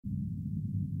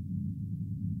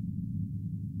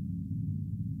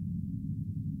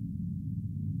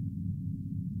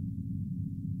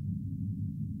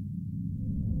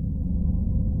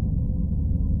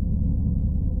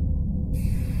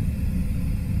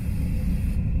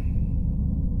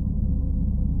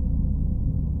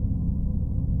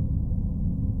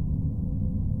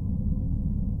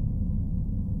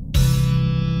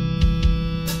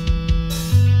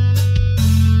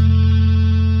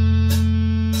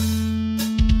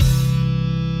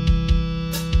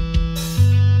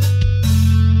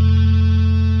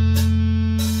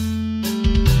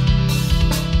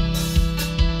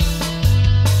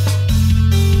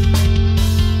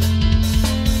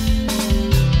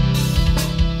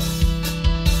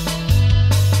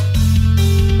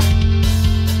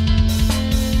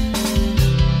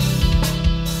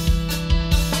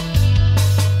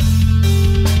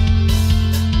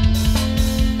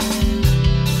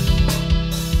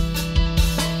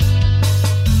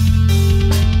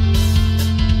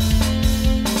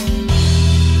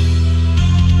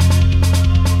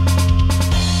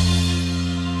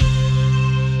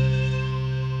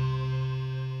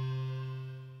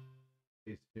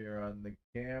here on the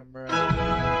camera,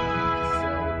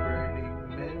 celebrating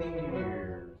many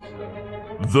years.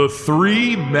 The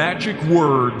 3 magic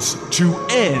words to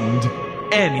end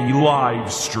any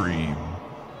live stream.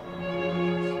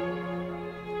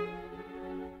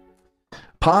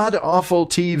 Pod Awful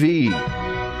TV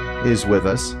is with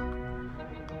us.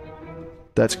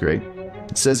 That's great.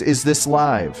 It says, is this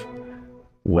live?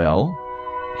 Well,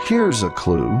 here's a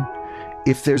clue.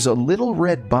 If there's a little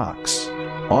red box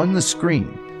on the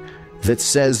screen that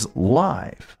says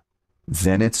live,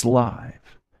 then it's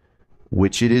live,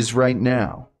 which it is right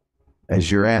now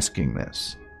as you're asking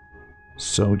this.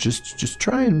 So just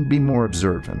try and be more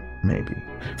observant, maybe.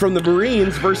 From the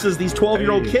Marines versus these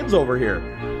 12-year-old kids over here.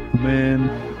 Man,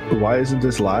 why isn't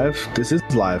this live? This is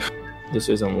live. This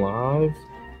isn't live?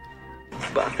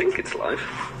 But I think it's live.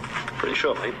 Pretty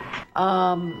sure, mate.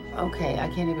 Okay, I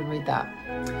can't even read that.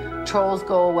 Trolls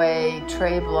go away,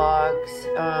 Trey blogs,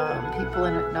 people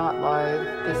in it not live,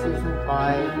 this isn't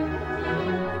live.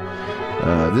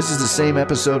 This is the same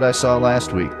episode I saw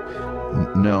last week.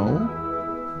 No.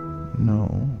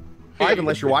 Live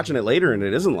unless you're watching it later and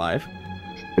it isn't live.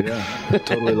 Yeah,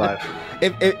 totally live.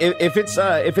 If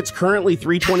it's currently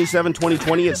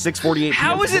 3/27/2020 at 6:48.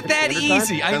 How is it that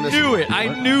easy? I knew it.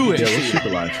 Yeah, we're super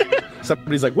live.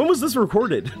 Somebody's like, when was this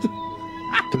recorded?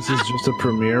 This is just a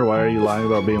premiere. Why are you lying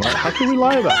about being live? How can we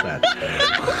lie about that?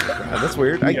 That's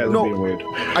weird. You guys are being weird.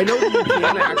 I know that you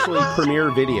can actually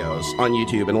premiere videos on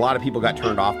YouTube, and a lot of people got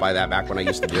turned off by that back when I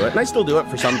used to do it. And I still do it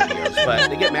for some videos, but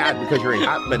they get mad because you're in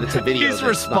but it's a video. He's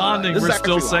responding. We're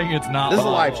still saying it's not live. This is a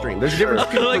live stream. There's a difference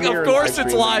between like, of course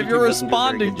it's live. You're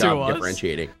responding to us.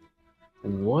 Differentiating.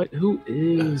 What? Who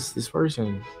is this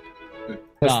person?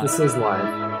 Yes, this is live.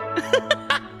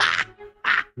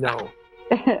 No.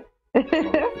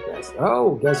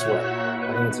 Oh, guess what?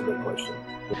 That's a good question.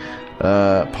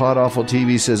 Pod Awful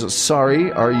TV says,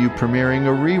 sorry, are you premiering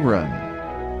a rerun?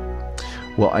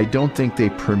 Well, I don't think they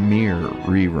premiere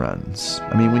reruns.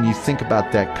 I mean, when you think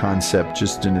about that concept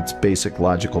just in its basic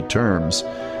logical terms,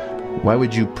 why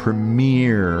would you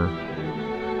premiere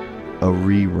a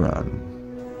rerun?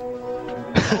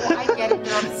 I get it.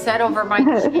 They're upset over my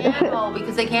channel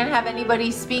because they can't have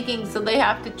anybody speaking, so they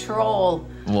have to troll.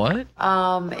 What?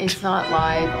 It's not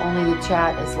live. Only the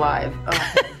chat is live. Okay.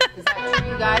 Is that true,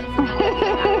 you guys? Is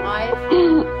that live?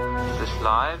 Is this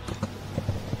live?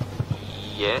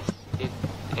 Yes, it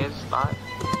is live.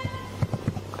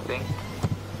 I think.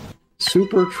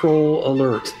 Super troll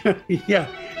alert. yeah,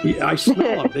 I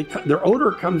smell them. Their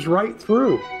odor comes right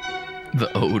through. The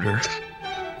odor.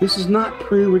 This is not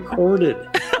pre-recorded.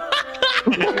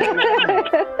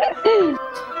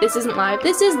 This isn't live.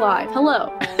 This is live.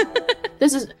 Hello.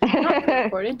 This is not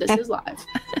recorded. This is live.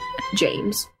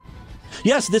 James.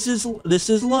 Yes, this is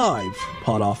live.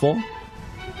 Pod Awful.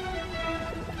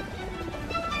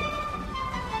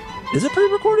 Is it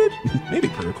pre-recorded? Maybe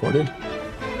pre-recorded.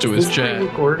 To his chat.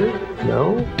 Pre-recorded?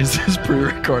 No. Is this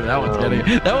pre-recorded? That one's getting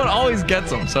it. That one always gets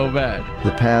them so bad.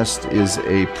 The past is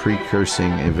a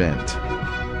precursing event.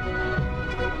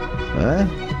 Huh?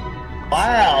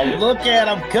 Wow, look at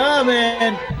them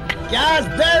coming. Guys,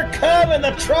 they're coming.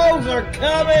 The trolls are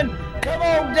coming. Come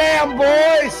on down,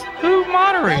 boys. Who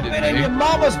moderated I've been in your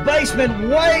mama's basement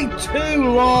way too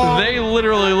long. They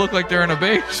literally look like they're in a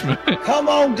basement. Come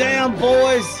on down,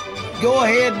 boys. Go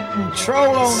ahead and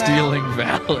troll on Stealing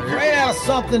out. valor. Ran out of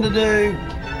something to do.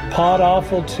 Pod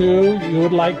Awful 2, you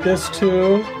would like this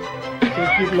too? I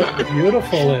think you'd look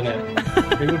beautiful in it.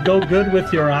 It would go good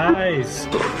with your eyes.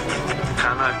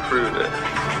 Can I prove it?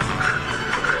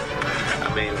 I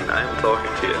mean, I'm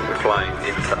talking to you and replying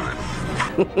in time.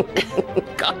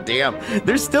 God damn,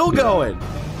 they're still going.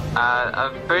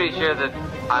 I'm pretty sure that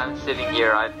I'm sitting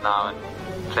here right now and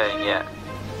playing it.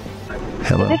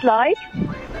 Hello. Is this live?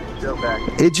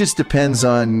 It just depends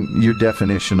on your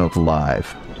definition of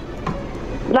live.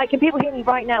 Like, can people hear me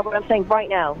right now, what I'm saying right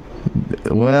now?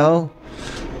 Well,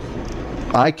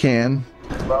 I can.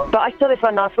 But I saw this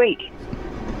one last week.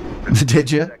 Did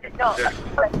you? No,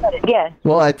 yeah.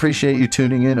 Well, I appreciate you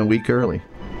tuning in a week early.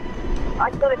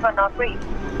 I saw this one last week.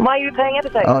 Why are you replaying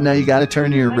episodes? Oh, now you got to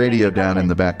turn your radio down in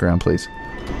the background, please.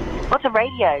 What's a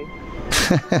radio?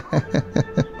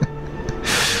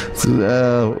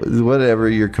 Whatever,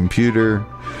 your computer.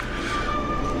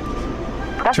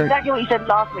 That's exactly what you said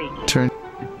last week. Turn.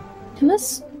 Can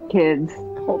this... Kids.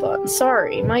 Hold on.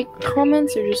 Sorry. My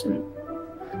comments are just...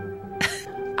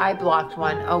 I blocked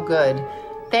one. Oh, good.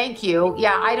 Thank you.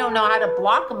 Yeah, I don't know how to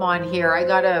block them on here. I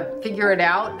gotta figure it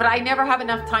out. But I never have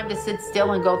enough time to sit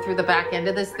still and go through the back end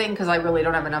of this thing because I really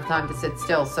don't have enough time to sit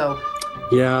still. So.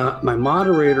 Yeah, my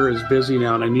moderator is busy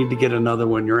now, and I need to get another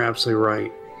one. You're absolutely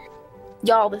right.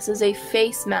 Y'all, this is a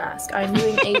face mask. I'm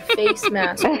doing a face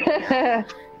mask. Oh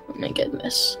my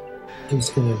goodness. He's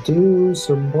gonna do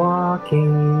some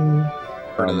blocking.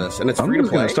 Heard of this, and it's I'm free to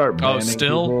just gonna play. start banning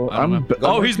still?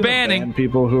 people. He's banning ban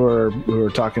people who are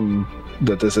talking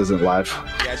that this isn't live.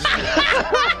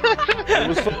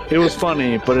 It was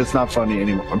funny, but it's not funny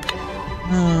anymore.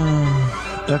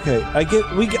 Okay, I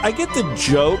get the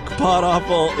joke, Pod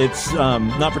Awful. It's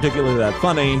not particularly that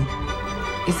funny.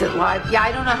 Is it live? Yeah,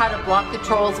 I don't know how to block the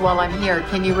trolls while I'm here.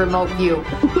 Can you remote view?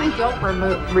 I don't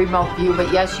remote view,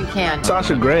 but yes, you can.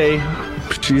 Sasha Grey,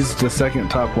 she's the second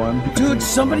top one. Dude,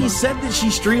 somebody said that she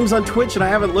streams on Twitch, and I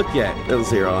haven't looked yet. Let's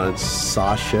see her on. It's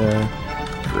Sasha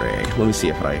Grey. Let me see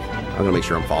if I'm gonna make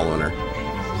sure I'm following her.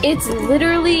 It's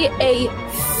literally a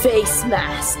face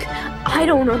mask. I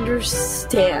don't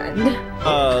understand.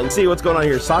 Let's see what's going on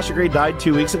here. Sasha Grey died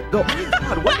 2 weeks ago. Oh my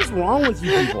God, what is wrong with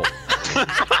you people?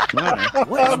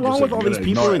 What is wrong with all these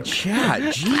people in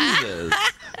chat? Jesus.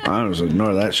 I just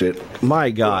ignore that shit. My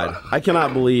God. I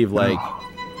cannot believe, like...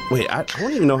 Wait, I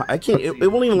don't even know... I can't... It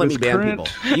won't even let me ban people.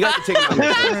 You got to take it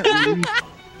on.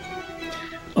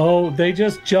 Oh, they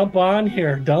just jump on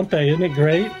here, don't they? Isn't it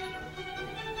great?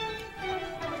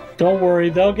 Don't worry,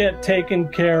 they'll get taken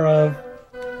care of.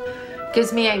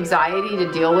 Gives me anxiety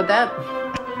to deal with that.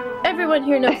 Everyone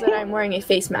here knows that I'm wearing a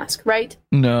face mask, right?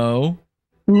 No.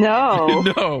 No.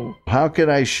 No. How could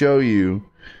I show you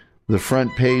the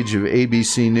front page of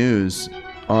ABC News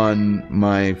on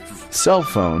my cell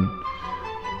phone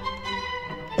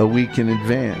a week in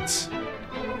advance?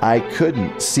 I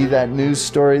couldn't. See that news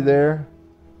story there?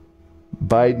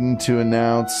 Biden to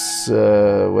announce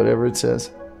whatever it says.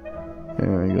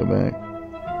 Here, I go back.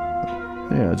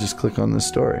 Yeah, just click on this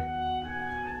story.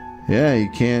 Yeah, you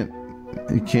can't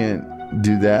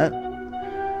do that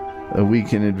a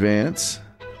week in advance.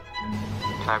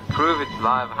 I prove it's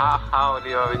live. How do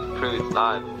you always prove it's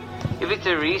live? If it's a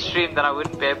restream, then I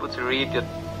wouldn't be able to read your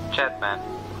chat, man.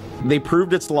 They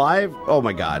proved it's live? Oh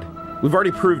my God. We've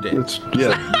already proved it. So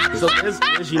Liz,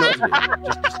 you know,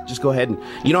 just go ahead and...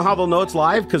 You know how they'll know it's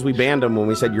live? Because we banned them when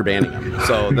we said you're banning them.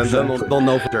 So then they'll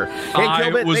know for sure. Hey,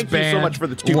 Kilbit, thank you so much for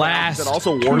the 2 last that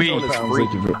also Warzone is free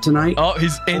tonight. Oh,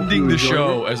 he's ending the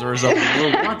show as a result.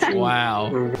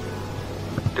 Wow.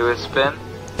 Do a spin.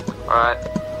 Alright.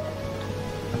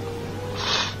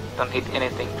 Don't hit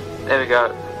anything. There we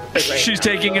go. She's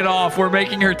taking it off. We're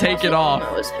making her take it off.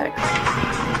 That was heck.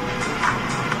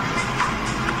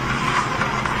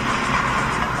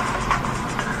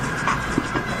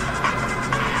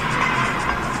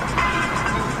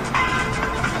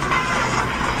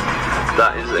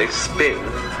 That is a spin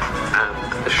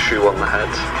and a shoe on the head.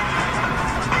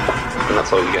 And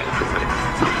that's all you get from me.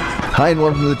 Hi, and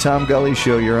welcome to the Tom Gully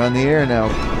Show. You're on the air now.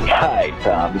 Hi,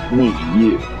 Tom. It's me,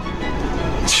 you.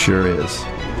 It sure is.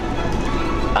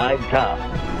 I'm Tom.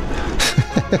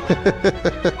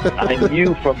 I'm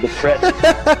you from the present.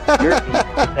 You're from the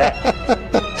past.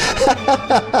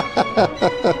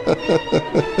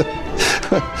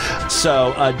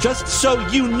 So, just so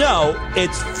you know,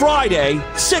 it's Friday,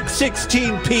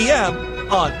 6:16 p.m.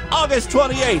 on August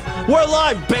 28th. We're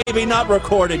live, baby, not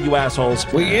recorded, you assholes.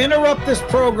 We interrupt this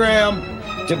program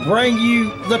to bring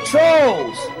you the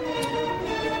trolls.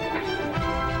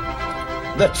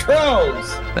 The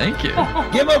trolls. Thank you.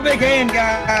 Give them a big hand,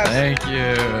 guys. Thank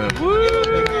you. Give them a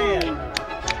big hand.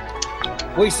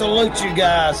 We salute you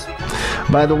guys.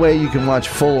 By the way, you can watch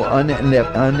full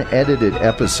unedited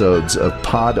episodes of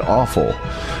Pod Awful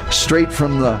straight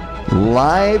from the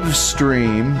live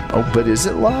stream. Oh, but is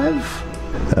it live?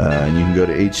 And you can go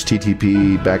to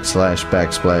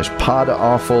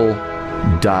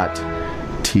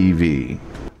http://podawful.tv.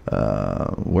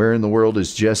 Where in the world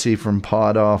is Jesse from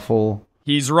Pod Awful?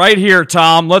 He's right here,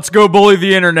 Tom. Let's go bully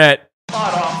the internet.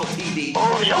 Pod Awful TV.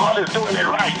 Oh, y'all is doing it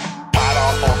right. Pod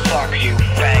Awful sucks, you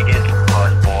faggot.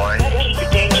 Bud boy.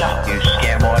 You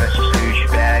scam artist,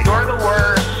 douchebag. You're the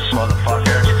worst,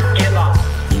 motherfucker. Get off.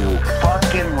 You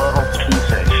fucking little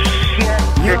piece of shit.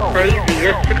 You're crazy.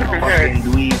 You're sick of the head.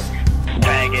 Fucking dweeb,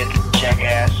 faggot,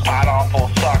 jackass. Pod Awful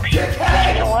sucks. You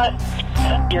know what?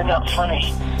 You're not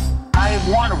funny. I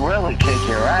want to really kick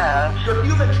your ass.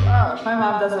 My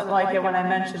mom doesn't like it when I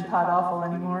mention Pod Awful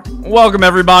anymore. Welcome,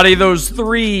 everybody. Those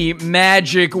 3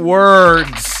 magic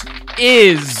words.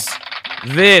 Is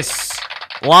this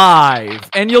live?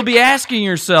 And you'll be asking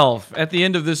yourself at the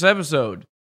end of this episode,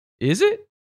 is it?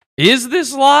 Is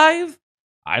this live?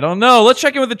 I don't know. Let's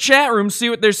check in with the chat room, see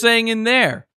what they're saying in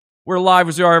there. We're live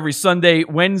as we are every Sunday,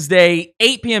 Wednesday,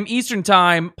 8 p.m. Eastern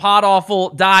Time,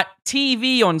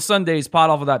 podawful.tv on Sundays,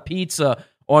 podawful.pizza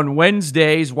on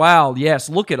Wednesdays. Wow, yes,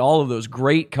 look at all of those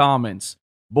great comments.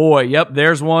 boy, yep,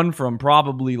 there's one from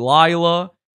probably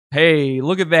Lila. Hey,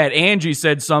 look at that. Angie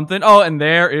said something. Oh, and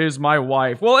there is my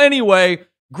wife. Well, anyway,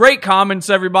 great comments,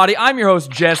 everybody. I'm your host,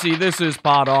 Jesse. This is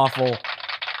Pod Awful.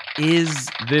 Is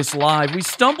this live? We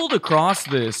stumbled across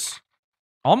this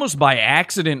almost by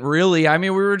accident, really. I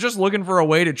mean, we were just looking for a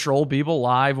way to troll people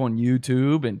live on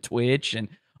YouTube and Twitch and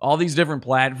all these different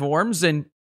platforms, and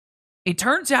it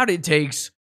turns out it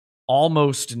takes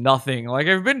almost nothing. Like,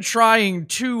 I've been trying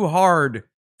too hard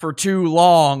for too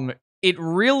long. It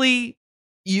really...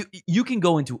 You can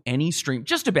go into any stream,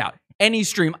 just about any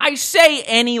stream. I say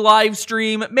any live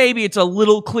stream. Maybe it's a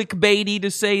little clickbaity to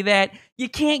say that. You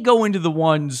can't go into the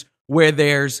ones where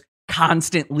there's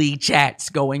constantly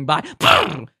chats going by.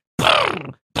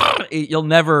 You'll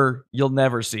never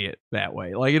see it that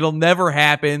way. Like, it'll never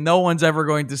happen. No one's ever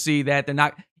going to see that. They're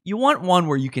not. You want one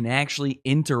where you can actually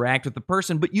interact with the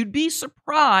person, but you'd be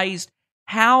surprised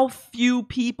how few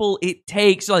people it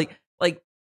takes. Like.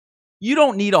 You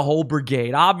don't need a whole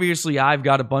brigade. Obviously, I've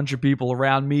got a bunch of people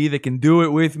around me that can do it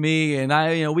with me,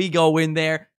 and we go in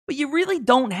there. But you really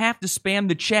don't have to spam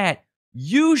the chat.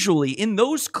 Usually, in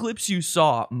those clips you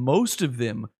saw, most of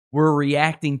them were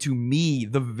reacting to me,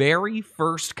 the very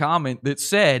first comment that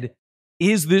said,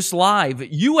 "Is this live?"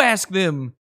 You ask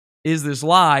them, "Is this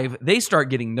live?" They start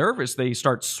getting nervous. They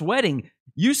start sweating.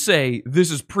 You say,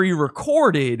 "This is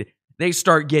pre-recorded." They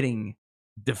start getting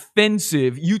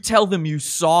defensive. You tell them you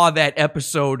saw that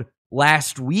episode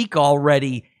last week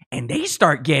already, and they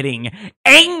start getting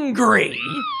angry.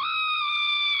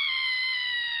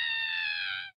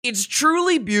 It's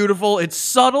truly beautiful. It's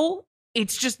subtle.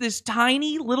 It's just this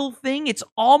tiny little thing. It's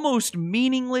almost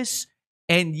meaningless,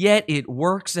 and yet it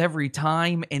works every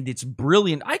time, and it's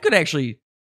brilliant.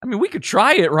 We could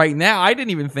try it right now. I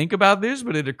didn't even think about this,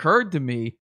 but it occurred to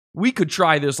me. We could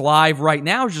try this live right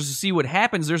now just to see what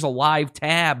happens. There's a live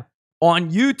tab on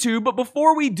YouTube, but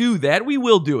before we do that, we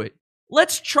will do it.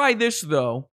 Let's try this,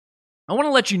 though. I want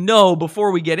to let you know,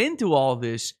 before we get into all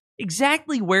this,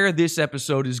 exactly where this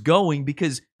episode is going,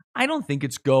 because I don't think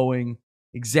it's going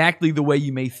exactly the way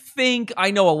you may think.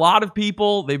 I know a lot of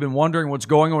people, they've been wondering what's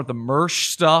going on with the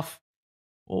Mersh stuff.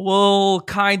 We'll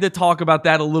kind of talk about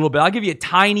that a little bit. I'll give you a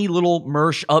tiny little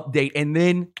Mersh update, and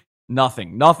then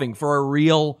nothing for a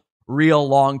real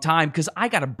long time, because I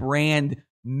got a brand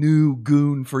new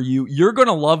goon for you. You're going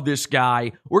to love this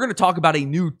guy. We're going to talk about a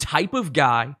new type of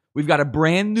guy. We've got a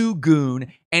brand new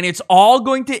goon, and it's all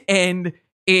going to end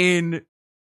in,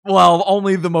 well,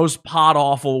 only the most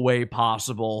pod-awful way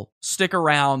possible. Stick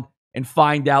around and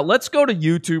find out. Let's go to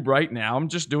YouTube right now. I'm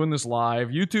just doing this live.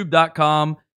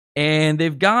 YouTube.com. And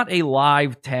they've got a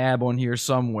live tab on here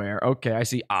somewhere. Okay, I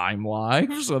see I'm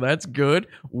live, so that's good.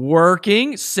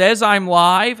 Working. Says I'm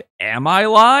live. Am I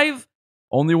live?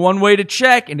 Only one way to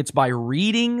check, and it's by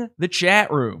reading the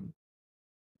chat room.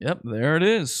 Yep, there it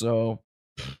is. So,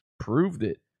 proved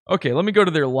it. Okay, let me go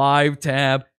to their live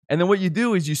tab. And then what you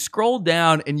do is you scroll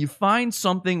down, and you find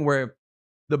something where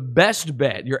the best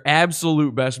bet, your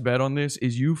absolute best bet on this,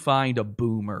 is you find a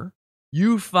boomer.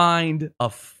 You find a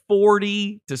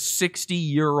 40 to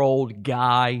 60-year-old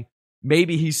guy.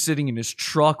 Maybe he's sitting in his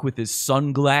truck with his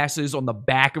sunglasses on the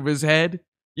back of his head.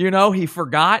 You know, he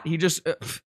forgot. He just,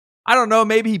 I don't know,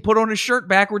 maybe he put on his shirt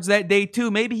backwards that day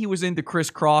too. Maybe he was into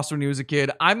crisscross when he was a kid.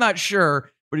 I'm not sure,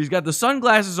 but he's got the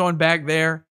sunglasses on back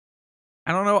there.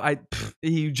 I don't know.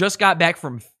 He just got back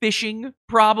from fishing,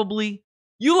 probably.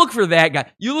 You look for that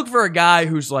guy. You look for a guy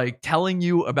who's like telling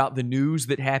you about the news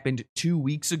that happened 2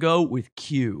 weeks ago with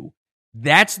Q.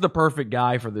 That's the perfect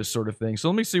guy for this sort of thing. So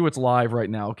let me see what's live right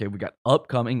now. Okay, we got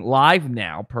upcoming, live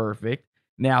now, perfect.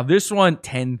 Now this one,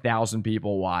 10,000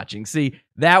 people watching. See,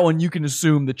 that one you can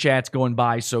assume the chat's going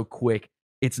by so quick,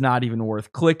 it's not even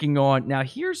worth clicking on. Now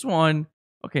here's one.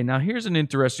 Okay, now here's an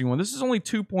interesting one. This is only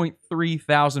 2.3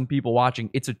 thousand people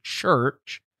watching. It's a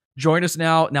church. Join us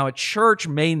now. Now a church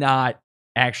may not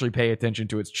actually pay attention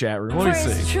to its chat room. Let me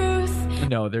see.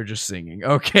 No, they're just singing.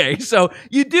 Okay, so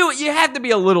you have to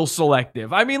be a little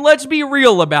selective. I mean, let's be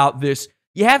real about this.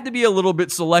 You have to be a little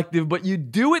bit selective, but you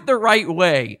do it the right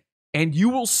way, and you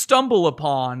will stumble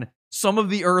upon some of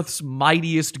the Earth's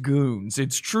mightiest goons.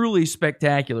 It's truly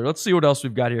spectacular. Let's see what else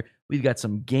we've got here. We've got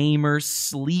some gamers,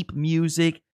 sleep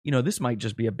music. You know, this might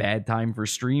just be a bad time for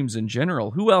streams in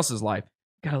general. Who else is live?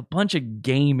 Got a bunch of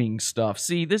gaming stuff.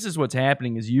 See, this is what's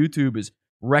happening is YouTube is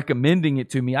recommending it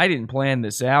to me. I didn't plan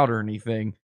this out or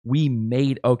anything. We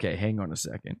made... Okay, hang on a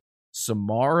second.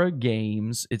 Samara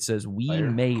Games. It says we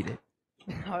made it.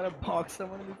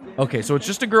 Okay, so it's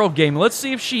just a girl game. Let's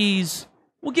see if she's...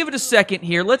 We'll give it a second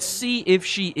here. Let's see if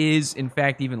she is, in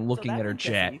fact, even looking at her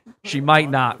chat. She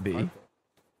might not be.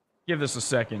 give this a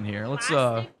second here. Let's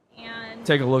and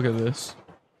take a look at this.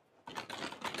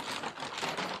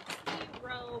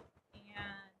 rope and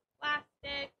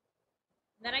plastic.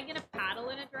 Then I'm gonna paddle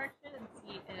in a direction and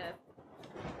see if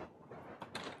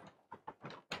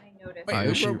I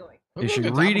notice. Is she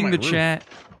reading the chat?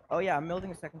 Oh yeah, I'm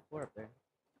building a second floor up there.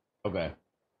 Okay.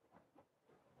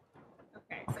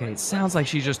 Okay, it sounds like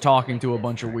she's just talking to a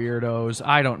bunch of weirdos.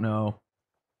 I don't know.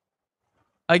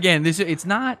 Again, it's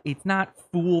not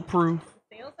foolproof,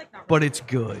 but it's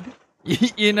good.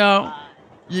 You know,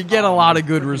 you get a lot of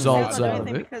good results out of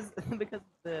it. Because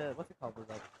the what's it called?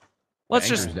 Let's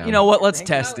just, you know what? Let's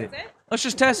test it. Let's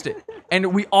just test it.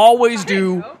 And we always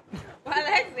do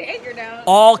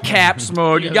all caps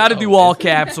mode. You got to do all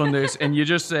caps on this, and you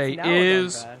just say,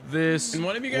 "Is this Can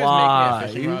one of you guys live?"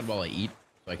 make me a fishing rod while I eat,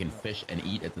 so I can fish and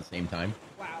eat at the same time?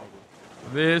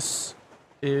 This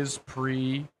is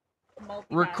pre-recorded.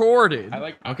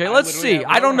 Okay, let's literally see. have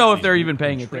I don't know if these they're to even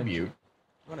paying contribute. attention.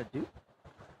 You want to do?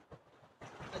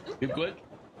 Dude, glitch?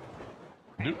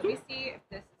 Let me see if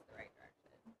this is the right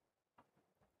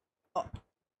direction.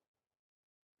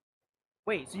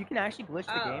 Wait, so you can actually glitch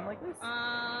the game like this?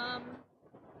 Yeah,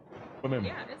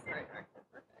 it is the right direction.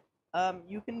 Perfect.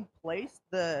 You can place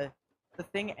the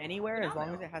thing anywhere as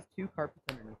long as it has 2 carpets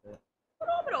underneath it.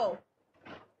 Phenomenal.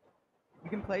 You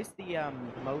can place the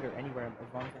motor anywhere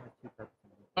as long as it has 2 carpets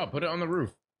underneath it. Oh, put it on the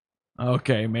roof.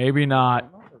 Okay, maybe not.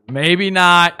 Maybe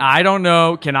not. I don't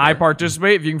know. Can I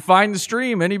participate? If you can find the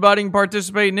stream, anybody can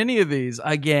participate in any of these.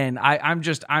 Again, I'm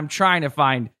trying to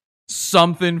find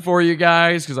something for you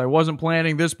guys because I wasn't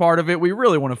planning this part of it. We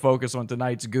really want to focus on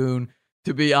tonight's goon,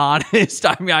 to be honest.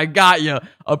 I mean, I got you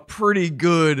a pretty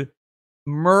good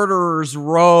murderer's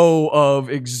row of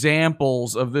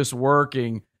examples of this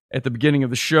working at the beginning of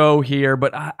the show here,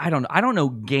 but I don't know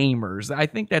gamers. I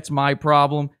think that's my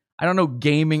problem. I don't know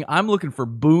gaming. I'm looking for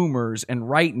boomers, and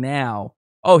right now,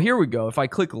 oh, here we go. If I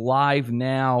click live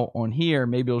now on here,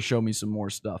 maybe it'll show me some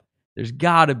more stuff. There's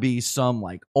got to be some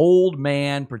like old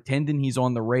man pretending he's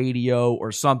on the radio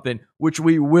or something, which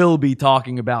we will be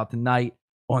talking about tonight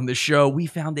on the show. We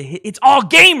found a hit. It's all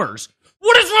gamers.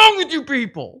 What is wrong with you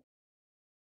people?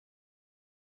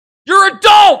 You're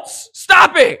adults.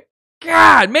 Stop it.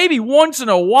 God, maybe once in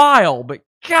a while, but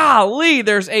golly,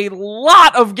 there's a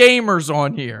lot of gamers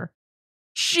on here.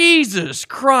 Jesus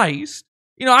Christ.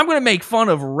 You know, I'm going to make fun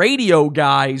of radio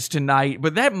guys tonight,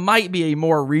 but that might be a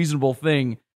more reasonable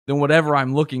thing than whatever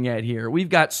I'm looking at here. We've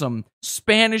got some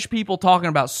Spanish people talking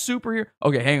about superhero.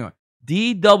 Okay, hang on.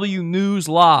 DW News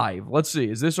Live. Let's see.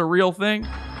 Is this a real thing?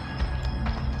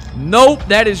 Nope.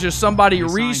 That is just somebody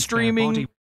restreaming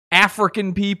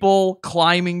African people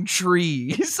climbing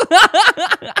trees.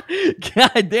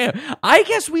 God damn. I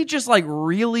guess we just like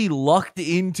really lucked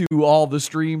into all the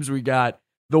streams we got.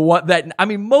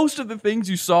 Most of the things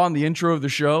you saw in the intro of the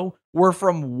show were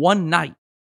from one night.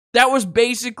 That was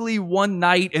basically one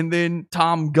night, and then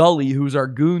Tom Gully, who's our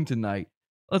goon tonight.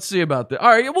 Let's see about that. All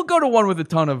right, we'll go to one with a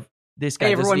ton of this guy.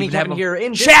 Hey everyone, me Kevin here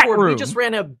in chat Discord. room. We just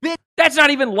ran a bit. That's not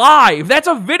even live. That's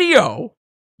a video.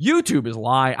 YouTube is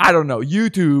lying. I don't know.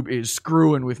 YouTube is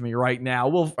screwing with me right now.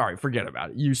 All right, forget about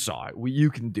it. You saw it. You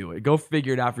can do it. Go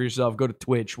figure it out for yourself. Go to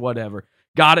Twitch, whatever.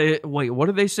 Got it. Wait, what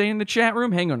did they say in the chat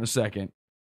room? Hang on a second.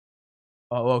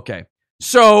 Oh, okay.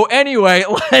 So anyway,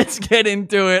 let's get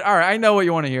into it. All right, I know what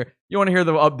you want to hear. You want to hear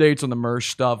the updates on the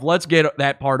Mersh stuff. Let's get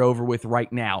that part over with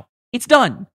right now. It's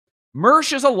done.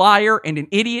 Mersh is a liar and an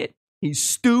idiot. He's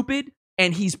stupid,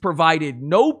 and he's provided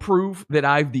no proof that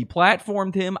I've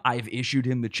deplatformed him. I've issued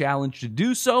him the challenge to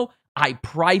do so. I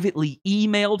privately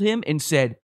emailed him and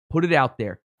said, put it out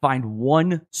there. Find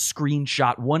one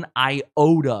screenshot, one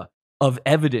iota of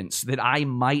evidence that I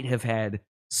might have had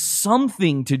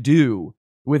something to do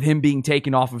with him being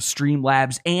taken off of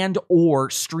Streamlabs and or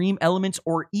Stream Elements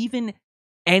or even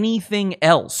anything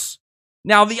else.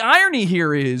 Now, the irony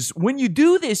here is when you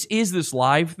do this Is This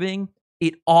Live thing,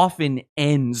 it often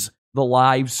ends the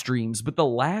live streams. But the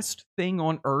last thing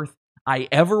on earth I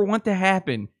ever want to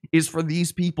happen is for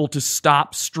these people to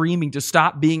stop streaming, to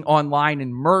stop being online.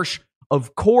 And Mersh,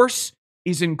 of course,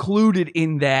 is included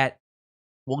in that.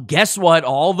 Well, guess what?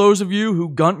 All those of you who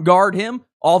gunt guard him,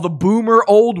 all the boomer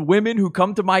old women who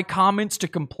come to my comments to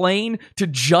complain, to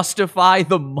justify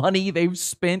the money they've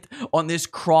spent on this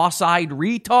cross-eyed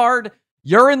retard,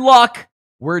 you're in luck.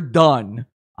 We're done.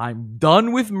 I'm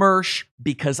done with Mersh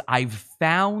because I've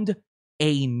found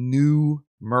a new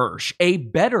Mersh, a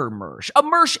better Mersh, a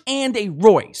Mersh and a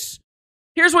Royce.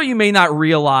 Here's what you may not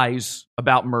realize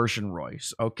about Mersh and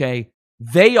Royce, okay?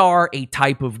 They are a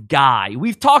type of guy.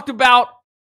 We've talked about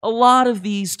a lot of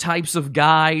these types of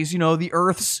guys, you know, the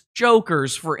Earth's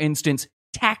Jokers, for instance,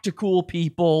 tactical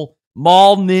people,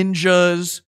 mall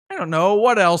ninjas. I don't know.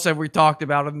 What else have we talked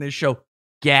about on this show?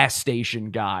 Gas station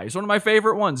guys. One of my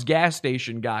favorite ones, gas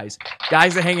station guys.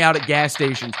 Guys that hang out at gas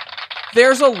stations.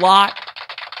 There's a lot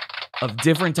of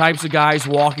different types of guys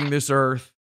walking this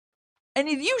earth. And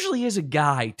it usually is a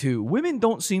guy, too. Women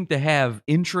don't seem to have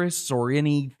interests or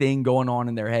anything going on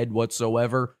in their head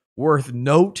whatsoever worth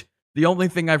note. The only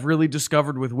thing I've really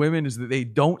discovered with women is that they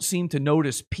don't seem to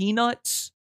notice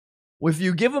peanuts. If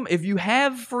you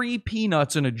have free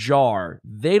peanuts in a jar,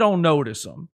 they don't notice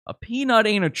them. A peanut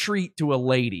ain't a treat to a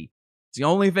lady. It's the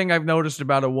only thing I've noticed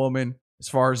about a woman as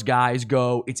far as guys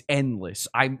go. It's endless.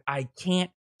 I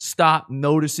can't stop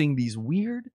noticing these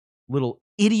weird little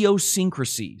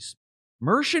idiosyncrasies.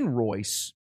 Mersh and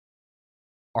Royce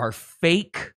are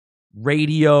fake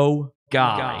radio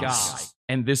guys.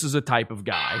 And this is a type of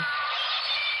guy.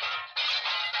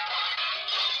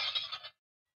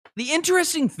 The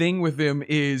interesting thing with them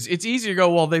is it's easy to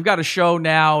go, well, they've got a show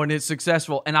now and it's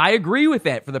successful. And I agree with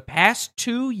that. For the past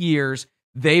 2 years,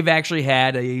 they've actually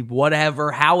had a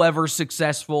however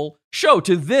successful show.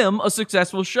 To them, a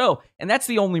successful show. And that's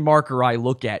the only marker I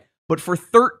look at. But for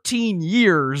 13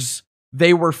 years,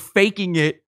 they were faking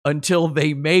it until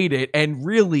they made it. And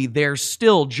really, they're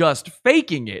still just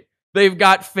faking it. They've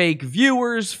got fake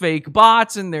viewers, fake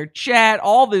bots in their chat,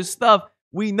 all this stuff.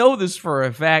 We know this for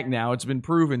a fact now. It's been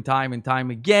proven time and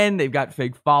time again. They've got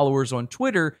fake followers on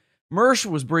Twitter. Mersh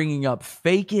was bringing up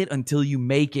fake it until you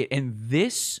make it. And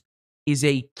this is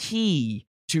a key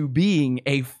to being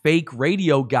a fake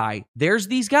radio guy. There's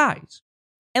these guys.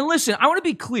 And listen, I want to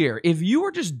be clear. If you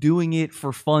are just doing it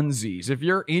for funsies, if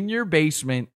you're in your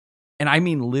basement, and I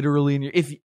mean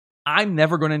literally I'm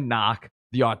never going to knock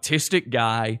the autistic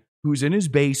guy who's in his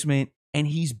basement and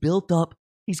he's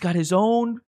got his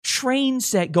own train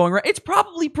set going around. It's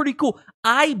probably pretty cool.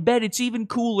 I bet it's even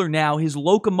cooler now, his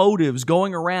locomotives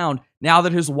going around now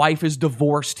that his wife has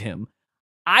divorced him.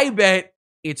 I bet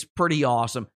it's pretty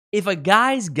awesome. If a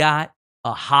guy's got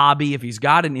a hobby, if he's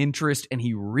got an interest and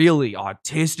he really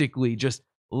autistically just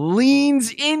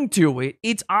leans into it,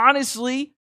 it's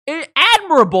honestly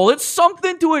admirable. It's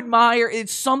something to admire.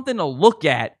 It's something to look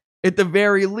at the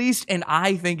very least. And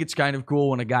I think it's kind of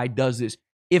cool when a guy does this.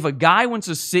 If a guy wants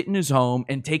to sit in his home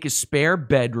and take a spare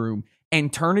bedroom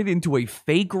and turn it into a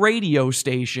fake radio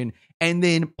station and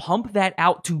then pump that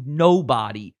out to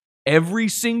nobody every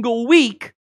single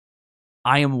week,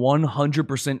 I am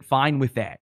 100% fine with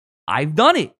that. I've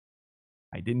done it.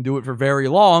 I didn't do it for very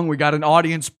long. We got an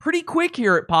audience pretty quick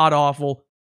here at Pod Awful.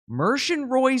 Mersh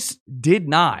and Royce did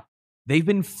not. They've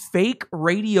been fake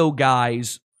radio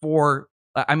guys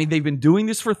they've been doing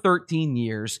this for 13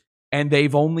 years. And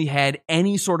they've only had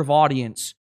any sort of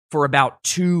audience for about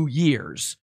 2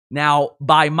 years. Now,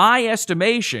 by my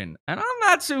estimation, and I'm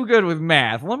not too good with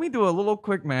math. Let me do a little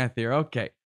quick math here. Okay,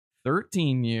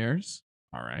 13 years.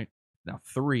 All right. Now,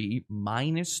 3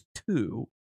 minus 2.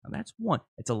 Now, that's 1.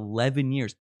 It's 11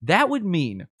 years. That would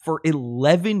mean for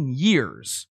 11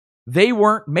 years, they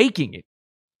weren't making it.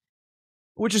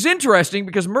 Which is interesting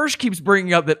because Mersh keeps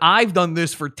bringing up that I've done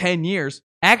this for 10 years.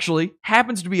 Actually,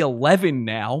 happens to be 11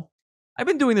 now. I've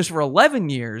been doing this for 11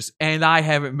 years, and I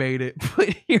haven't made it. But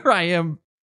here I am,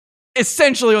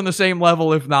 essentially on the same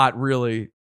level, if not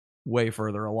really way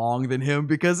further along than him.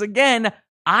 Because, again,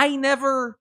 I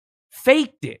never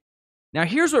faked it. Now,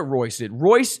 here's what Royce did.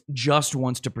 Royce just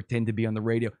wants to pretend to be on the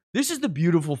radio. This is the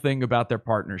beautiful thing about their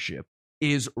partnership,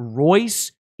 is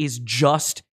Royce is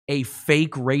just a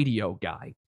fake radio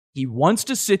guy. He wants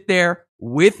to sit there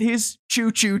with his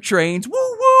choo-choo trains,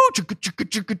 woo-woo,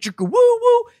 chicka-chicka-chicka-chicka,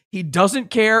 woo-woo. He doesn't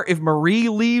care if Marie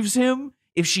leaves him,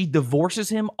 if she divorces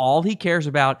him. All he cares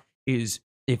about is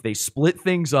if they split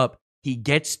things up, he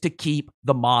gets to keep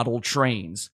the model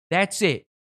trains. That's it.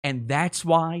 And that's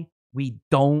why we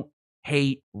don't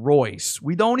hate Royce.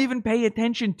 We don't even pay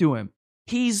attention to him.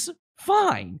 He's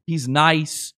fine. He's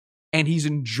nice, and he's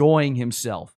enjoying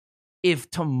himself.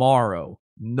 If tomorrow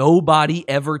nobody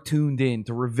ever tuned in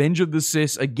to Revenge of the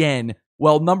Sis again,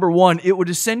 well, number one, it would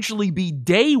essentially be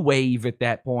Daywave at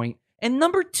that point. And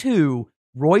number two,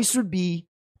 Royce would be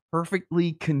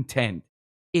perfectly content.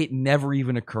 It never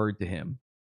even occurred to him.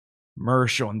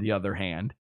 Mersh, on the other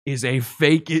hand, is a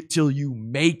fake it till you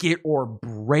make it or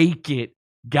break it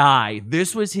guy.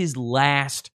 This was his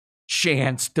last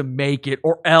chance to make it,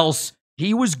 or else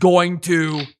he was going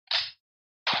to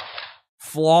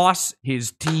floss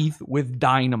his teeth with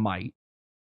dynamite.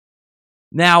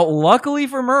 Now, luckily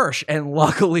for Mersh, and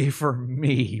luckily for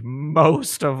me,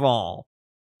 most of all,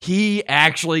 he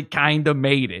actually kind of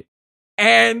made it.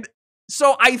 And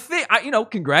so I think,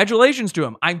 congratulations to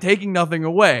him. I'm taking nothing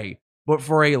away. but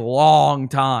for a long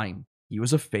time, he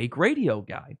was a fake radio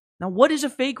guy. Now, what is a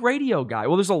fake radio guy?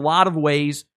 Well, there's a lot of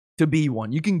ways to be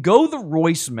one. You can go the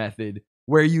Royce method,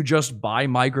 where you just buy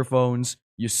microphones,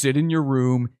 you sit in your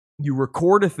room, you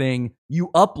record a thing, you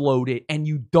upload it, and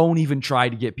you don't even try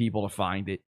to get people to find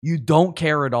it. You don't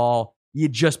care at all. You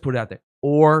just put it out there.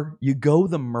 Or you go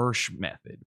the Mersh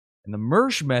method. And the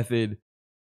Mersh method,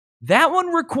 that one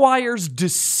requires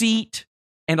deceit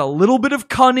and a little bit of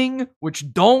cunning,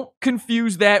 which don't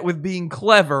confuse that with being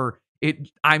clever.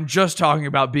 I'm just talking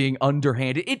about being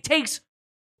underhanded. It takes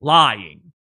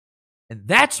lying. And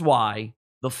that's why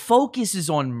the focus is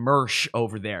on Mersh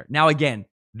over there. Now, again,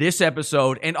 this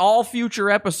episode and all future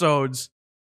episodes,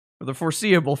 for the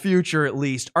foreseeable future at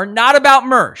least, are not about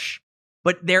Mersh.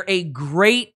 But they're a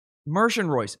great, Mersh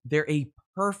and Royce, they're a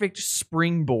perfect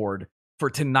springboard for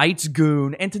tonight's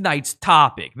goon and tonight's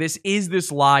topic. This is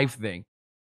this live thing.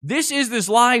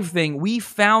 We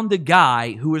found a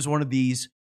guy who is one of these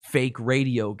fake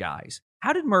radio guys.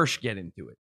 How did Mersh get into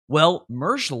it? Well,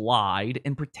 Mersh lied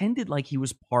and pretended like he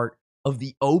was part of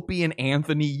the Opie and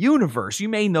Anthony universe. You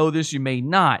may know this, you may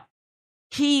not.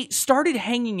 He started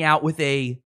hanging out with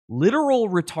a literal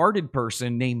retarded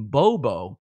person named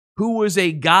Bobo, who was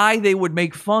a guy they would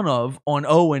make fun of on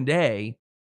O&A,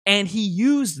 and he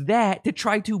used that to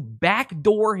try to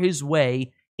backdoor his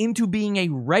way into being a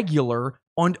regular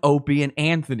on Opie and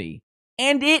Anthony.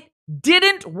 And it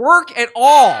didn't work at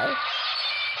all.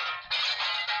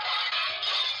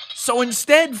 So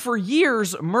instead, for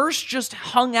years, Mersh just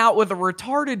hung out with a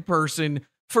retarded person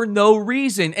for no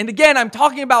reason. And again, I'm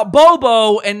talking about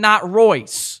Bobo and not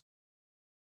Royce.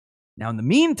 Now, in the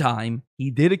meantime,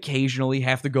 he did occasionally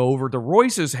have to go over to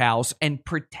Royce's house and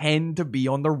pretend to be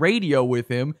on the radio with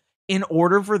him in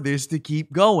order for this to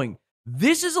keep going.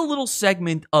 This is a little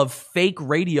segment of fake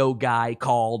radio guy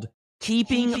called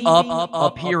Keeping Up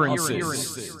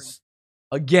Appearances.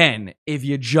 Again, if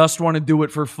you just want to do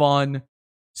it for fun,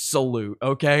 salute,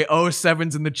 okay?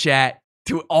 07's in the chat.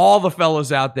 To all the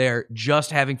fellows out there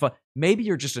just having fun. Maybe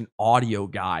you're just an audio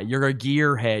guy. You're a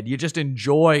gearhead. You just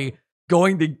enjoy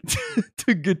going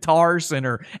to Guitar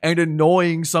Center and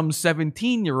annoying some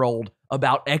 17-year-old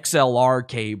about XLR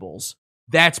cables.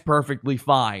 That's perfectly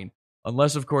fine.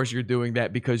 Unless, of course, you're doing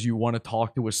that because you want to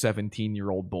talk to a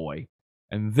 17-year-old boy.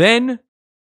 And then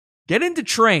get into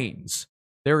trains.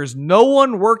 There is no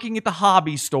one working at the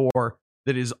hobby store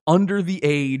that is under the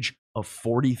age of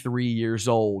 43 years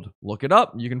old. Look it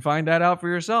up. You can find that out for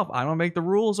yourself. I don't make the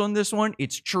rules on this one.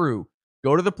 It's true.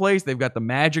 Go to the place. They've got the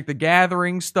Magic the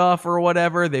Gathering stuff or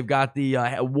whatever. They've got the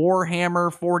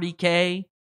Warhammer 40K.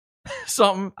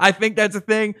 Something. I think that's a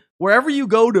thing. Wherever you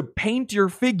go to paint your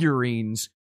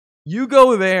figurines, you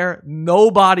go there.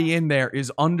 Nobody in there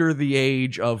is under the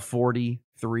age of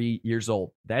 43 years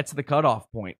old. That's the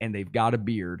cutoff point, and they've got a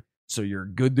beard. So you're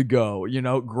good to go. You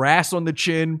know, grass on the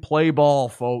chin, play ball,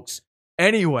 folks.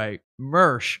 Anyway,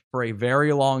 Mersh, for a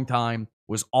very long time,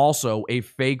 was also a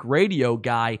fake radio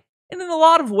guy. And in a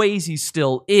lot of ways, he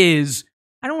still is.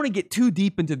 I don't want to get too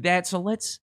deep into that, so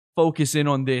let's focus in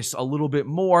on this a little bit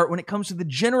more. When it comes to the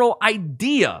general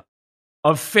idea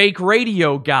of fake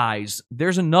radio guys,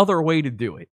 there's another way to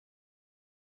do it.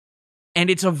 And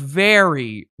it's a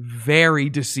very, very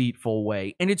deceitful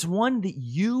way. And it's one that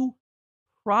you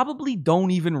probably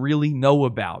don't even really know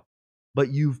about, but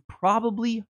you've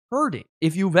probably heard it.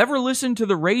 If you've ever listened to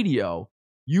the radio,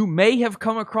 you may have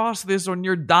come across this on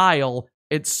your dial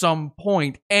at some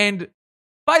point. And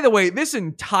by the way, this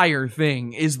entire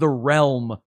thing is the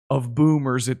realm of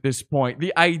boomers at this point.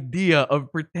 The idea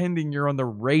of pretending you're on the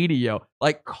radio,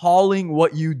 like calling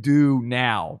what you do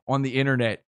now on the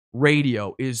internet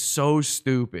radio, is so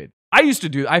stupid.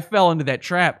 I fell into that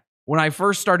trap when I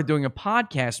first started doing a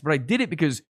podcast, but I did it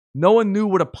because no one knew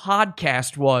what a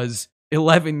podcast was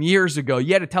 11 years ago.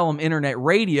 You had to tell them internet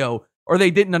radio or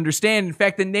they didn't understand. In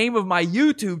fact, the name of my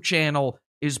YouTube channel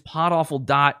is Podawful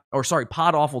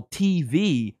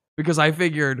TV, because I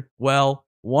figured, well,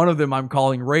 one of them I'm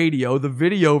calling radio, the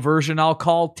video version I'll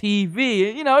call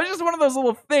TV. You know, it's just one of those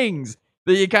little things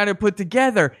that you kind of put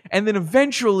together, and then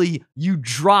eventually you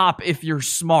drop if you're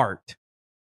smart.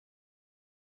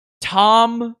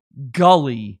 Tom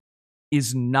Gully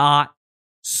is not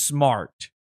smart.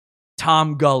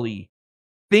 Tom Gully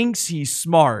thinks he's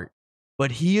smart,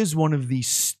 but he is one of the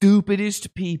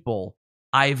stupidest people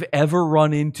I've ever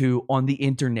run into on the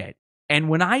internet. And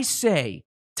when I say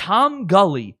Tom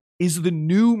Gully is the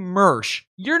new Mersh,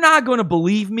 you're not going to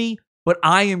believe me, but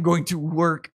I am going to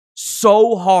work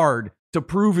so hard to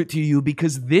prove it to you,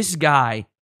 because this guy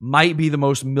might be the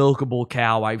most milkable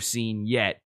cow I've seen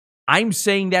yet. I'm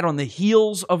saying that on the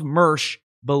heels of Mersh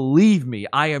Believe me,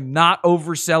 I am not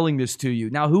overselling this to you.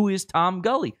 Now, who is Tom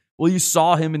Gully? Well, you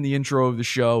saw him in the intro of the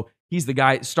show. He's the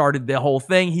guy that started the whole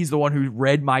thing. He's the one who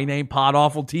read my name, Pod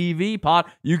Awful TV.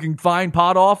 You can find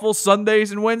Pod Awful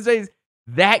Sundays and Wednesdays.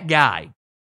 That guy,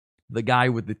 the guy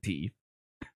with the teeth.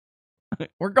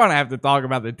 We're going to have to talk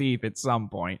about the teeth at some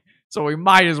point, so we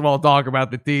might as well talk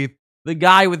about the teeth. The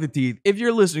guy with the teeth. If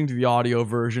you're listening to the audio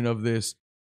version of this,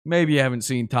 maybe you haven't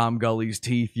seen Tom Gully's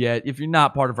teeth yet. If you're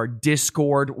not part of our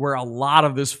Discord, where a lot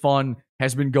of this fun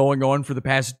has been going on for the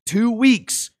past 2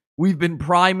 weeks, we've been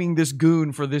priming this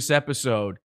goon for this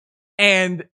episode.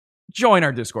 And join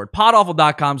our Discord,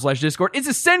 podawful.com/Discord. It's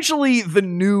essentially the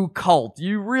new cult.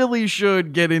 You really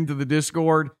should get into the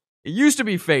Discord. It used to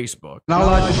be Facebook. And all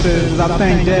I just said is I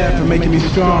thank Dad for making me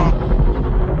strong.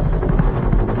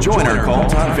 Join our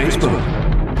cult on Facebook,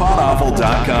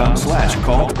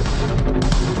 podawful.com/cult.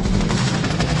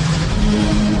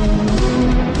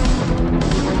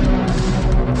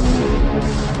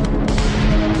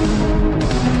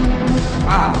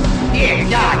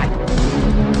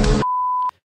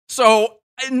 So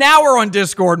now we're on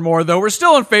Discord more, though. We're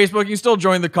still on Facebook. You can still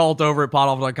join the cult over at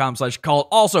podawful.com/cult.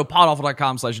 Also,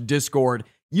 podawful.com/Discord.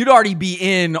 You'd already be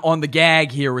in on the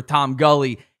gag here with Tom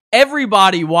Gully.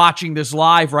 Everybody watching this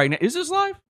live right now. Is this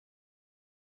live?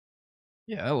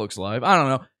 Yeah, that looks live. I don't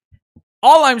know.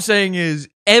 All I'm saying is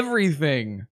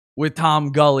everything with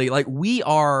Tom Gully, like, we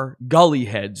are Gully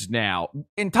heads now.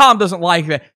 And Tom doesn't like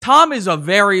that. Tom is a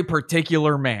very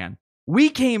particular man. We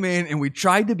came in and we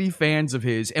tried to be fans of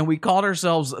his, and we called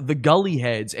ourselves the Gully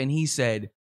heads, and he said,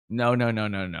 no.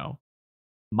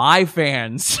 My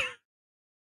fans,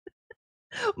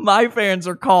 my fans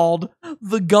are called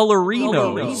the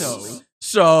Gullarinos.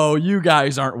 So you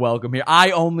guys aren't welcome here.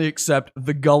 I only accept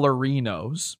the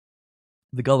Gullarinos.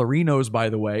 The Gullarinos, by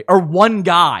the way, are one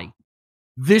guy.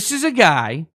 This is a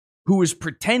guy who is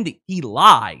pretending. He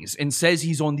lies and says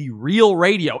he's on the real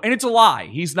radio, and it's a lie.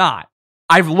 He's not.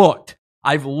 I've looked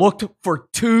for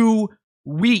 2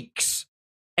 weeks,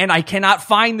 and I cannot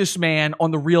find this man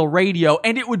on the real radio,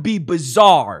 and it would be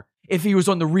bizarre if he was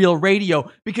on the real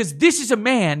radio, because this is a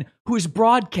man who is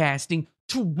broadcasting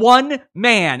to one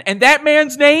man, and that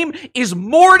man's name is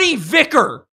Morty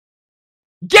Vicker.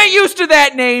 Get used to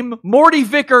that name, Morty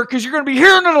Vicker, because you're going to be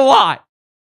hearing it a lot.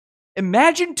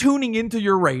 Imagine tuning into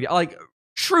your radio. Like,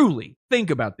 truly, think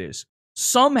about this.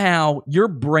 Somehow, you're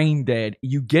brain dead.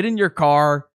 You get in your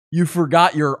car. You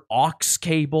forgot your aux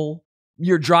cable.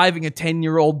 You're driving a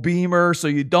 10-year-old Beamer, so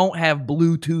you don't have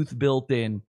Bluetooth built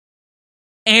in.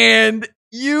 And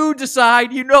you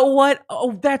decide, you know what?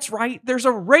 Oh, that's right. There's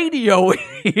a radio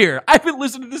here. I've been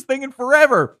listening to this thing in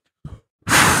forever.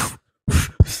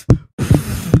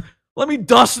 Let me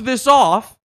dust this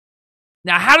off.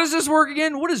 Now, how does this work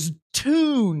again? What does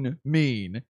tune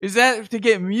mean? Is that to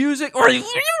get music? Or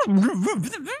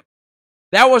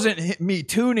that wasn't me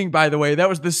tuning, by the way. That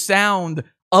was the sound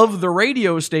of the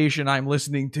radio station I'm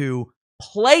listening to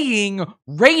playing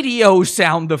radio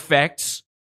sound effects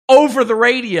over the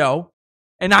radio.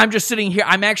 And I'm just sitting here.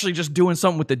 I'm actually just doing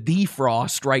something with the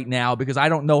defrost right now because I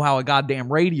don't know how a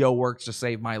goddamn radio works to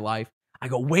save my life. I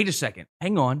go, wait a second.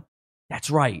 Hang on. That's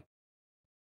right.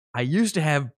 I used to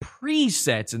have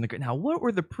presets in the... Now, what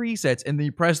were the presets? And then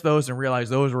you press those and realize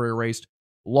those were erased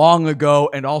long ago.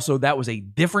 And also, that was a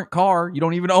different car. You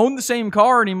don't even own the same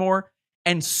car anymore.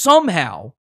 And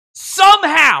somehow,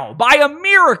 by a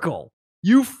miracle,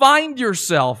 you find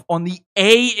yourself on the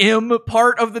AM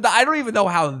part of the... I don't even know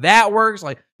how that works.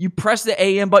 Like, you press the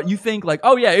AM button, you think like,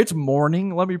 oh yeah, it's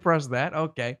morning. Let me press that.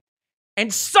 Okay.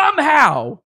 And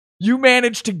somehow... you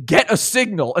manage to get a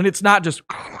signal, and it's not just...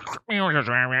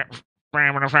 it's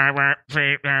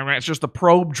just a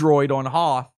probe droid on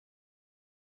Hoth.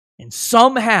 And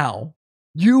somehow,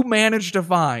 you manage to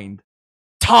find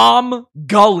Tom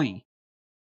Gully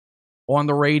on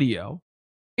the radio.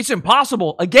 It's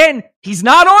impossible. Again, he's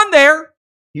not on there.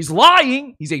 He's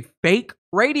lying. He's a fake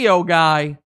radio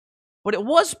guy. But it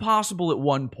was possible at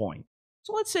one point.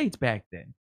 So let's say it's back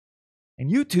then.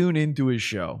 And you tune into his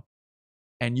show.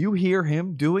 And you hear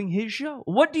him doing his show.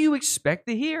 What do you expect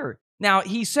to hear? Now,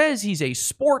 he says he's a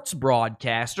sports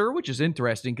broadcaster, which is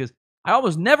interesting because I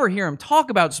almost never hear him talk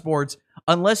about sports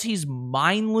unless he's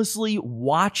mindlessly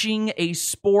watching a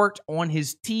sport on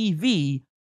his TV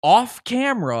off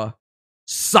camera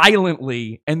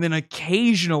silently and then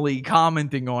occasionally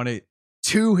commenting on it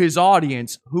to his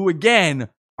audience, who, again,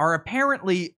 are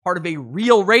apparently part of a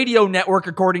real radio network,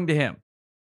 according to him.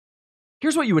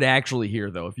 Here's what you would actually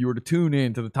hear, though, if you were to tune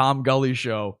in to the Tom Gully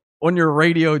Show on your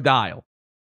radio dial.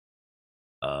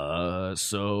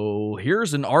 So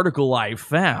here's an article I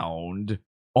found.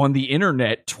 on the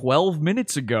internet 12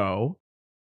 minutes ago,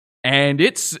 and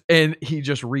he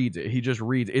just reads it. He just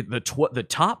reads it. The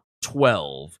top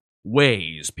 12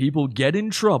 ways people get in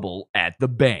trouble at the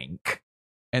bank.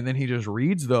 And then he just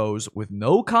reads those with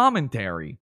no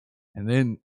commentary. And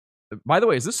then, by the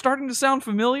way, is this starting to sound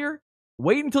familiar?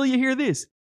 Wait until you hear this.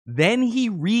 Then he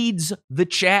reads the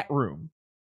chat room.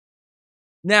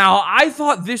 Now, I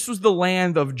thought this was the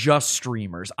land of just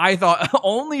streamers. I thought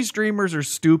only streamers are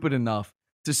stupid enough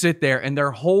to sit there and their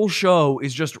whole show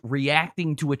is just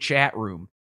reacting to a chat room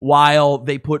while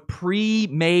they put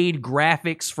pre-made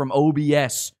graphics from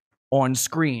OBS on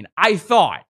screen. I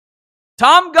thought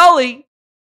Tom Gully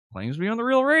claims to be on the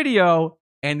Real Radio,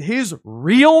 and his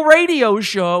Real Radio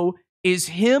show is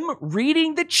him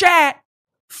reading the chat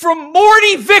from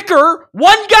Morty Vicker,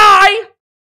 one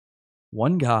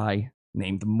guy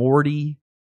named Morty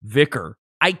Vicker.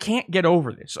 I can't get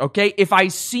over this, okay? If I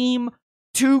seem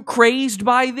too crazed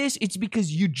by this, it's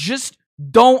because you just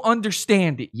don't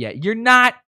understand it yet. You're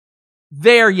not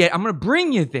there yet. I'm going to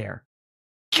bring you there.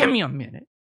 Give me a minute.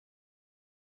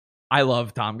 I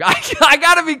love Tom Gully. I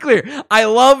got to be clear. I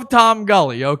love Tom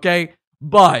Gully, okay?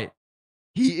 But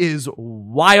he is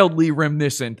wildly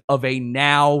reminiscent of a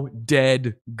now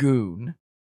dead goon.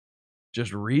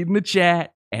 Just reading the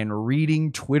chat and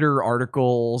reading Twitter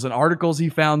articles and articles he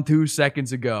found 2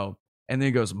 seconds ago. And then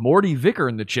he goes, Morty Vicker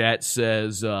in the chat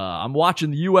says, I'm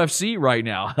watching the UFC right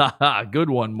now. Good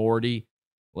one, Morty.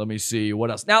 Let me see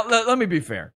what else. Now, let me be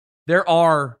fair. There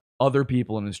are other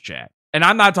people in this chat. And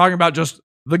I'm not talking about just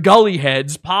the Gully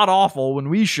heads, pot awful when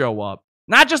we show up.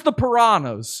 Not just the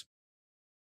piranhas.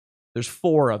 There's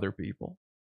 4 other people.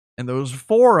 And those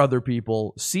 4 other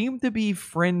people seem to be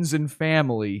friends and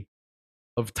family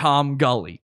of Tom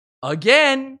Gully.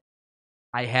 Again,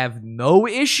 I have no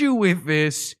issue with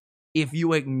this if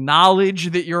you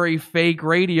acknowledge that you're a fake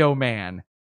radio man.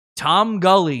 Tom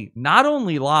Gully not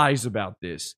only lies about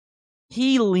this,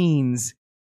 he leans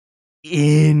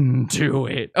into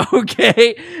it,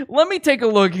 okay? Let me take a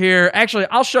look here. Actually,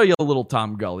 I'll show you a little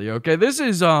Tom Gully, okay? This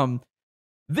is a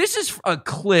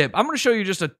clip. I'm going to show you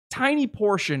just a tiny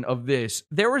portion of this.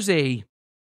 There was an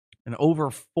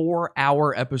over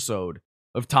 4-hour episode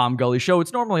of Tom Gully show.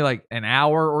 It's normally like an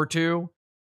hour or 2.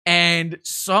 And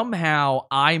somehow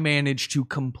I managed to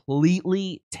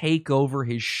completely take over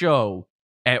his show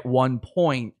at one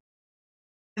point.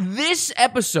 This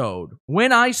episode,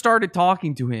 when I started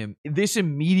talking to him, this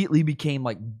immediately became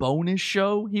like bonus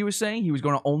show, he was saying. He was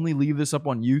going to only leave this up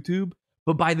on YouTube.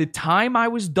 But by the time I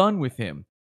was done with him,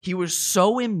 he was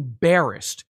so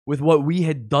embarrassed with what we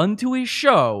had done to his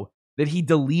show that he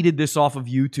deleted this off of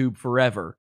YouTube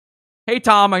forever. Hey,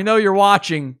 Tom, I know you're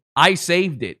watching. I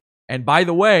saved it. And by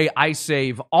the way, I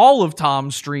save all of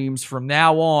Tom's streams from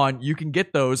now on. You can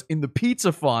get those in the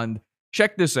Pizza Fund.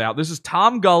 Check this out. This is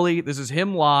Tom Gully. This is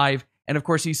him live. And of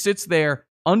course, he sits there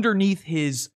underneath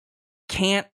his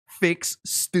Can't Fix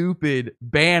Stupid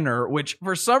banner, which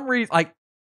for some reason, like,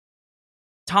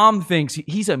 Tom thinks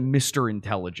he's a Mr.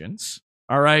 Intelligence.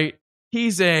 All right.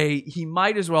 He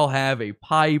might as well have a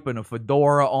pipe and a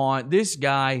fedora on. This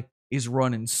guy is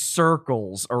running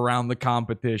circles around the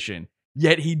competition.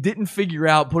 Yet he didn't figure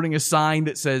out putting a sign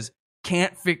that says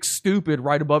Can't Fix Stupid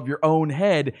right above your own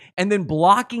head and then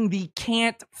blocking the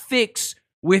Can't Fix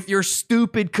with your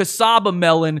stupid cassava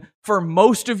melon for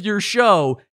most of your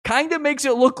show kind of makes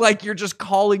it look like you're just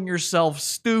calling yourself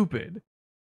stupid.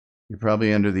 You're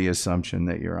probably under the assumption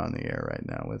that you're on the air right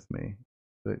now with me.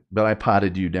 But I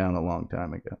potted you down a long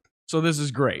time ago. So this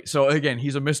is great. So again,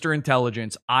 he's a Mr.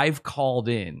 Intelligence. I've called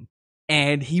in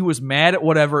and he was mad at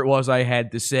whatever it was I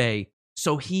had to say.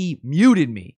 So he muted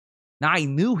me. Now I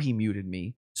knew he muted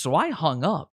me, so I hung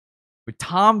up. But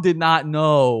Tom did not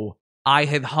know I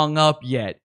had hung up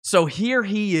yet. So here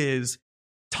he is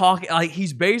talking, like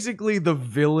he's basically the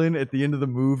villain at the end of the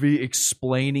movie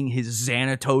explaining his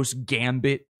Xanatos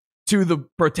gambit to the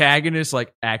protagonist.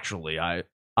 Like, actually,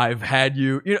 I've had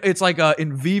you. You know, it's like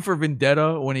in V for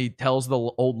Vendetta when he tells the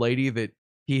old lady that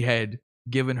he had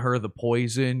given her the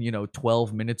poison,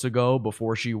 12 minutes ago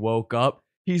before she woke up.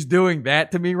 He's doing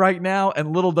that to me right now,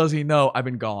 and little does he know I've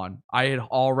been gone. I had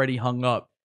already hung up.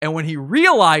 And when he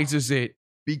realizes it,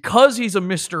 because he's a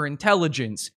Mr.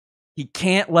 Intelligence, he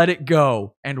can't let it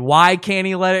go. And why can't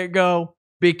he let it go?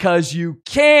 Because you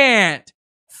can't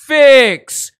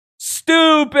fix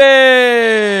stupid.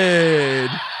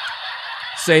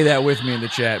 Say that with me in the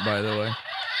chat, by the way.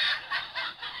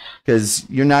 Because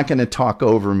you're not going to talk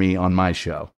over me on my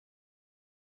show.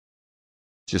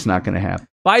 It's just not going to happen.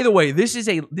 By the way, this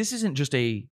isn't just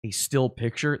a still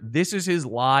picture. This is his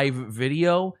live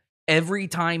video. Every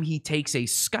time he takes a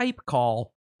Skype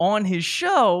call on his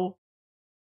show,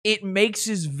 it makes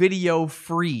his video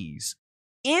freeze.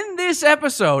 In this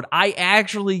episode, I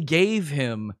actually gave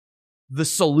him the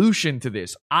solution to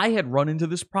this. I had run into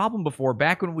this problem before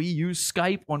back when we used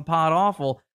Skype on Pod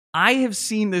Awful. I have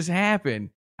seen this happen.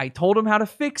 I told him how to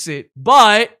fix it,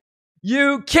 but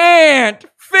you can't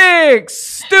fix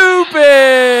stupid.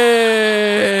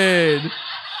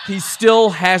 He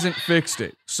still hasn't fixed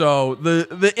it. So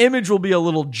the image will be a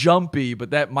little jumpy,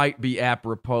 but that might be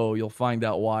apropos. You'll find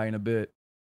out why in a bit.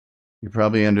 You're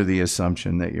probably under the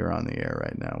assumption that you're on the air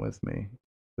right now with me.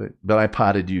 But I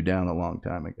potted you down a long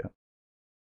time ago.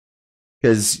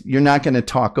 Because you're not going to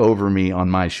talk over me on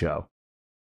my show.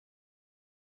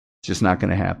 It's just not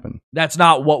going to happen. That's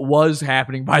not what was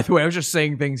happening, by the way. I was just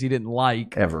saying things he didn't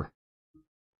like. Ever.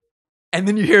 And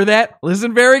then you hear that?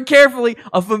 Listen very carefully.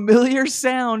 A familiar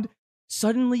sound.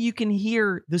 Suddenly you can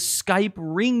hear the Skype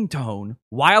ringtone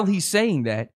while he's saying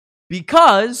that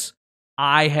because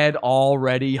I had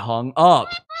already hung up.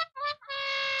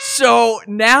 So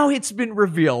now it's been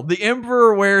revealed. The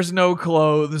Emperor wears no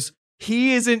clothes.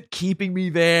 He isn't keeping me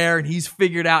there, and he's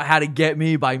figured out how to get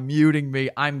me by muting me.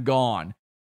 I'm gone.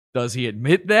 Does he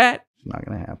admit that? It's not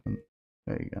going to happen.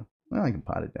 There you go. Well, I can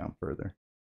pot it down further.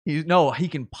 He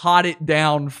can pot it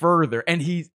down further. And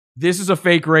this is a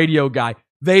fake radio guy.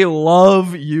 They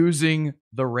love using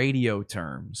the radio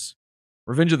terms.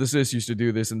 Revenge of the Sis used to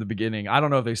do this in the beginning. I don't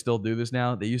know if they still do this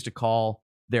now. They used to call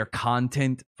their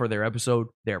content for their episode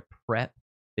their prep.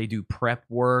 They do prep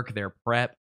work, their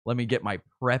prep. Let me get my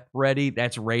prep ready.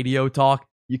 That's radio talk.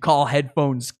 You call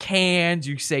headphones cans.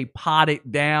 You say pot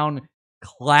it down.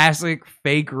 Classic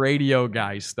fake radio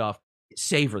guy stuff.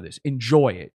 Savor this. Enjoy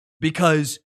it.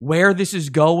 Because where this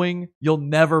is going, you'll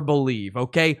never believe,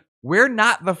 okay? We're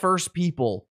not the first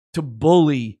people to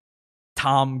bully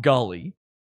Tom Gully.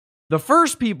 The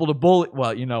first people to bully...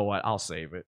 Well, you know what? I'll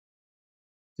save it.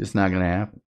 Just not going to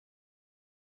happen.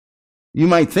 You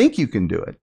might think you can do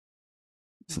it.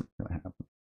 It's not going to happen.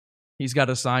 He's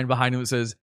got a sign behind him that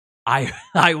says,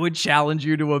 I would challenge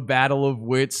you to a battle of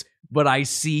wits, but I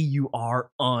see you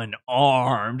are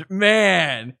unarmed.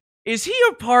 Man, is he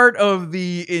a part of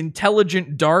the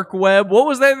intelligent dark web? What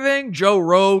was that thing? Joe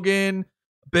Rogan,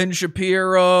 Ben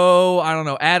Shapiro, I don't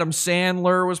know, Adam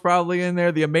Sandler was probably in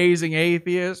there. The Amazing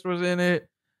Atheist was in it.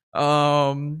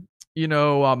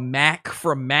 Mac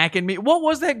from Mac and Me. What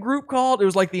was that group called? It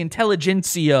was like the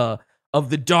intelligentsia of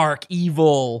the dark,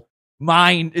 evil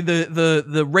mind,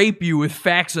 the rape you with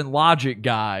facts and logic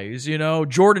guys. You know,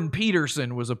 Jordan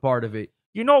Peterson was a part of it.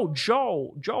 You know,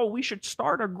 Joe, we should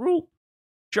start a group,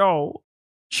 Joe,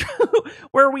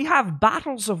 where we have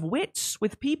battles of wits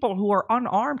with people who are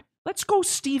unarmed. Let's go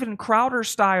Steven Crowder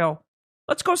style.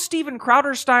 Let's go Steven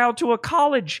Crowder style to a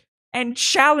college and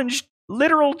challenge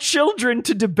literal children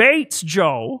to debates,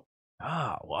 Joe.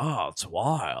 Oh, wow, it's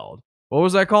wild. What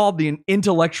was that called? The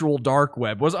intellectual dark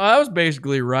web. I was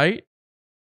basically right,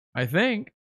 I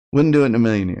think. Wouldn't do it in a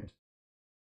million years.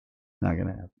 Not going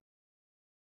to happen.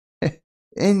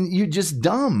 And you're just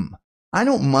dumb. I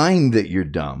don't mind that you're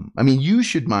dumb. I mean, you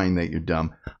should mind that you're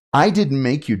dumb. I didn't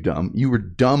make you dumb. You were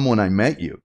dumb when I met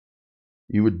you.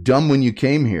 You were dumb when you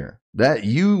came here. That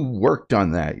you worked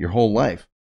on that your whole life.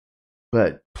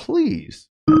 But please.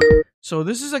 So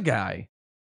this is a guy.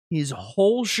 His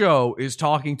whole show is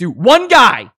talking to one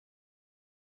guy.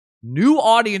 New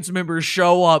audience members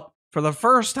show up for the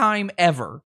first time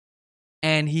ever.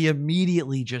 And he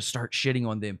immediately just starts shitting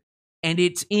on them. And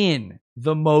it's in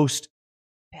the most...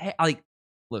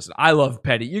 listen, I love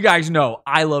petty. You guys know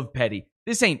I love petty.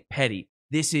 This ain't petty.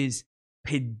 This is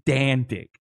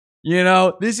pedantic. You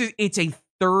know, it's a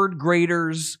third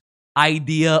grader's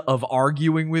idea of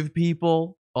arguing with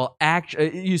people. Well,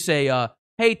 you say,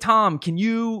 hey, Tom, can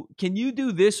you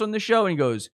do this on the show? And he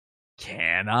goes,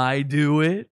 can I do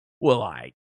it? Well,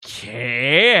 I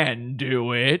can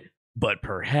do it, but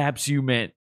perhaps you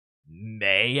meant,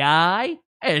 may I?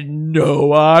 And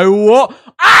no, I won't.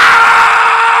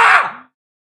 Ah!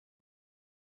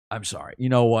 I'm sorry. You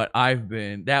know what?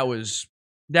 That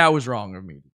was wrong of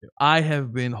me to do. I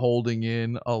have been holding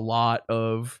in a lot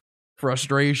of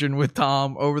frustration with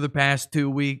Tom over the past 2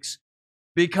 weeks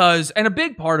and a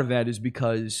big part of that is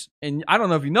because, and I don't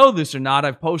know if you know this or not,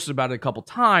 I've posted about it a couple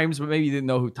times, but maybe you didn't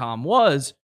know who Tom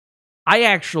was. I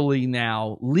actually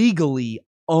now legally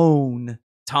own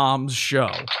Tom's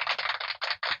show.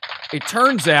 It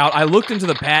turns out I looked into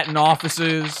the patent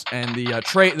offices and the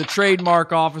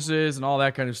trademark offices and all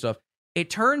that kind of stuff. It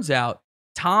turns out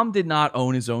Tom did not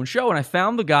own his own show, and I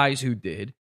found the guys who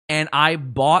did, and I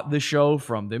bought the show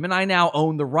from them, and I now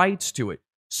own the rights to it.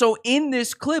 So in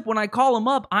this clip, when I call him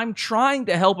up, I'm trying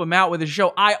to help him out with his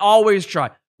show. I always try.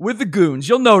 with the goons,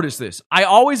 you'll notice this. I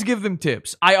always give them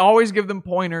tips. I always give them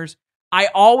pointers. I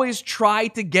always try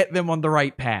to get them on the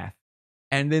right path.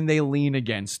 And then they lean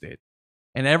against it.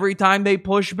 And every time they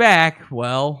push back,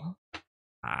 well,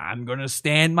 I'm going to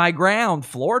stand my ground,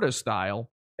 Florida style.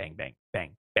 Bang, bang,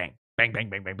 bang, bang, bang, bang,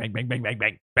 bang, bang, bang, bang, bang, bang,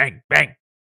 bang, bang, bang.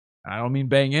 I don't mean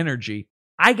bang energy.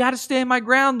 I got to stand my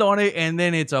ground on it. And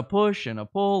then it's a push and a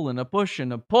pull and a push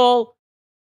and a pull.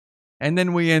 And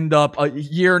then we end up a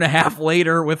year and a half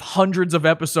later with hundreds of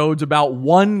episodes about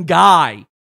one guy.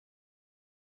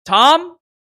 Tom,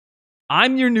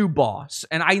 I'm your new boss.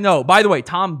 And I know, by the way,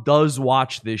 Tom does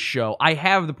watch this show. I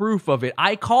have the proof of it.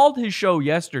 I called his show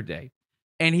yesterday,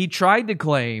 and he tried to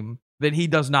claim that he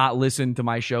does not listen to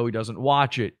my show. He doesn't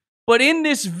watch it. But in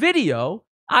this video,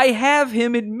 I have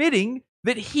him admitting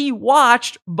that he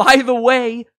watched, by the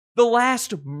way, the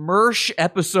last Mersh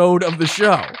episode of the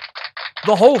show.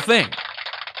 The whole thing.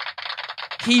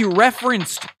 He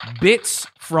referenced bits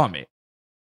from it.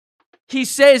 He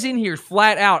says in here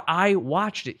flat out, I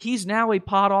watched it. He's now a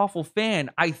Pod Awful fan.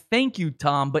 I thank you,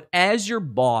 Tom, but as your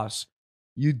boss,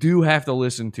 you do have to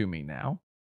listen to me now.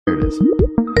 There it is.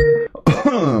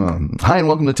 Hi, and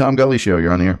welcome to Tom Gully Show.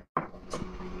 You're on the air.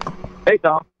 Hey,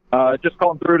 Tom. Just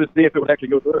calling through to see if it would actually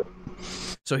go through.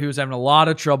 So he was having a lot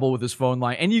of trouble with his phone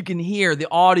line. And you can hear the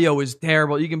audio is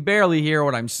terrible. You can barely hear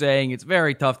what I'm saying. It's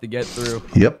very tough to get through.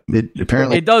 Yep.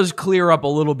 It does clear up a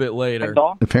little bit later.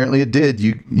 Apparently it did.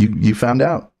 You found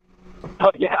out.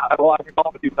 Yeah. Well, I've been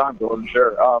calling a few times. I wasn't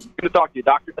sure. Good to talk to you,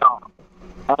 Dr. Tom.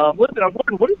 Listen, I was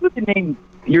wondering, what is with the name,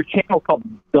 your channel called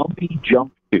Dumpy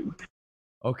Jump Tooth?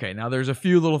 Okay, now there's a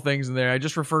few little things in there. I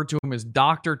just referred to him as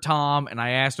Dr. Tom, and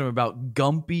I asked him about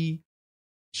Gumpy.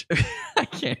 I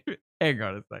can't. Hang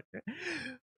on a second.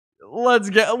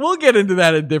 We'll get into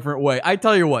that a different way. I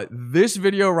tell you what, this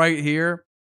video right here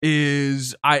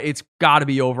is, it's got to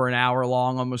be over an hour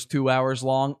long, almost 2 hours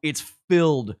long. It's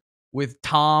filled with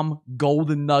Tom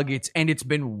golden nuggets, and it's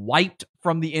been wiped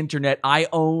from the internet. I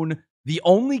own the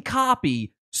only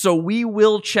copy, so we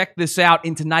will check this out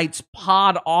in tonight's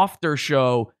Pod After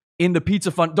show in the Pizza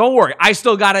Fund. Don't worry, I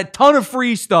still got a ton of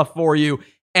free stuff for you.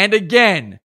 And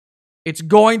again, it's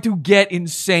going to get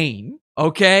insane,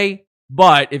 okay?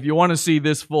 But if you want to see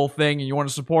this full thing and you want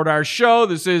to support our show,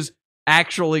 this is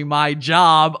actually my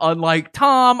job. Unlike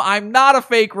Tom, I'm not a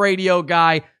fake radio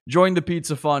guy. Join the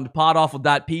Pizza Fund,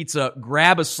 podawful.pizza.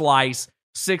 Grab a slice.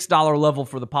 $6 level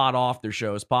for the Pod After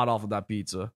shows,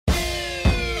 podawful.pizza.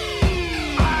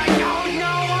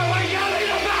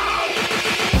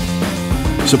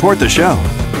 Support the show.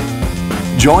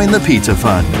 Join the Pizza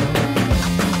Fund.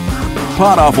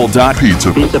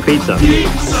 Podawful.pizza. Pizza.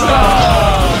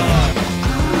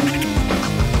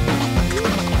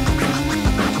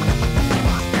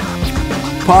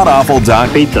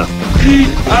 Podawful.pizza.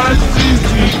 P-I-C-C-A.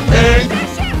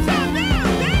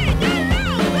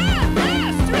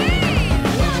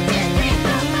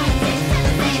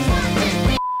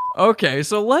 Okay,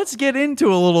 so let's get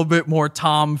into a little bit more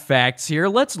Tom facts here.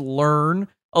 Let's learn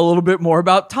a little bit more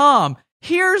about Tom.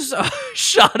 Here's a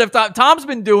shot of Tom. Tom's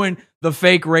been doing the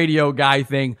fake radio guy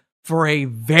thing for a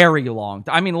very long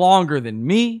time. I mean, longer than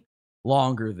me,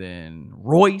 longer than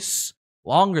Royce,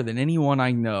 longer than anyone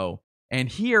I know. And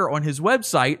here on his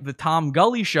website, The Tom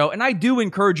Gully Show, and I do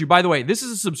encourage you, by the way, this is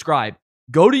a subscribe.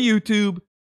 Go to YouTube,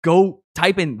 go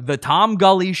type in The Tom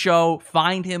Gully Show,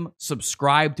 find him,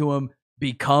 subscribe to him,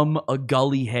 become a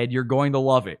Gully head. You're going to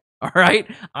love it. All right?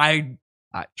 I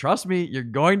trust me, you're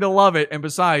going to love it. And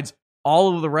besides,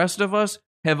 all of the rest of us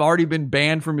have already been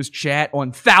banned from his chat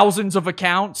on thousands of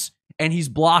accounts, and he's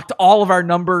blocked all of our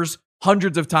numbers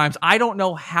hundreds of times. I don't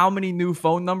know how many new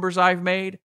phone numbers I've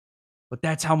made, but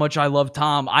that's how much I love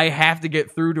Tom. I have to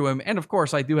get through to him. And of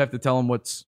course, I do have to tell him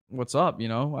what's up. You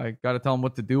know, I got to tell him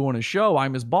what to do on his show.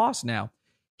 I'm his boss now.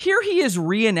 Here he is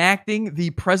reenacting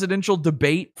the presidential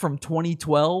debate from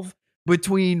 2012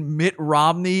 between Mitt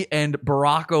Romney and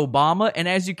Barack Obama. And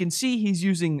as you can see, he's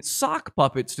using sock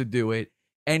puppets to do it.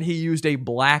 And he used a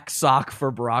black sock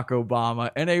for Barack Obama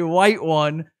and a white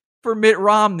one for Mitt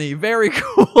Romney. Very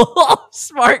cool.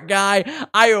 Smart guy.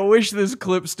 I wish this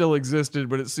clip still existed,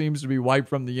 but it seems to be wiped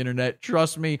from the internet.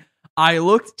 Trust me.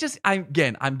 I'm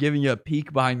giving you a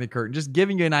peek behind the curtain, just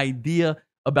giving you an idea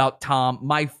about Tom.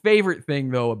 My favorite thing,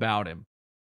 though, about him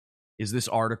is this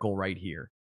article right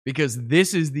here, because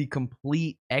this is the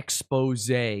complete expose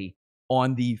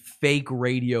on the fake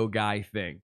radio guy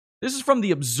thing. This is from The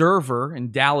Observer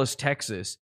in Dallas,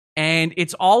 Texas, and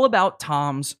it's all about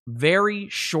Tom's very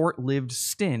short-lived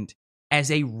stint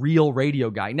as a real radio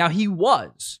guy. Now, he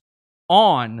was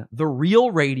on the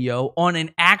real radio on an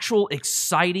actual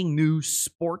exciting new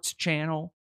sports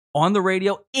channel on the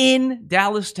radio in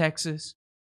Dallas, Texas.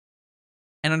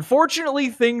 And unfortunately,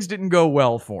 things didn't go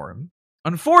well for him.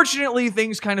 Unfortunately,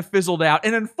 things kind of fizzled out.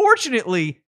 And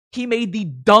unfortunately, he made the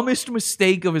dumbest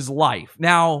mistake of his life.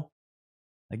 Now,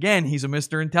 again, he's a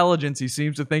Mr. Intelligence. He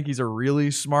seems to think he's a really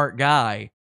smart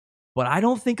guy. But I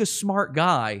don't think a smart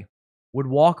guy would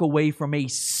walk away from a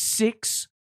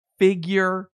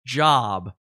 6-figure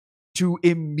job to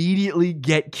immediately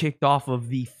get kicked off of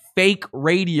the fake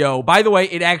radio. By the way,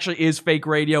 it actually is fake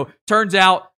radio. Turns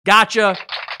out, gotcha,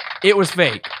 it was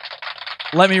fake.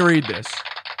 Let me read this.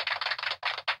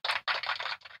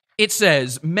 It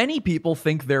says, many people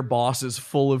think their boss is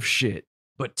full of shit,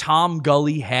 but Tom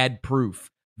Gully had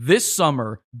proof. This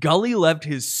summer, Gully left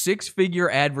his 6-figure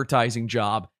advertising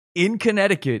job in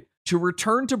Connecticut to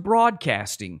return to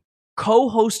broadcasting,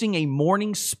 co-hosting a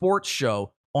morning sports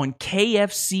show on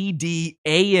KFCD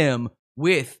AM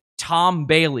with Tom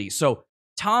Bailey. So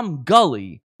Tom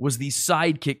Gully was the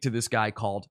sidekick to this guy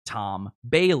called Tom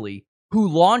Bailey, who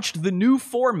launched the new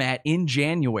format in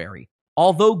January.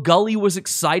 Although Gully was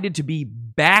excited to be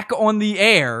back on the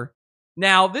air.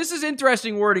 Now, this is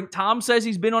interesting wording. Tom says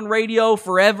he's been on radio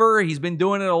forever. He's been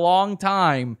doing it a long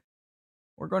time.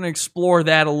 We're going to explore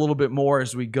that a little bit more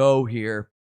as we go here.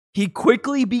 He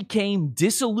quickly became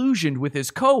disillusioned with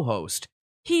his co-host,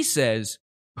 he says,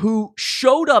 who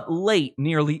showed up late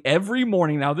nearly every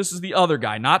morning. Now, this is the other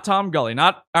guy, not Tom Gully,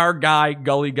 not our guy,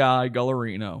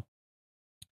 Gullerino.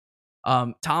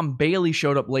 Tom Bailey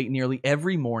showed up late nearly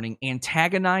every morning,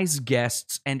 antagonized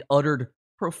guests, and uttered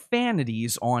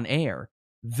profanities on air.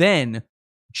 Then,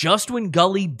 just when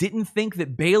Gully didn't think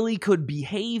that Bailey could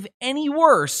behave any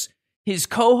worse, his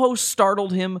co-host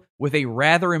startled him with a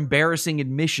rather embarrassing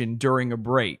admission during a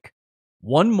break.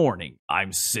 One morning,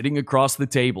 I'm sitting across the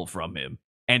table from him,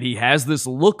 and he has this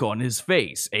look on his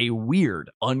face, a weird,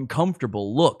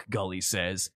 uncomfortable look, Gully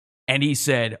says. And he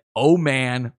said, oh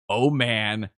man,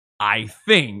 I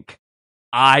think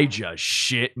I just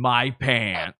shit my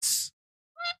pants.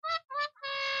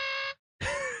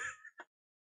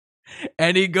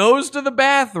 And he goes to the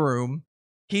bathroom.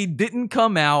 He didn't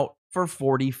come out for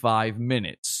 45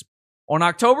 minutes. On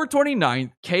October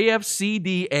 29th,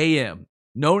 KFCD AM,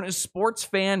 known as Sports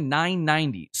Fan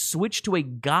 990, switched to a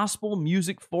gospel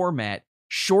music format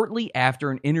shortly after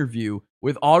an interview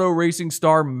with auto racing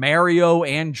star Mario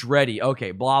Andretti.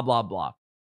 Okay, blah, blah, blah.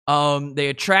 They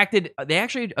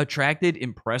actually attracted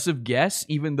impressive guests,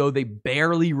 even though they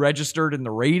barely registered in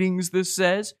the ratings, this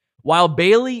says. While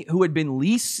Bailey, who had been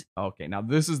least... Okay, now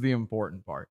this is the important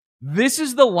part. This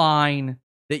is the line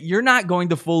that you're not going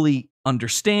to fully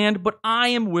understand, but I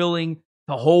am willing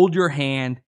to hold your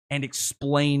hand and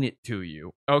explain it to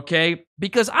you, okay?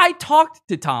 Because I talked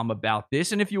to Tom about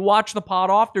this, and if you watch the Pod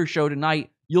After show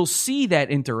tonight, you'll see that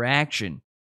interaction.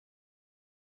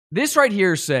 This right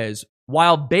here says,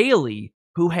 while Bailey,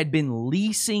 who had been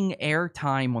leasing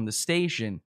airtime on the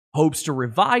station, hopes to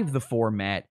revive the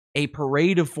format, a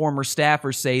parade of former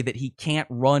staffers say that he can't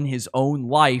run his own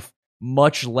life,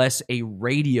 much less a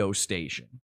radio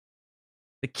station.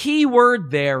 The key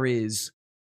word there is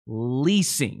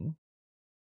leasing.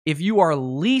 If you are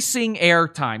leasing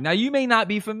airtime, now you may not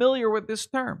be familiar with this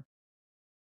term.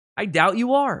 I doubt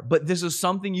you are, but this is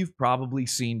something you've probably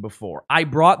seen before. I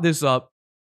brought this up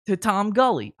to Tom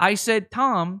Gully. I said,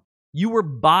 Tom, you were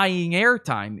buying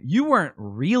airtime. You weren't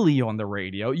really on the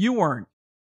radio. You weren't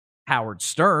Howard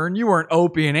Stern. You weren't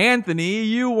Opie and Anthony.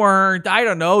 You weren't, I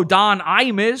don't know, Don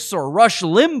Imus or Rush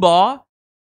Limbaugh.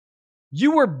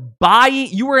 You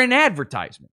were an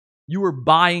advertisement. You were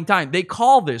buying time. They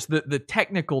call this, the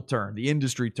technical term, the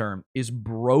industry term, is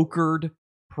brokered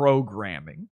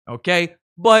programming, okay?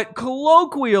 But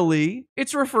colloquially,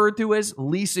 it's referred to as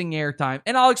leasing airtime.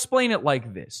 And I'll explain it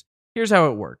like this. Here's how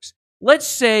it works. Let's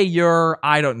say you're,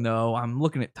 I don't know, I'm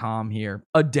looking at Tom here,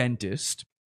 a dentist.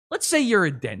 Let's say you're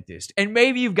a dentist, and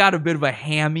maybe you've got a bit of a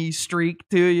hammy streak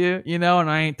to you, you know, and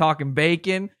I ain't talking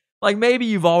bacon. Like maybe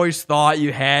you've always thought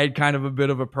you had kind of a bit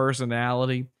of a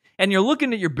personality, and you're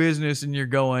looking at your business and you're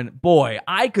going, boy,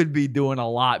 I could be doing a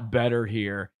lot better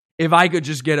here if I could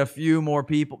just get a few more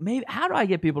people. Maybe, how do I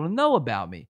get people to know about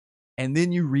me? And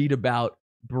then you read about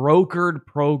brokered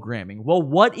programming. Well,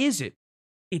 what is it?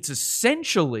 It's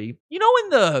essentially, in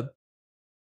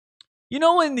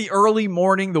the early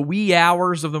morning, the wee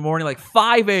hours of the morning, like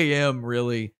 5 a.m.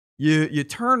 really, you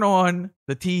turn on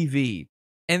the TV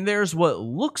and there's what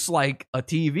looks like a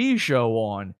TV show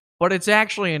on, but it's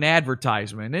actually an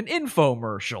advertisement, an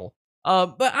infomercial.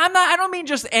 But I don't mean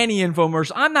just any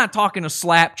infomercial. I'm not talking a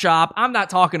slap chop. I'm not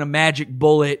talking a magic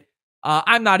bullet.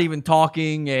 I'm not even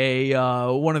talking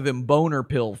one of them boner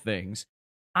pill things.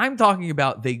 I'm talking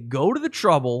about they go to the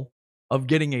trouble of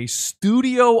getting a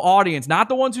studio audience, not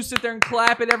the ones who sit there and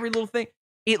clap at every little thing.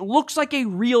 It looks like a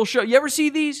real show. You ever see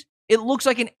these? It looks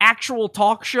like an actual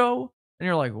talk show. And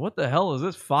you're like, what the hell is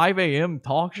this 5 a.m.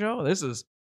 talk show?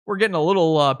 We're getting a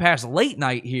little past late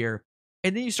night here.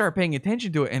 And then you start paying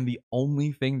attention to it, and the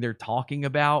only thing they're talking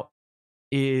about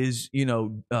is,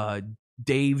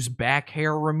 Dave's back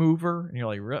hair remover. And you're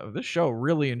like, this show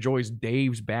really enjoys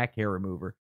Dave's back hair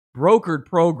remover. Brokered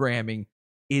programming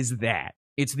is that.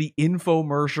 It's the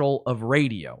infomercial of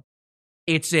radio.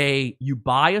 You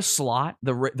buy a slot,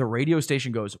 the radio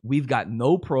station goes, we've got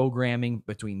no programming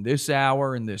between this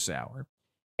hour and this hour.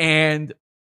 And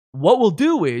what we'll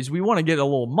do is we want to get a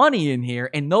little money in here,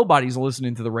 and nobody's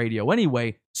listening to the radio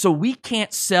anyway, so we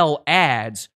can't sell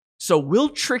ads. So we'll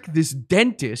trick this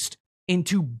dentist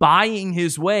into buying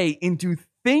his way into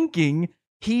thinking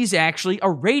he's actually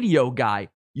a radio guy.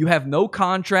 You have no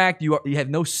contract. You have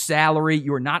no salary.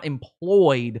 You are not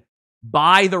employed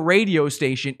by the radio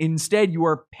station. Instead, you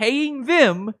are paying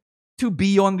them to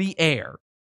be on the air.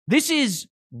 This is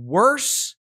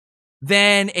worse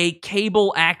than a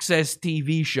cable access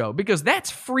TV show because that's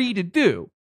free to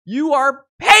do. You are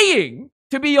paying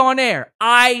to be on air.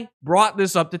 I brought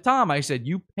this up to Tom. I said,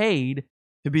 you paid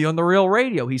to be on the real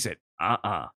radio. He said,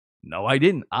 no, I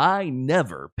didn't. I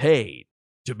never paid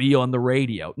to be on the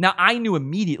radio. Now, I knew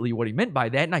immediately what he meant by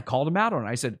that, and I called him out on it.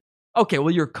 I said, okay,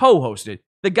 well, you're co-hosted.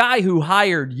 The guy who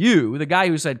hired you, the guy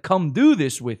who said, come do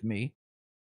this with me,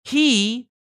 he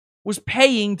was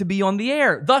paying to be on the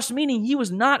air, thus meaning he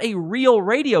was not a real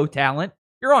radio talent.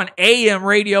 You're on AM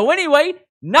radio anyway.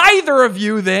 Neither of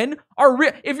you then are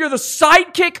if you're the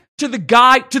sidekick to the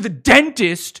guy, to the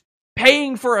dentist,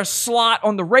 paying for a slot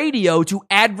on the radio to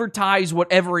advertise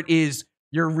whatever it is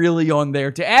you're really on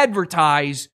there to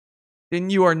advertise, then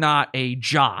you are not a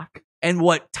jock. And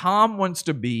what Tom wants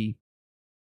to be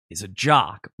is a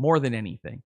jock more than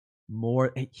anything.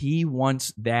 He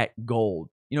wants that gold.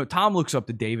 Tom looks up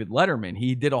to David Letterman.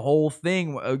 He did a whole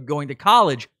thing going to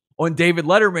college on David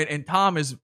Letterman, and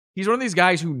he's one of these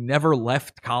guys who never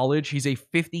left college. He's a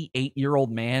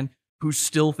 58-year-old man who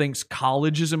still thinks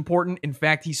college is important. In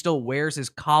fact, he still wears his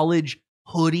college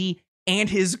hoodie and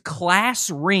his class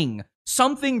ring,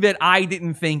 something that I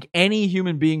didn't think any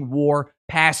human being wore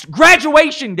past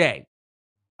graduation day.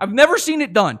 I've never seen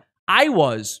it done.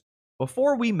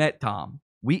 Before we met Tom,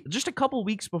 just a couple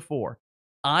weeks before,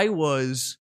 I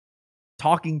was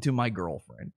talking to my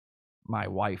girlfriend, my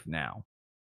wife now.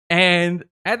 And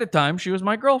at the time, she was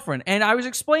my girlfriend. And I was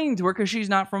explaining to her, because she's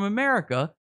not from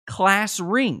America, class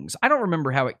rings. I don't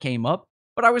remember how it came up,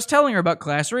 but I was telling her about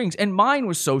class rings. And mine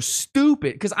was so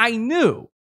stupid, because I knew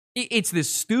it's this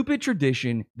stupid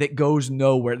tradition that goes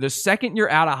nowhere. The second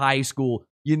you're out of high school,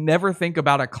 you never think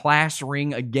about a class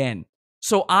ring again.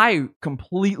 So I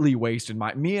completely wasted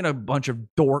me and a bunch of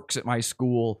dorks at my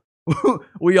school.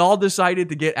 We all decided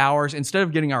to get ours. Instead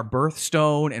of getting our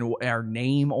birthstone and our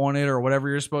name on it or whatever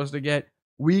you're supposed to get,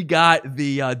 we got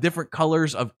the different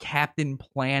colors of Captain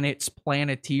Planet's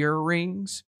Planeteer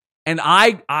rings. And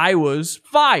I was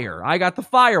fire. I got the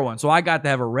fire one. So I got to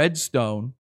have a red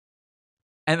stone.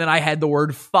 And then I had the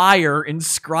word fire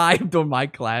inscribed on my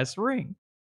class ring.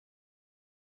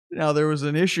 Now, there was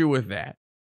an issue with that.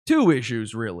 Two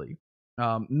issues, really.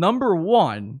 Number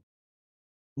one,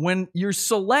 when you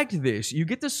select this, you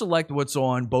get to select what's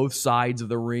on both sides of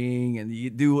the ring, and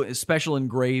you do special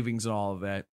engravings and all of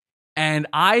that. And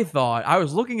I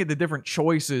was looking at the different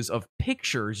choices of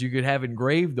pictures you could have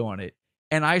engraved on it,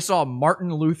 and I saw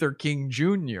Martin Luther King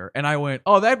Jr., and I went,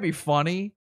 oh, that'd be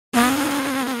funny.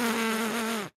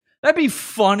 That'd be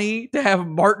funny to have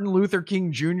Martin Luther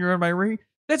King Jr. on my ring.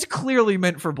 That's clearly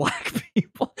meant for black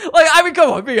people.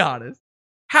 Come on, be honest.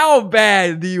 How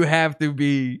bad do you have to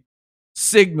be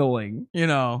signaling,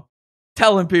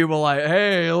 telling people like,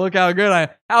 hey, look how good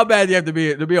how bad do you have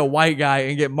to be a white guy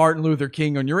and get Martin Luther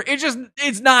King on your,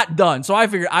 it's not done. So I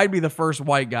figured I'd be the first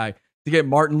white guy to get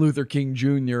Martin Luther King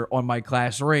Jr. on my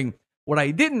class ring. What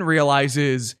I didn't realize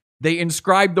is they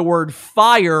inscribed the word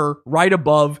fire right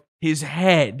above his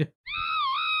head.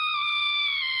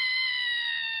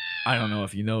 I don't know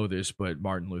if you know this, but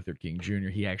Martin Luther King Jr.,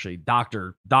 he actually,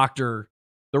 the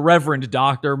Reverend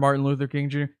Dr. Martin Luther King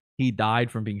Jr., he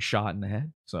died from being shot in the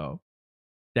head. So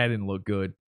that didn't look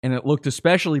good. And it looked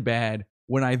especially bad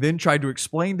when I then tried to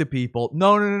explain to people,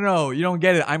 no, you don't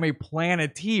get it. I'm a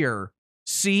Planeteer.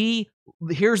 See,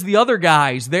 here's the other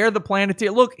guys. They're the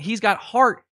Planeteer. Look, he's got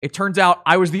heart. It turns out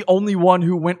I was the only one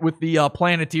who went with the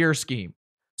Planeteer scheme.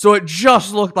 So it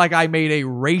just looked like I made a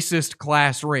racist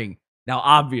class ring. Now,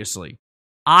 obviously,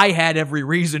 I had every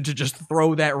reason to just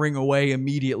throw that ring away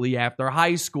immediately after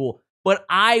high school. But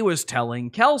I was telling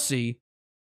Kelsey,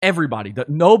 everybody, that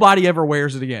nobody ever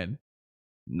wears it again.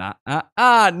 Not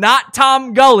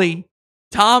Tom Gully.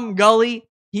 Tom Gully,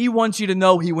 he wants you to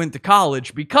know he went to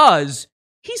college because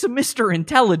he's a Mr.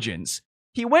 Intelligence.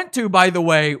 He went to, by the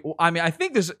way, I mean, I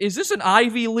think is this an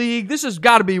Ivy League? This has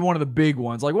got to be one of the big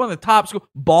ones, like one of the top schools.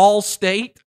 Ball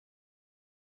State,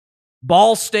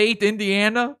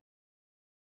 Indiana.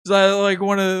 Is that like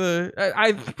one of the?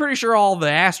 I'm pretty sure all the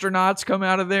astronauts come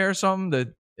out of there or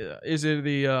something. Is it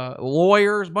the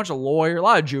lawyers? A bunch of lawyers. A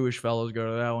lot of Jewish fellows go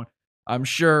to that one, I'm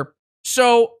sure.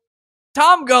 So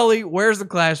Tom Gully wears the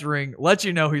class ring, lets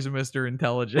you know he's a Mr.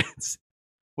 Intelligence.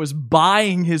 Was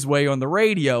buying his way on the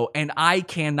radio, and I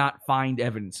cannot find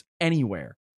evidence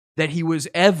anywhere that he was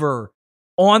ever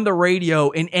on the radio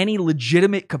in any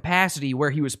legitimate capacity where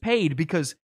he was paid,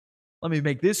 because let me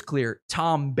make this clear.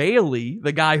 Tom Bailey,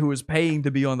 the guy who was paying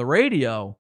to be on the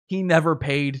radio, he never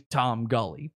paid Tom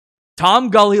Gully. Tom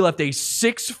Gully left a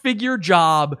 6-figure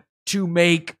job to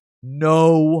make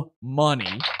no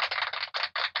money.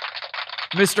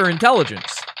 Mr.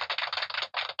 Intelligence.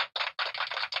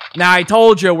 Now, I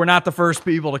told you we're not the first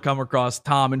people to come across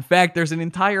Tom. In fact, there's an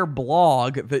entire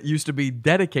blog that used to be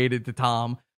dedicated to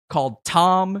Tom called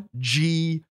Tom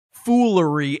G.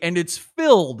 Foolery, and it's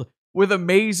filled with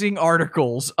amazing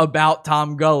articles about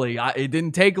Tom Gully. It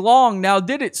didn't take long, now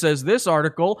did it, says this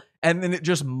article, and then it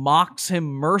just mocks him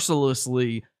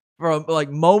mercilessly from like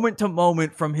moment to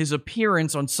moment from his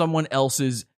appearance on someone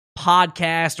else's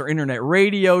podcast or internet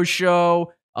radio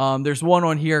show. There's one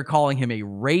on here calling him a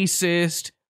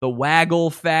racist. The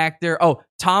waggle factor. Oh,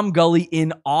 Tom Gully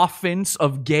in offense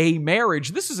of gay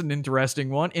marriage. This is an interesting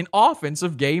one. In offense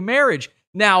of gay marriage.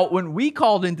 Now, when we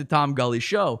called into Tom Gully's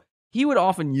show, he would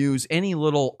often use any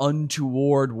little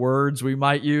untoward words we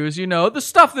might use. You know, the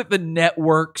stuff that the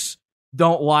networks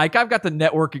don't like. I've got the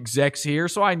network execs here,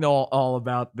 so I know all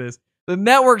about this. The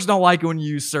networks don't like it when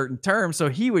you use certain terms, so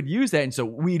he would use that, and so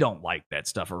we don't like that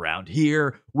stuff around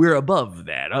here. We're above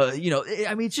that.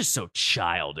 I mean, it's just so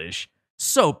childish.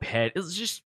 So it's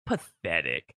just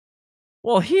pathetic.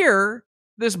 Well, here,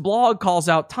 this blog calls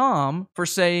out Tom for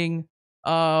saying,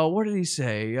 what did he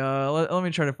say? Let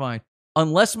me try to find.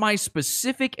 Unless my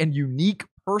specific and unique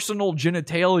personal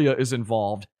genitalia is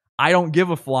involved, I don't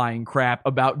give a flying crap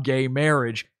about gay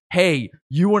marriage. Hey,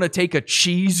 you want to take a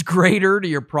cheese grater to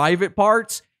your private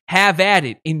parts? Have at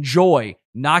it. Enjoy.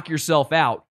 Knock yourself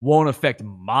out. Won't affect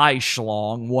my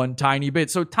schlong one tiny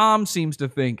bit. So Tom seems to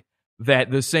think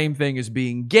that the same thing as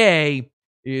being gay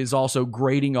is also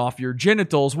grating off your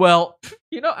genitals. Well,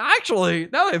 actually,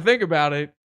 now that I think about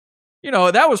it,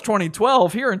 that was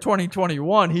 2012. Here in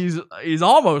 2021, he's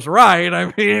almost right.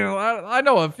 I mean, I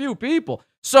know a few people.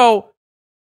 So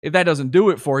if that doesn't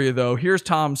do it for you, though, here's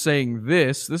Tom saying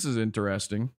this. This is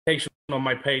interesting. On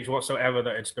my page whatsoever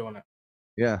that it's doing it.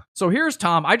 Yeah. So here's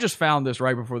Tom. I just found this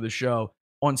right before the show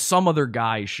on some other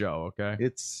guy's show, okay?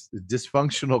 It's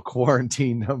dysfunctional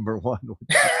quarantine number 1.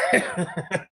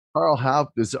 Carl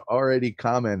Haupt has already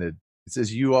commented. It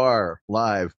says, you are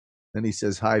live. Then he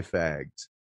says, hi, fags.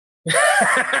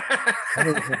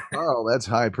 Carl, that's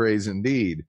high praise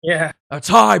indeed. Yeah. That's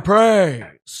high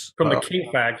praise. From the key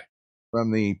fag.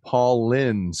 From the Paul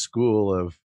Lynn school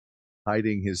of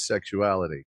hiding his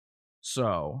sexuality.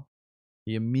 So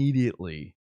he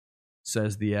immediately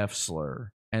says the F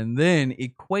slur and then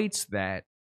equates that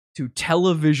to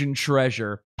television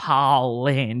treasure Paul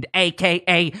Lynn,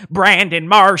 a.k.a. Brandon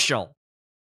Marshall.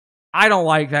 I don't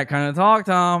like that kind of talk,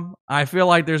 Tom. I feel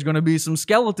like there's going to be some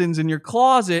skeletons in your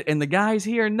closet, and the guys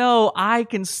here know I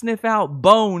can sniff out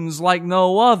bones like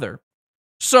no other.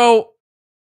 So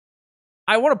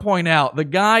I want to point out the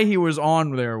guy he was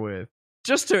on there with,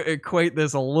 just to equate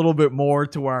this a little bit more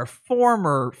to our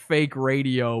former fake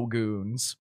radio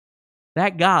goons,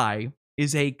 that guy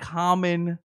is a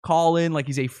common call-in, like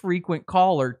he's a frequent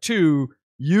caller to,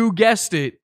 you guessed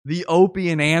it, the Opie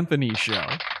and Anthony show.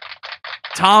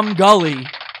 Tom Gully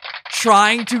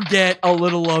trying to get a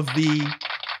little of the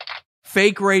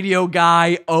fake radio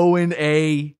guy Owen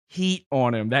A heat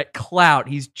on him, that clout.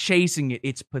 He's chasing it.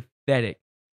 It's pathetic.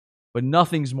 But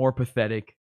nothing's more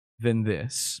pathetic than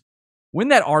this. When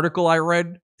that article I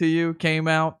read to you came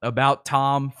out about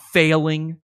Tom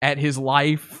failing at his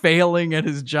life, failing at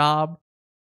his job,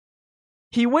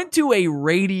 he went to a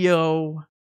radio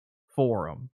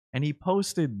forum and he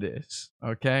posted this,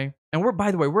 okay? And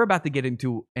by the way, we're about to get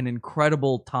into an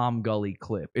incredible Tom Gully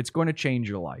clip. It's going to change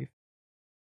your life.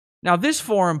 Now, this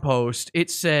forum post, it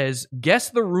says, guess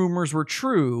the rumors were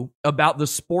true about the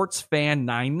Sports Fan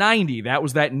 990. That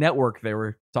was that network they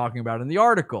were talking about in the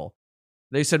article.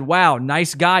 They said, wow,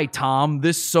 nice guy, Tom.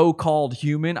 This so-called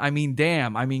human,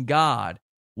 God.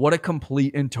 What a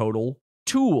complete and total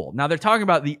tool. Now, they're talking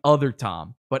about the other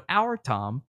Tom, but our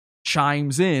Tom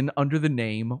chimes in under the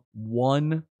name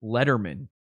One Letterman.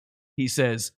 He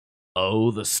says,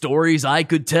 oh, the stories I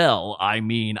could tell, I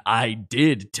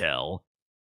did tell.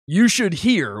 You should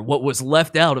hear what was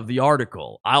left out of the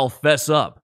article. I'll fess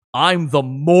up. I'm the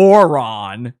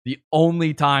moron. The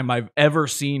only time I've ever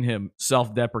seen him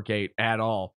self-deprecate at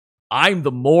all. I'm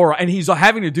the moron. And he's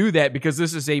having to do that because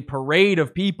this is a parade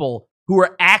of people who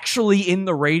are actually in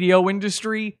the radio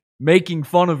industry making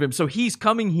fun of him. So he's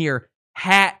coming here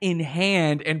hat in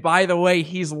hand. And by the way,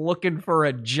 he's looking for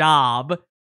a job.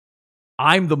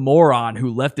 I'm the moron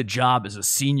who left a job as a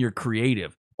senior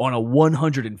creative on a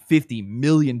 $150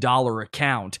 million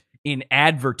account in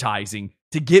advertising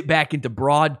to get back into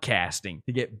broadcasting,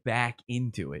 to get back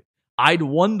into it. I'd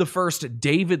won the first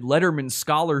David Letterman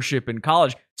scholarship in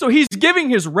college. So he's giving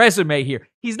his resume here.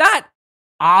 He's not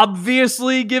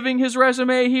obviously giving his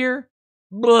resume here,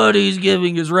 but he's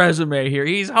giving his resume here.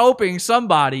 He's hoping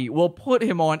somebody will put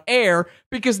him on air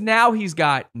because now he's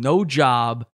got no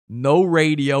job, no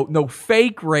radio, no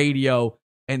fake radio,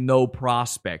 and no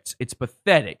prospects. It's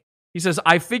pathetic. He says,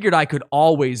 I figured I could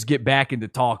always get back into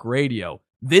talk radio,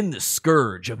 then the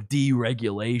scourge of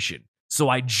deregulation. So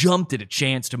I jumped at a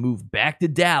chance to move back to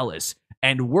Dallas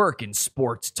and work in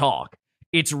sports talk.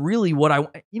 It's really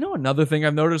what another thing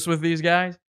I've noticed with these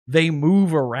guys, they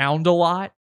move around a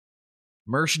lot.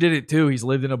 Mersh did it too. He's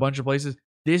lived in a bunch of places.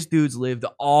 This dude's lived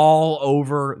all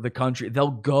over the country.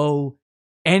 They'll go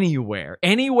anywhere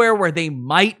where they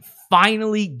might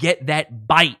finally get that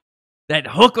bite, that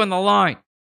hook on the line.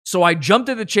 So I jumped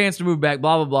at the chance to move back,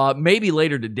 blah, blah, blah. Maybe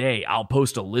later today, I'll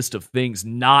post a list of things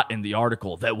not in the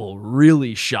article that will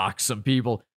really shock some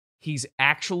people. He's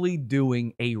actually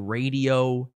doing a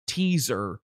radio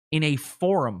teaser in a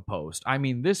forum post.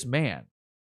 This man,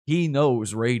 he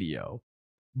knows radio.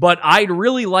 But I'd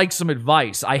really like some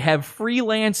advice. I have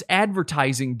freelance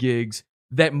advertising gigs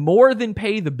that more than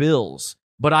pay the bills,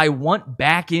 but I want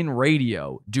back in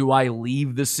radio. Do I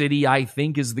leave the city I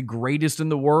think is the greatest in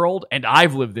the world? And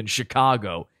I've lived in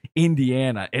Chicago,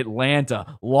 Indiana,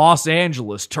 Atlanta, Los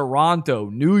Angeles, Toronto,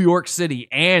 New York City,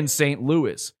 and St.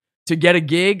 Louis to get a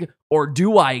gig? Or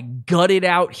do I gut it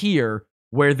out here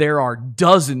where there are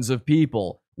dozens of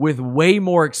people with way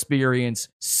more experience,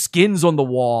 skins on the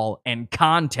wall, and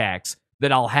contacts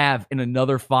that I'll have in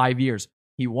another 5 years?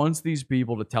 He wants these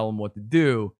people to tell him what to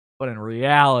do, but in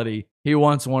reality, he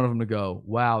wants one of them to go,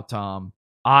 wow, Tom,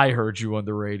 I heard you on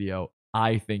the radio.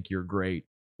 I think you're great.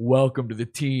 Welcome to the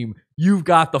team. You've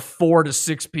got the 4 to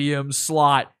 6 p.m.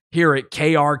 slot here at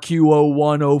KRQ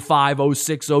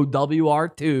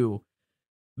 010506OWR2.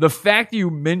 The fact you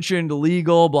mentioned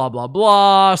legal, blah, blah,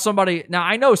 blah. Now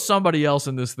I know somebody else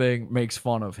in this thing makes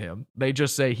fun of him. They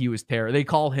just say he was terrible. They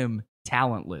call him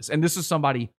talentless. And this is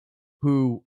somebody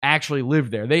who actually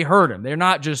lived there. They heard him. They're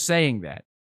not just saying that.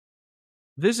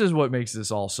 This is what makes this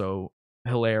all so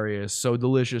hilarious, so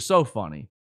delicious, so funny,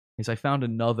 is I found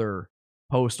another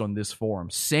post on this forum.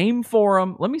 Same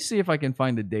forum. Let me see if I can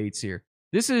find the dates here.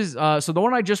 This is, so the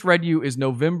one I just read you is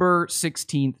November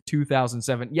 16th,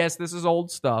 2007. Yes, this is old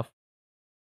stuff.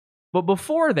 But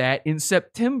before that, in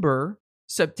September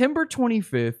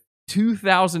 25th,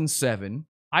 2007,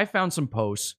 I found some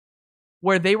posts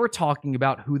where they were talking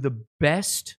about who the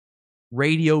best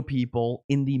radio people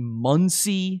in the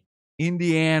Muncie,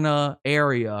 Indiana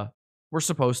area were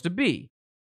supposed to be.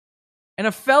 And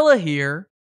a fella here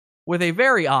with a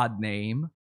very odd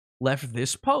name left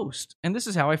this post. And this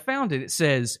is how I found it. It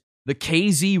says, the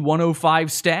KZ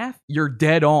 105 staff, you're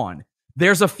dead on.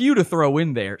 There's a few to throw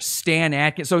in there. Stan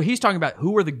Atkins. So he's talking about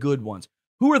who are the good ones.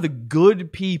 Who are the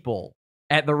good people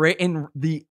at in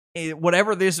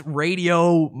whatever this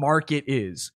radio market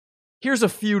is. Here's a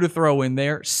few to throw in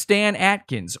there. Stan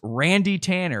Atkins, Randy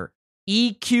Tanner,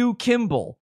 EQ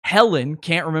Kimball, Helen,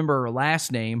 can't remember her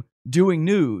last name, doing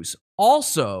news.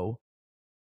 Also,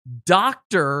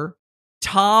 Dr.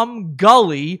 Tom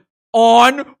Gully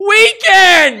on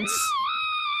weekends.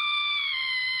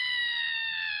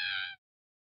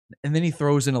 And then he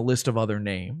throws in a list of other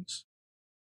names.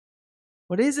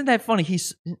 But isn't that funny?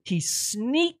 He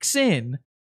sneaks in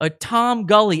a Tom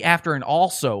Gully after an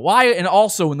also. Why an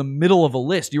also in the middle of a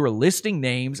list? You were listing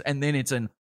names, and then it's an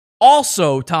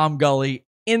also Tom Gully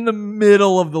in the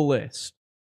middle of the list.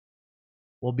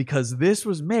 Well, because this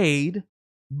was made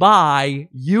by,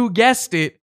 you guessed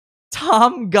it,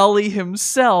 Tom Gully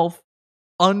himself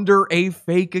under a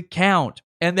fake account.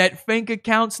 And that fake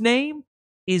account's name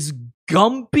is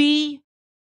Gumpy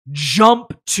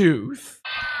Jumptooth.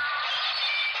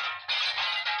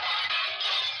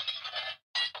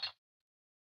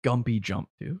 Gumpy Jump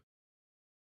Tooth.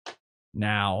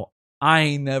 Now, I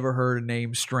ain't never heard a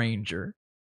name stranger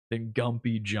than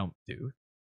Gumpy Jump Tooth.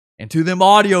 And to them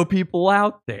audio people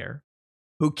out there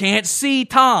who can't see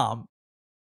Tom,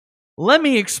 let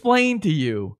me explain to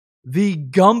you the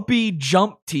Gumpy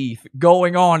Jump Teeth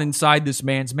going on inside this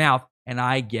man's mouth. And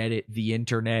I get it, the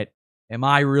internet. Am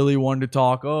I really one to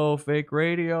talk, fake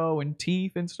radio and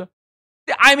teeth and stuff?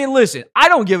 I mean, listen, I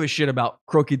don't give a shit about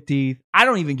crooked teeth. I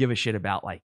don't even give a shit about,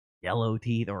 like, yellow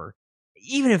teeth, or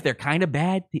even if they're kind of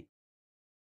bad.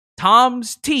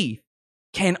 Tom's teeth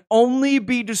can only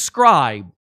be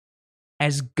described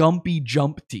as Gumpy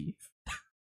Jump Teeth.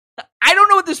 I don't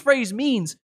know what this phrase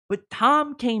means, but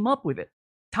Tom came up with it.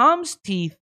 Tom's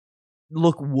teeth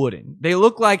look wooden. They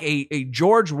look like a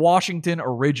George Washington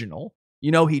original.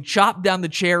 You know, he chopped down the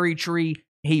cherry tree,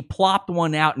 he plopped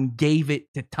one out and gave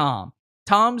it to Tom.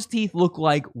 Tom's teeth look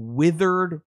like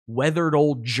weathered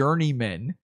old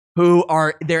journeymen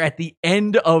they're at the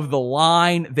end of the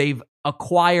line. They've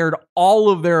acquired all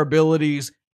of their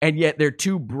abilities, and yet they're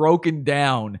too broken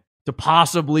down to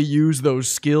possibly use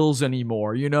those skills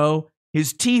anymore, you know?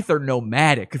 His teeth are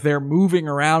nomadic. They're moving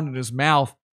around in his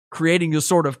mouth, creating a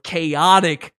sort of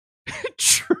chaotic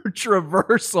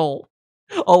traversal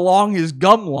along his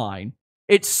gum line.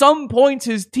 At some points,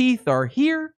 his teeth are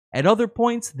here. At other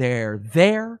points, they're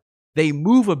there. They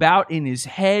move about in his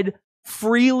head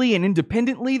freely and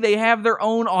independently. They have their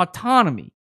own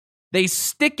autonomy. They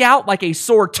stick out like a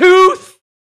sore tooth.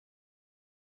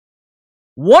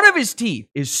 One of his teeth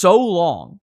is so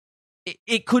long,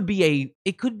 it could be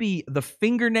the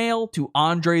fingernail to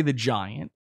Andre the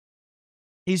Giant.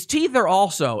 His teeth are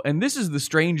also, and this is the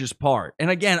strangest part, and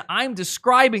again, I'm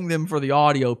describing them for the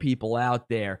audio people out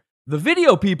there. The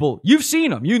video people, you've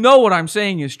seen them. You know what I'm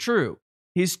saying is true.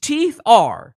 His teeth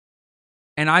are,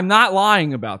 and I'm not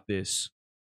lying about this,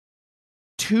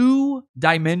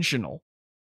 2-dimensional.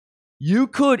 You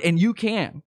could, and you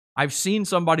can. I've seen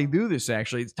somebody do this,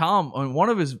 actually. It's Tom, on one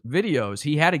of his videos,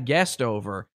 he had a guest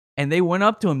over, and they went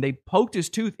up to him. They poked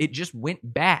his tooth. It just went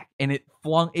back, and it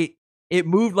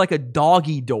moved like a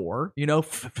doggy door, you know?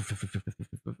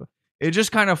 It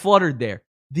just kind of fluttered there.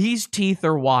 These teeth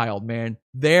are wild, man.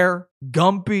 They're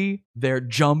gumpy. They're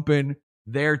jumping.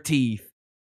 They're teeth.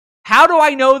 How do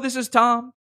I know this is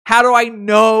Tom? How do I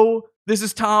know this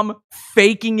is Tom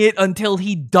faking it until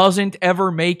he doesn't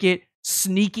ever make it?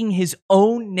 Sneaking his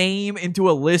own name into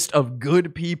a list of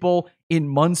good people in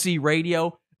Muncie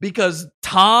radio? Because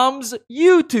Tom's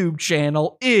YouTube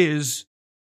channel is,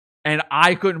 and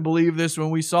I couldn't believe this when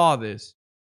we saw this,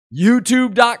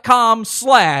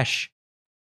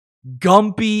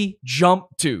 youtube.com/Gumpy Jump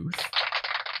Tooth.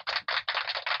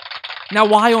 Now,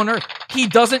 why on earth? He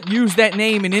doesn't use that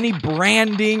name in any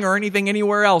branding or anything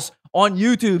anywhere else. On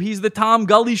YouTube, he's the Tom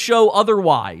Gully Show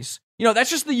otherwise. You know,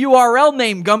 that's just the URL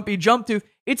name, Gumpy Jump Tooth.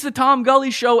 It's the Tom Gully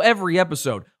Show every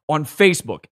episode. On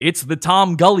Facebook, it's the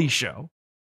Tom Gully Show.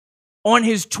 On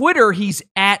his Twitter, he's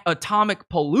at Atomic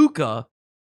Palooka.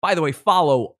 By the way,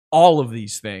 follow all of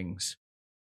these things.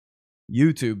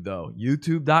 YouTube, though.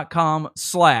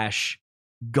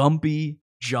 YouTube.com/Gumpy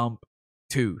Jump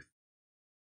Tooth.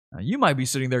 Now, you might be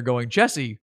sitting there going,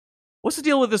 Jesse, what's the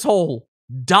deal with this whole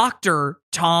Dr.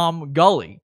 Tom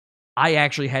Gully? I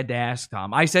actually had to ask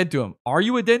Tom. I said to him, are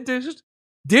you a dentist?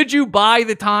 Did you buy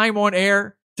the time on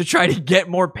air to try to get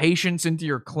more patients into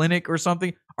your clinic or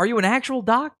something? Are you an actual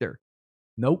doctor?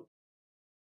 Nope.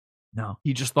 No,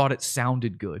 he just thought it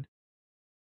sounded good.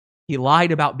 He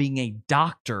lied about being a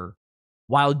doctor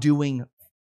while doing,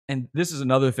 and this is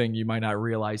another thing you might not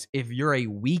realize, if you're a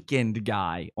weekend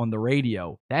guy on the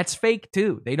radio, that's fake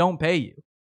too. They don't pay you.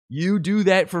 You do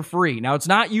that for free. Now, it's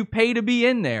not you pay to be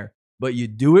in there, but you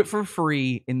do it for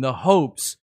free in the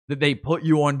hopes that they put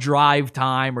you on drive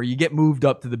time or you get moved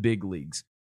up to the big leagues.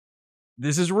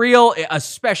 This is real,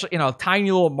 especially in a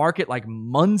tiny little market like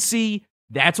Muncie.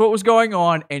 That's what was going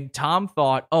on. And Tom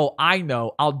thought, oh, I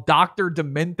know. I'll Dr.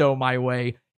 Demento my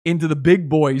way into the big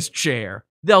boy's chair.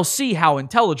 They'll see how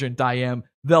intelligent I am.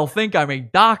 They'll think I'm a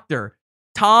doctor.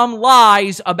 Tom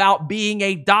lies about being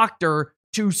a doctor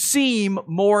to seem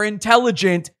more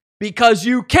intelligent because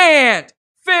you can't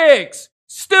fix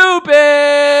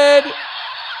stupid.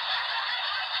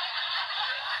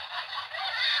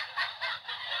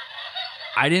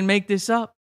 I didn't make this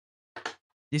up.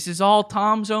 This is all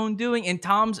Tom's own doing, and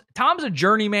Tom's a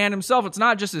journeyman himself. It's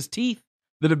not just his teeth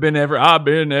that have been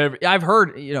I've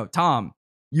heard, Tom,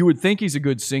 you would think he's a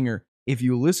good singer if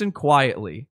you listen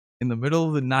quietly in the middle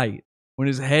of the night when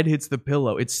his head hits the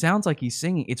pillow. It sounds like he's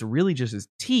singing. It's really just his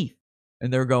teeth,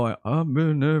 and they're going, I've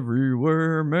been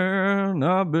everywhere, man.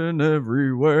 I've been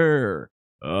everywhere.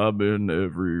 I've been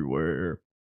everywhere.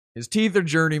 His teeth are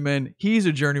journeyman. He's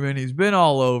a journeyman. He's been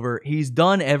all over. He's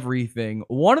done everything.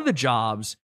 One of the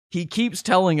jobs he keeps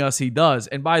telling us he does,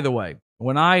 and by the way,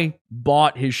 when I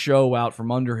bought his show out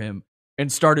from under him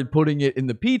and started putting it in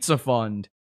the pizza fund,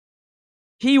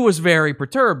 he was very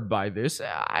perturbed by this,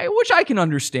 which I can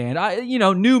understand.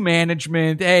 New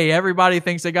management. Hey, everybody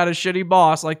thinks they got a shitty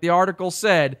boss, like the article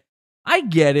said. I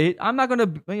get it. I'm not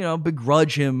going to,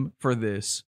 begrudge him for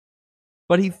this.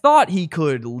 But he thought he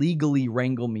could legally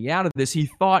wrangle me out of this. He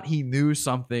thought he knew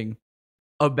something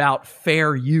about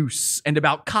fair use and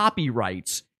about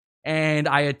copyrights. And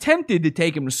I attempted to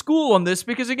take him to school on this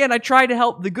because, again, I tried to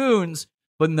help the goons.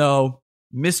 But no,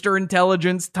 Mr.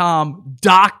 Intelligence Tom,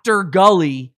 Dr.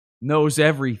 Gully, knows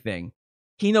everything.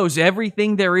 He knows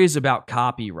everything there is about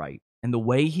copyright. And the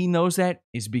way he knows that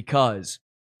is because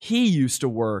he used to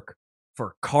work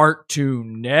for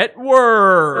Cartoon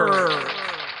Network.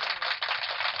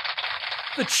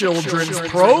 The children's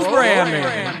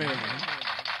programming.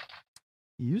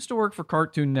 He used to work for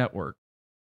Cartoon Network.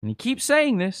 And he keeps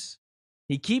saying this.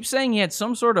 He keeps saying he had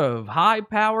some sort of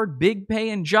high-powered,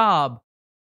 big-paying job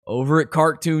over at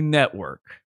Cartoon Network.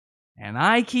 And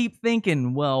I keep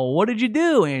thinking, well, what did you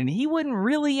do? And he wouldn't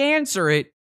really answer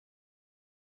it.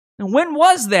 And when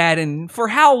was that? And for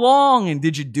how long? And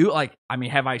did you do,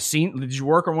 did you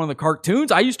work on one of the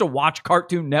cartoons? I used to watch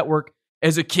Cartoon Network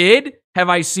as a kid. Have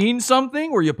I seen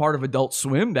something? Were you part of Adult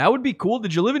Swim? That would be cool.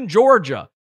 Did you live in Georgia?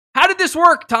 How did this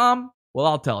work, Tom? Well,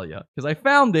 I'll tell you, because I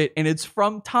found it, and it's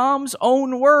from Tom's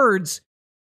own words.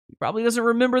 He probably doesn't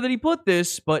remember that he put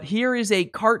this, but here is a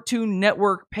Cartoon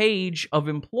Network page of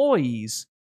employees,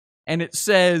 and it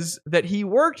says that he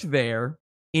worked there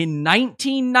in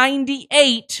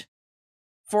 1998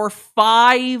 for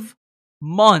 5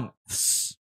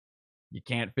 months. You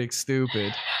can't fix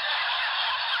stupid.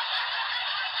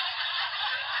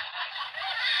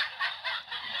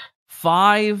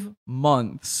 5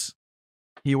 months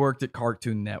he worked at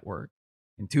Cartoon Network.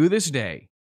 And to this day,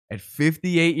 at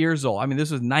 58 years old, this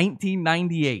was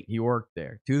 1998, he worked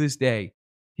there. To this day,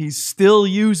 he's still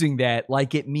using that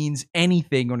like it means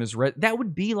anything on his that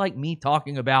would be like me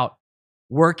talking about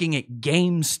working at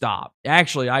GameStop.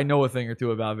 Actually, I know a thing or two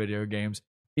about video games.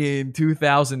 In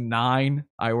 2009,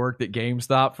 I worked at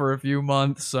GameStop for a few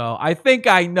months, so I think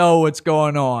I know what's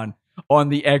going on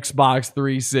the Xbox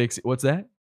 360. What's that?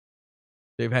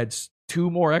 They've had 2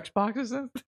 more Xboxes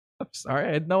since? I'm sorry,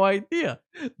 I had no idea.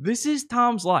 This is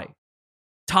Tom's life.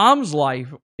 Tom's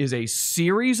life is a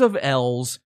series of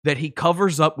L's that he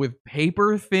covers up with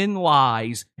paper-thin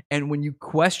lies, and when you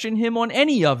question him on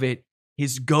any of it,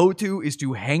 his go-to is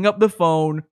to hang up the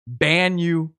phone, ban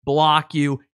you, block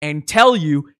you, and tell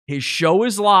you his show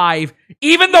is live,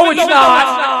 even though it's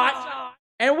not.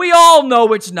 And we all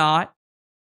know it's not.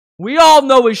 We all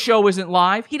know his show isn't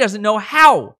live. He doesn't know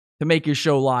how to make his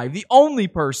show live. The only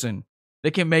person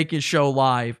that can make his show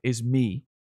live is me,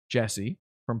 Jesse,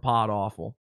 from Pod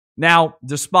Awful. Now,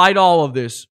 despite all of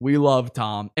this, we love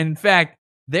Tom. And in fact,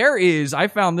 there is, I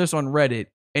found this on Reddit,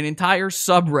 an entire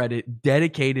subreddit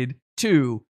dedicated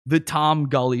to the Tom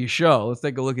Gully Show. Let's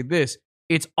take a look at this.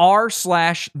 It's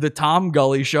r/the Tom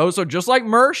Gully Show. So just like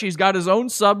Mersh, he's got his own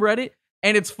subreddit,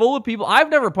 and it's full of people. I've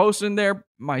never posted in there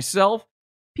myself.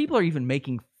 People are even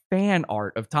making fan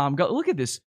art of Tom Gully. Look at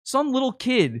this. Some little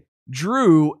kid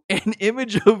drew an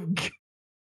image of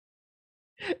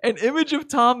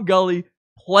Tom Gully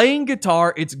playing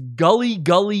guitar. It's Gully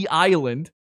Gully Island,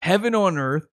 heaven on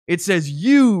earth. It says,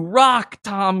 "You rock,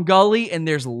 Tom Gully," and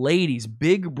there's ladies,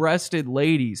 big-breasted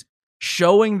ladies,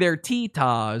 showing their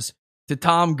tee-taws to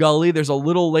Tom Gully. There's a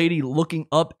little lady looking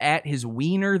up at his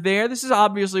wiener there. This is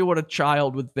obviously what a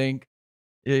child would think,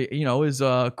 is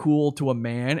cool to a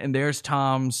man. And there's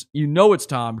Tom's, it's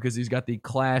Tom because he's got the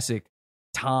classic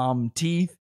Tom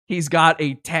teeth. He's got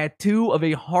a tattoo of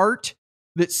a heart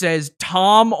that says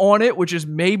Tom on it, which is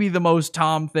maybe the most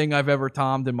Tom thing I've ever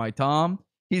Tommed in my Tom.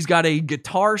 He's got a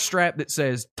guitar strap that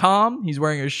says Tom. He's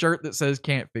wearing a shirt that says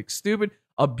Can't Fix Stupid.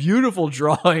 A beautiful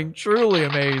drawing, truly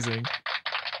amazing.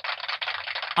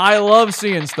 I love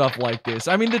seeing stuff like this.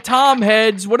 The Tom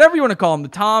heads, whatever you want to call them, the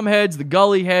Tom heads, the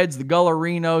Gully heads, the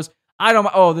Gullarinos.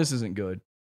 This isn't good.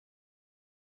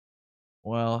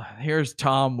 Well, here's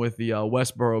Tom with the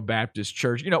Westboro Baptist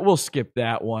Church. We'll skip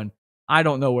that one. I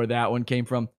don't know where that one came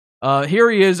from. Here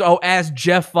he is. As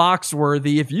Jeff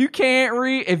Foxworthy. If you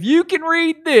can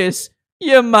read this,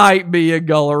 you might be a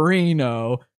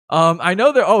Gullarino. I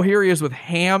know that. Here he is with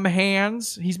ham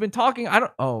hands. He's been talking.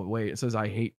 It says I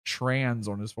hate trans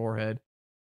on his forehead.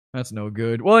 That's no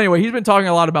good. Well, anyway, he's been talking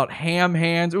a lot about ham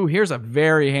hands. Ooh, here's a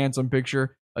very handsome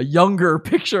picture. A younger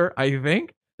picture, I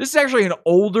think. This is actually an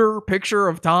older picture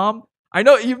of Tom. I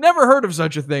know you've never heard of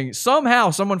such a thing.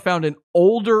 Somehow someone found an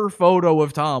older photo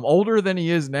of Tom, older than he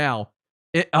is now.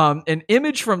 An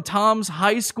image from Tom's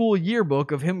high school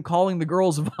yearbook of him calling the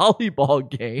girls' volleyball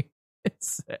game. It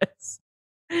says,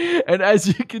 and as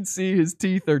you can see, his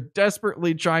teeth are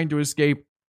desperately trying to escape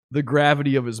the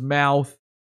gravity of his mouth.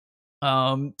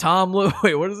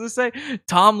 Wait, what does this say?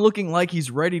 Tom looking like he's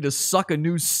ready to suck a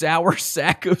new sour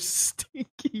sack of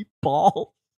stinky balls.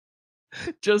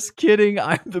 Just kidding.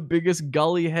 I'm the biggest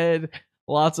gully head.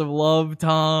 Lots of love,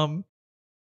 Tom.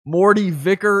 Morty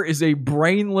Vicker is a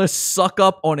brainless suck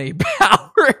up on a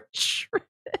power trip.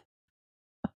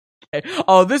 Okay.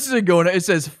 Oh, this is a good one. It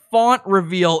says font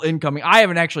reveal incoming. I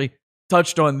haven't actually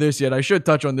touched on this yet. I should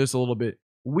touch on this a little bit.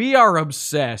 We are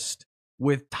obsessed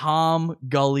with Tom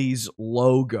Gully's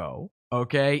logo.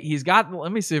 Okay. He's got,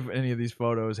 let me see if any of these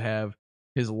photos have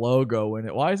his logo in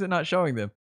it. Why is it not showing them?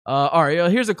 All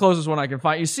right. Here's the closest one I can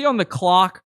find. You see on the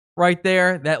clock right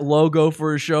there, that logo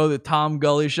for his show, the Tom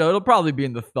Gully Show. It'll probably be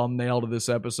in the thumbnail to this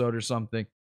episode or something.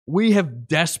 We have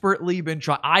desperately been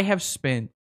trying. I have spent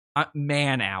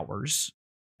man hours,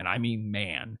 and I mean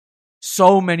man,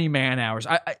 so many man hours.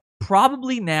 I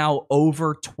probably now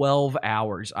over 12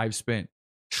 hours I've spent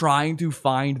trying to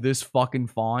find this fucking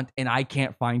font, and I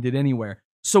can't find it anywhere.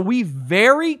 So we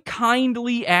very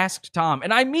kindly asked Tom,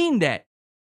 and I mean that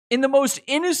in the most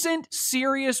innocent,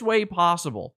 serious way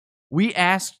possible. We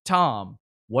asked Tom,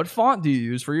 what font do you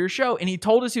use for your show? And he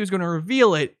told us he was going to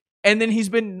reveal it, and then he's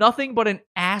been nothing but an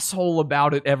asshole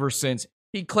about it ever since.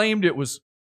 He claimed it was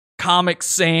Comic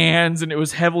Sans, and it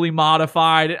was heavily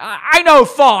modified. I know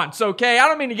fonts, okay? I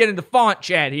don't mean to get into font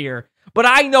chat here, but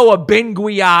I know a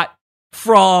Benguiat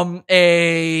from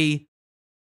a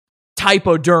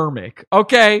typodermic,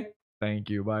 okay? Thank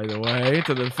you, by the way,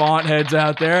 to the font heads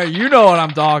out there. You know what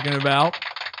I'm talking about.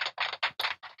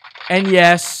 And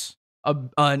yes,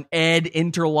 an Ed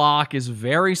interlock is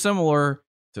very similar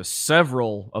to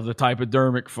several of the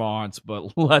typodermic fonts,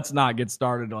 but let's not get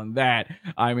started on that.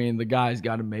 I mean, the guy's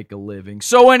got to make a living.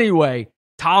 So anyway,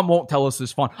 Tom won't tell us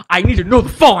this font. I need to know the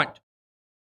font.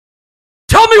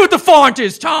 Tell me what the font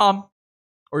is, Tom,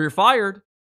 or you're fired.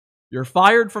 You're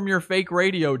fired from your fake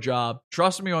radio job.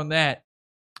 Trust me on that.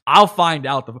 I'll find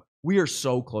out. We are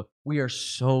so close. We are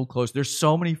so close. There's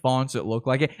so many fonts that look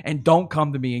like it. And don't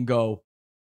come to me and go,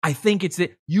 I think it's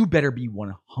it. You better be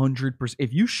 100%.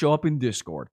 If you show up in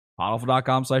Discord,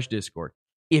 podawful.com/Discord,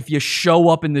 if you show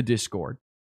up in the Discord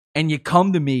and you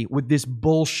come to me with this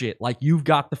bullshit like you've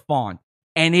got the font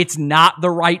and it's not the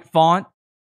right font,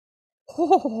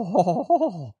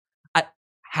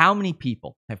 how many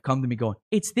people have come to me going,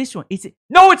 it's this one?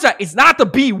 No, it's not. It's not the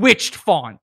Bewitched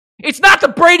font. It's not the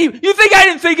Brady. You think I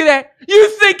didn't think of that? You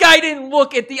think I didn't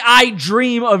look at the I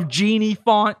Dream of Genie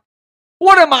font?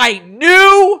 What am I,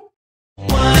 new?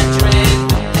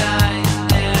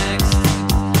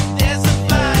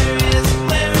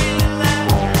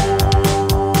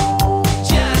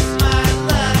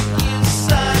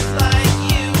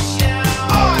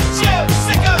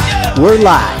 We're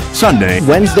live Sunday,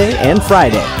 Wednesday, and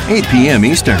Friday, 8 p.m.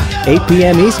 Eastern. 8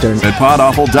 p.m. Eastern At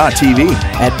podawful.tv.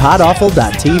 At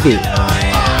podawful.tv.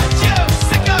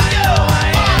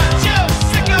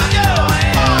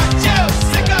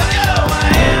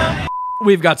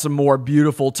 We've got some more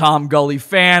beautiful Tom Gully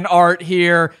fan art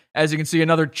here. As you can see,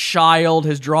 another child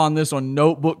has drawn this on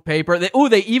notebook paper.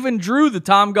 They even drew the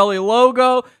Tom Gully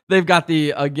logo. They've got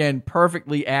the, again,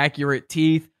 perfectly accurate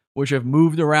teeth, which have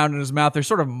moved around in his mouth. They're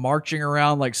sort of marching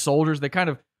around like soldiers. They kind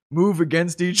of move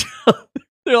against each other.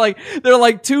 They're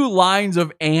like two lines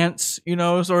of ants,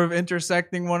 sort of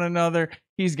intersecting one another.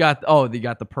 They got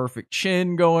the perfect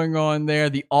chin going on there.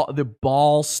 The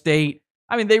ball state.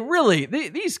 I mean,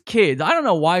 these kids, I don't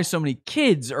know why so many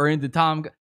kids are into Tom.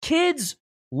 Kids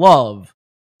love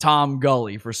Tom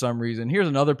Gully for some reason. Here's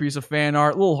another piece of fan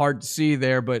art. A little hard to see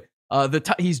there, but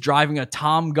he's driving a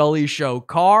Tom Gully Show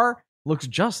car. Looks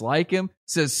just like him.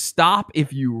 Says, stop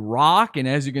if you rock. And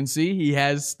as you can see, he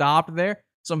has stopped there.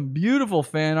 Some beautiful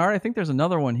fan art. I think there's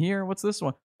another one here. What's this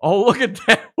one? Oh, look at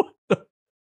that. What the?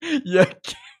 You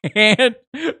can't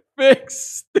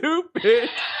fix stupid.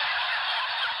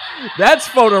 That's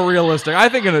photorealistic. I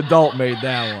think an adult made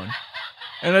that one.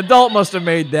 An adult must have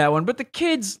made that one. But the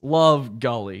kids love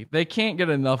Gully. They can't get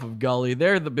enough of Gully.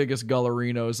 They're the biggest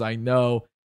Gullerinos I know.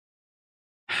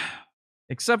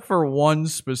 Except for one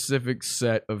specific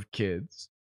set of kids.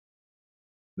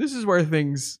 This is where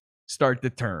things start to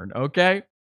turn, okay?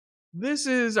 This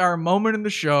is our moment in the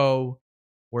show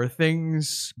where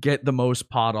things get the most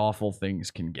pod awful things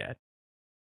can get.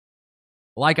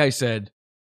 Like I said,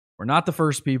 We're not the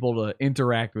first people to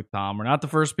interact with Tom. We're not the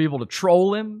first people to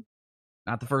troll him.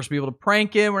 Not the first people to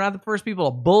prank him. We're not the first people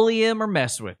to bully him or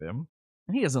mess with him.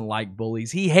 He doesn't like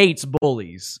bullies. He hates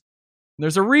bullies.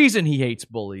 There's a reason he hates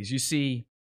bullies. You see,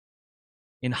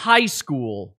 in high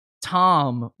school,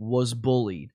 Tom was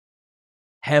bullied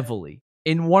heavily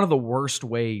in one of the worst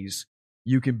ways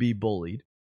you can be bullied.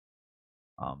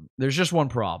 There's just one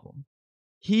problem.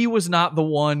 He was not the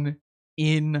one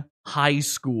in high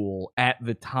school at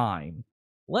the time.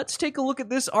 Let's take a look at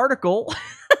this article.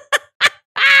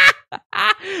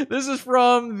 This is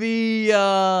from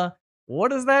the,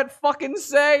 what does that fucking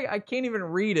say? I can't even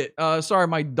read it. Sorry,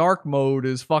 my dark mode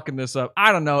is fucking this up.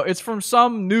 I don't know. It's from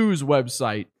some news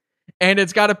website. And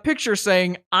it's got a picture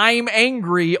saying, I'm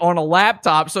angry on a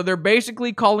laptop. So they're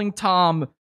basically calling Tom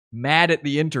mad at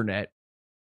the internet.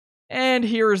 And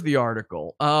here's the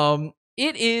article.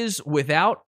 It is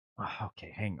without...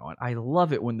 Okay, hang on. I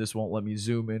love it when this won't let me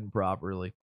zoom in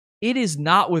properly. It is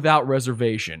not without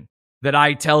reservation that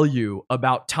I tell you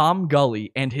about Tom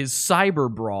Gully and his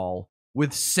cyber brawl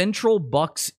with Central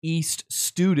Bucks East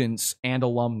students and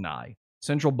alumni.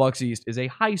 Central Bucks East is a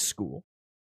high school.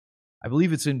 I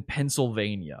believe it's in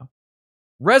Pennsylvania.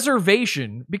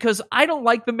 Reservation because I don't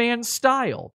like the man's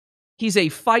style. He's a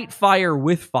fight fire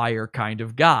with fire kind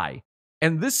of guy.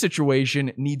 And this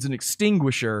situation needs an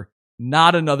extinguisher,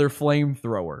 not another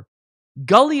flamethrower.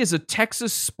 Gully is a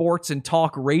Texas sports and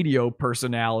talk radio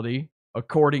personality,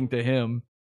 according to him,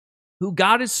 who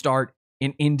got his start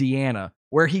in Indiana,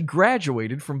 where he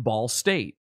graduated from Ball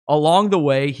State. Along the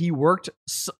way, he worked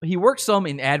some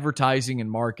in advertising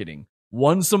and marketing,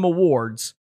 won some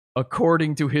awards,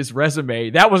 according to his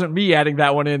resume. That wasn't me adding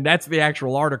that one in. That's the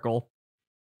actual article.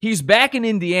 He's back in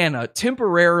Indiana,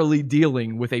 temporarily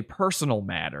dealing with a personal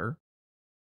matter.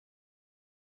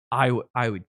 I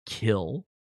would kill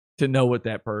to know what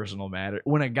that personal matter.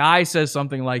 When a guy says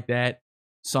something like that,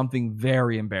 something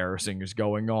very embarrassing is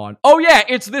going on. Oh yeah,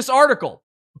 it's this article,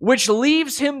 which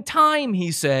leaves him time,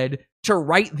 he said, to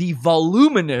write the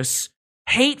voluminous,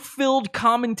 hate-filled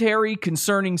commentary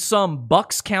concerning some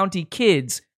Bucks County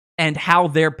kids and how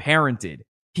they're parented.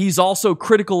 He's also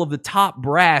critical of the top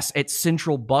brass at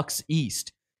Central Bucks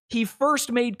East. He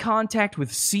first made contact with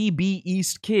CB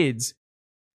East kids.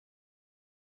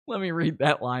 Let me read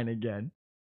that line again.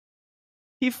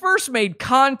 He first made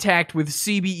contact with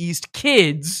CB East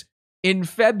kids in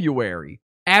February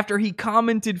after he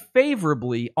commented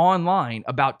favorably online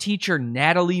about teacher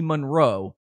Natalie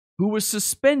Monroe, who was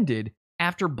suspended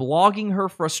after blogging her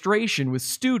frustration with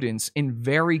students in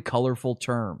very colorful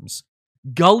terms.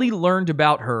 Gully learned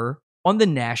about her on the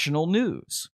national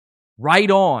news.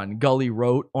 Right on, Gully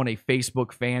wrote on a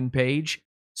Facebook fan page.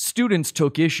 Students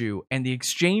took issue, and the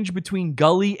exchange between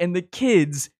Gully and the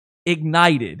kids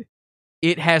ignited.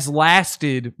 It has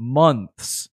lasted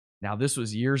months. Now, this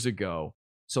was years ago,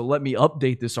 so let me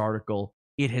update this article.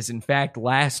 It has, in fact,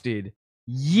 lasted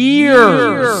years.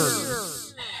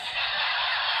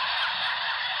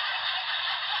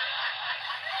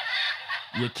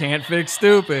 You can't fix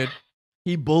stupid.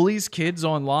 He bullies kids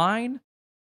online?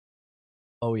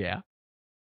 Oh, yeah.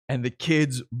 And the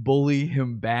kids bully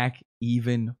him back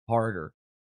even harder.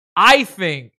 I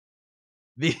think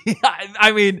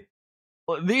I mean,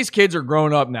 these kids are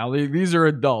grown up now. These are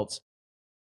adults.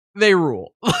 They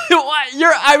rule.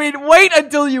 Wait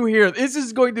until you hear. This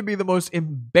is going to be the most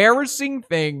embarrassing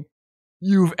thing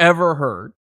you've ever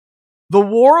heard. The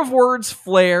war of words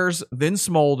flares, then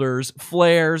smolders,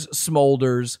 flares,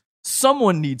 smolders.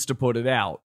 Someone needs to put it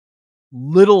out.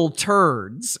 Little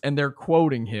turds, and they're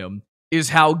quoting him, is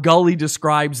how Gully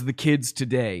describes the kids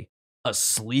today.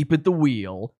 Asleep at the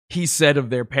wheel, he said of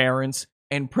their parents,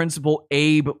 and Principal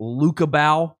Abe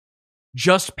Lukabow,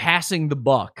 just passing the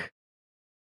buck.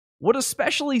 What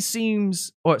especially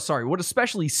steams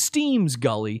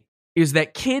Gully is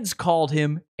that kids called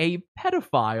him a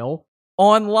pedophile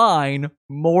online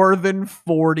more than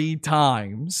 40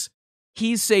 times.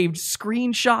 He saved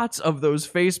screenshots of those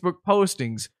Facebook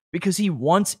postings because he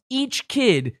wants each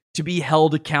kid to be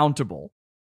held accountable.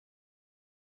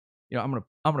 You know, I'm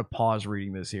gonna pause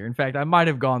reading this here. In fact, I might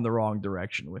have gone the wrong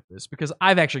direction with this because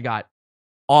I've actually got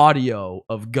audio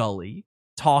of Gully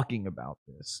talking about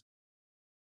this.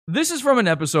 This is from an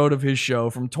episode of his show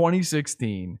from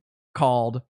 2016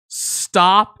 called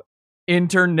Stop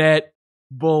Internet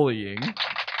Bullying.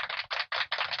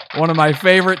 One of my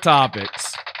favorite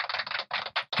topics.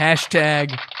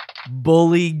 Hashtag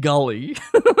Bully Gully.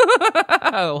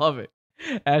 I love it.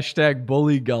 Hashtag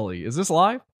Bully Gully. Is this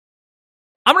live?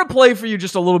 I'm going to play for you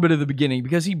just a little bit of the beginning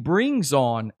because he brings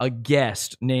on a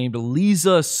guest named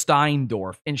Lisa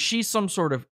Steindorf, and she's some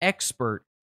sort of expert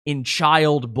in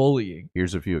child bullying.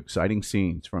 Here's a few exciting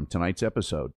scenes from tonight's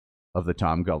episode of The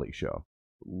Tom Gully Show.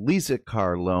 Lisa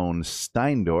Carlone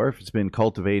Steindorf has been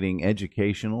cultivating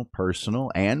educational,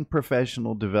 personal, and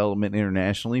professional development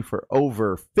internationally for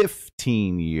over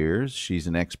 15 years. She's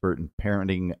an expert in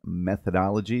parenting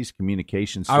methodologies,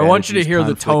 communication strategies, I want you to hear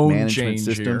the conflict tone management change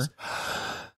systems, here.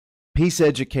 peace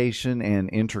education,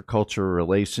 and intercultural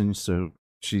relations. So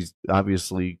she's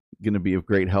obviously going to be of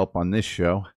great help on this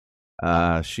show.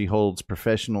 She holds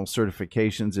professional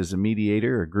certifications as a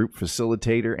mediator, a group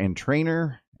facilitator, and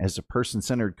trainer, as a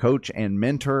person-centered coach and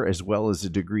mentor, as well as a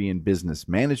degree in business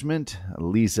management.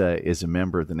 Lisa is a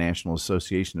member of the National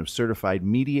Association of Certified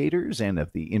Mediators and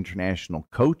of the International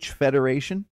Coach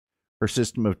Federation. Her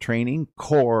system of training,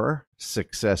 Core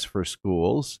Success for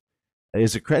Schools,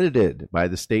 is accredited by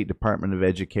the State Department of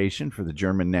Education for the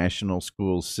German National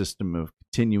Schools System of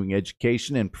Continuing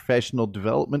Education and Professional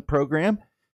Development Program.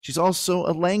 She's also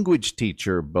a language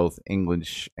teacher, both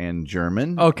English and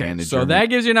German. Okay, so that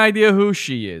gives you an idea who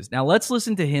she is. Now let's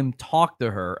listen to him talk to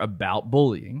her about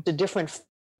bullying. A different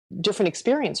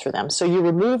experience for them. So you're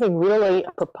removing really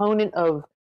a proponent of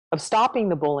stopping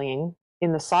the bullying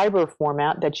in the cyber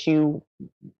format that you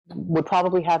would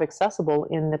probably have accessible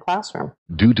in the classroom.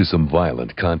 Due to some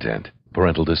violent content,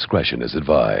 parental discretion is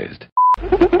advised.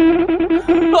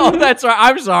 Oh, that's right.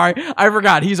 I'm sorry. I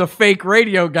forgot. He's a fake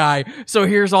radio guy. So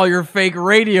here's all your fake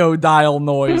radio dial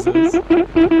noises.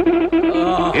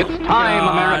 It's time,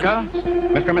 America.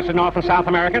 Mr. and Mrs. North and South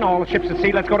American, all the ships at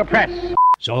sea, let's go to press.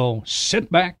 So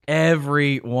sit back.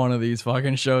 Every one of these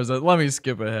fucking shows. Let me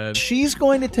skip ahead. She's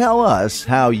going to tell us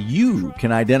how you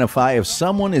can identify if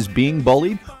someone is being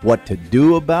bullied, what to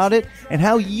do about it, and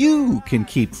how you can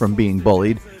keep from being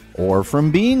bullied or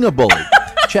from being a bully.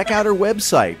 Check out her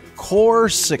website,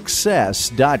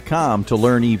 coresuccess.com, to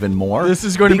learn even more. This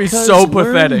is going to be so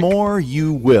pathetic. Learn more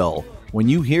you will when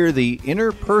you hear the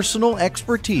interpersonal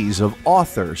expertise of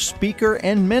author, speaker,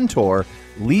 and mentor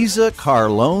Lisa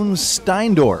Carlone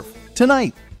Steindorf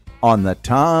tonight on The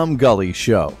Tom Gully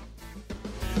Show.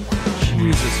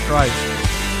 Jesus Christ.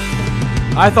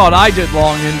 I thought I did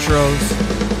long intros.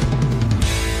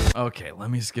 Okay, let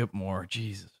me skip more.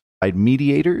 Jesus.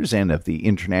 Mediators and of the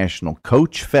International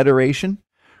Coach Federation.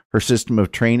 Her system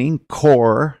of training,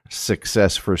 Core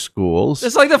Success for Schools.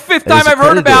 It's like the fifth time I've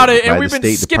heard about it, and we've been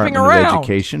State skipping Department around. Of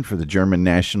Education for the German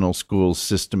National Schools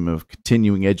System of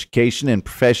Continuing Education and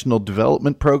Professional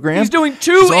Development Program. He's doing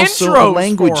two She's intros also a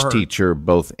language for her. teacher,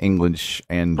 both English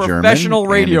and German. Professional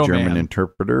radio and a German man.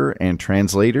 interpreter and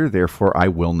translator. Therefore, I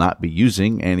will not be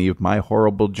using any of my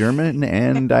horrible German,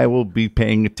 and I will be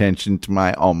paying attention to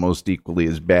my almost equally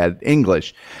as bad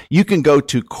English. You can go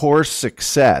to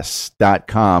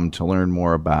coresuccess.com to learn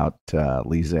more about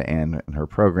Lisa and her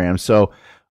program. So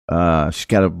she's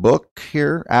got a book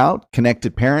here out,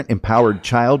 Connected Parent, Empowered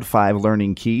Child, 5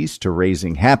 Learning Keys to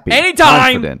Raising Happy,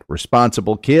 Confident,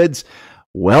 Responsible Kids.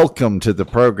 Welcome to the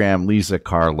program, Lisa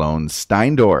Carlone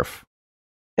Steindorf.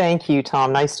 Thank you,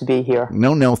 Tom. Nice to be here.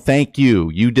 No, thank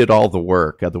you. You did all the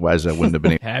work. Otherwise, I wouldn't have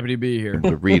been Happy to be here.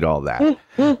 able to read all that.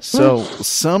 So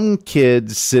some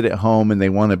kids sit at home and they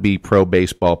want to be pro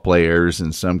baseball players,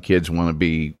 and some kids want to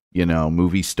be,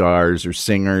 movie stars or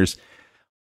singers.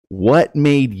 What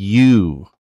made you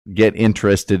get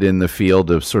interested in the field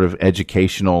of sort of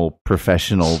educational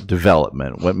professional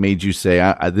development? What made you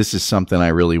say, this is something I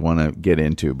really want to get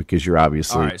into? Because you're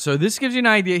obviously... All right, so this gives you an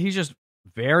idea. He's just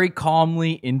very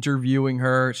calmly interviewing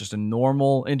her. It's just a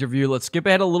normal interview. Let's skip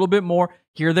ahead a little bit more,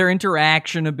 hear their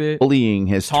interaction a bit. Bullying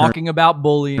has talking about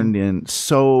bullying turned in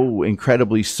so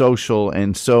incredibly social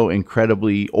and so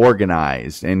incredibly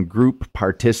organized and group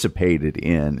participated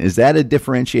in. Is that a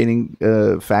differentiating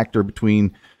factor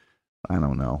between, I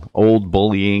don't know, old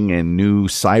bullying and new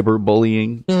cyber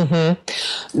bullying? Mm-hmm.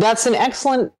 That's an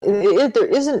excellent. There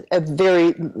isn't a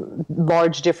very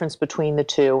large difference between the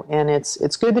two, and it's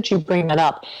good that you bring that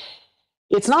up.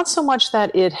 It's not so much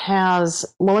that it has.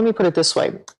 Well, let me put it this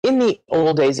way: in the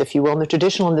old days, if you will, in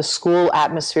the school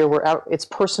atmosphere, where it's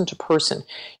person to person,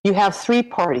 you have 3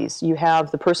 parties. You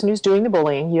have the person who's doing the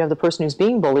bullying, you have the person who's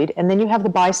being bullied, and then you have the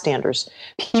bystanders,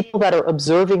 people that are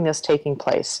observing this taking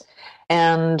place.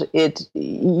 And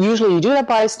usually you do have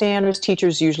bystanders.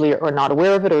 Teachers usually are not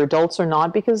aware of it, or adults are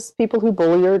not, because people who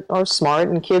bully are smart,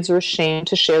 and kids are ashamed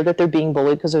to share that they're being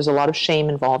bullied because there's a lot of shame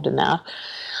involved in that.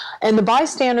 And the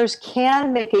bystanders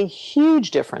can make a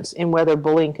huge difference in whether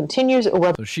bullying continues or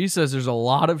whether... So she says there's a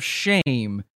lot of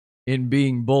shame in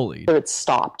being bullied. ...it's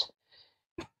stopped.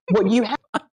 What you have...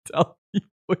 I'm telling you,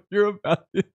 what you're about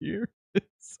to hear is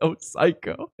so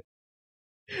psycho.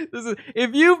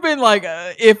 If you've been like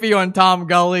iffy on Tom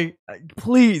Gully,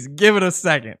 please give it a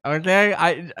second, okay?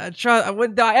 I try.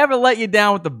 Would I ever let you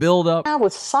down with the build up? Now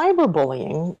with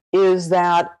cyberbullying is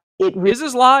that is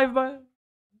this live?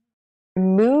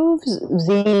 Removes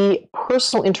the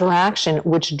personal interaction,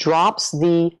 which drops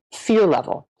the fear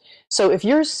level. So if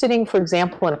you're sitting, for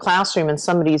example, in a classroom and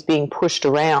somebody's being pushed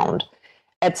around,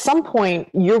 at some point,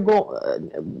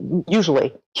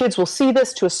 usually kids will see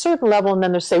this to a certain level and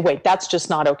then they'll say, wait, that's just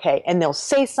not okay. And they'll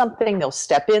say something, they'll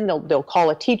step in, they'll call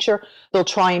a teacher, they'll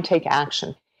try and take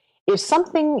action. If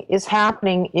something is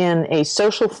happening in a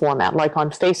social format, like on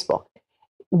Facebook,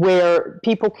 where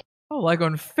people like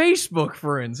on Facebook,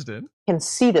 for instance, can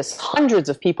see this, hundreds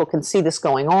of people can see this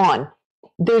going on,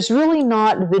 there's really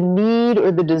not the need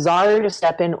or the desire to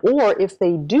step in, or if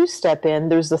they do step in,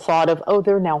 there's the thought of, oh,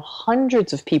 there are now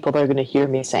hundreds of people that are going to hear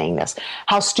me saying this.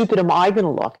 How stupid am I going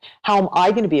to look? How am I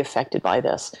going to be affected by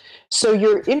this? So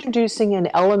you're introducing an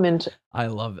element. I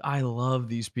love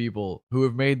these people who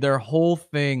have made their whole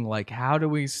thing like, how do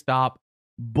we stop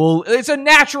It's a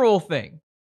natural thing.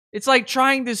 It's like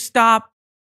trying to stop,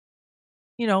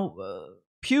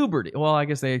 puberty. Well, I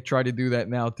guess they try to do that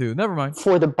now too. Never mind.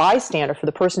 For the bystander, for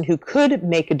the person who could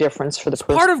make a difference for the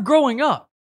person. Part of growing up.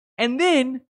 And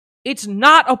then it's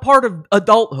not a part of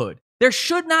adulthood. There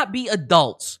should not be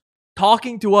adults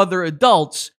talking to other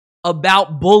adults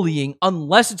about bullying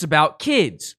unless it's about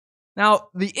kids. Now,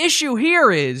 the issue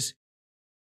here is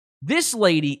this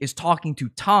lady is talking to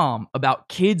Tom about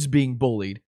kids being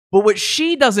bullied. But what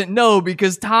she doesn't know,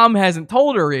 because Tom hasn't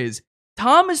told her, is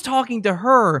Tom is talking to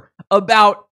her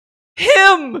about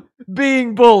him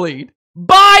being bullied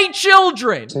by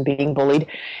children. Being bullied.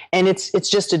 And it's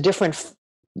just a different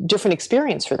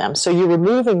experience for them. So you're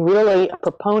removing really a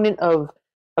proponent of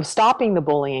stopping the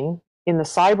bullying in the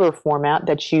cyber format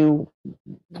that you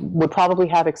would probably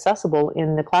have accessible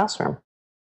in the classroom.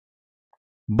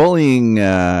 Bullying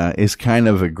is kind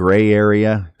of a gray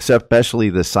area, especially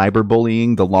the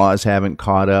cyberbullying. The laws haven't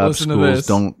caught up. Listen to Schools this.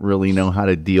 don't really know how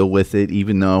to deal with it,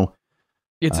 even though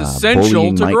it's essential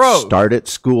bullying to might grow. Start at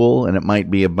school, and it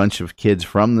might be a bunch of kids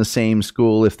from the same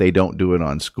school. If they don't do it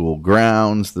on school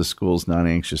grounds, the school's not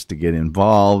anxious to get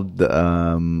involved.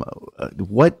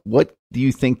 What do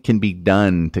you think can be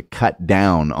done to cut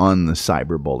down on the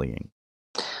cyberbullying?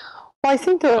 Well, I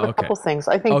think there are a couple things.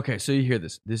 Okay, so you hear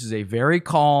this. This is a very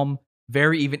calm,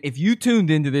 very even. If you tuned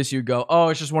into this, you go, oh,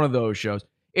 it's just one of those shows.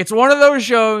 It's one of those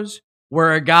shows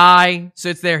where a guy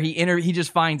sits there, he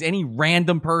just finds any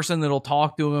random person that'll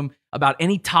talk to him about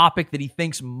any topic that he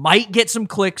thinks might get some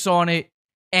clicks on it.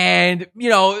 And,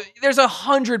 there's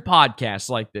 100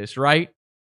 podcasts like this, right?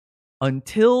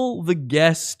 Until the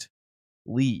guest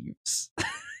leaves.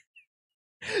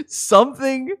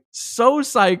 Something so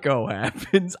psycho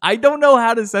happens. I don't know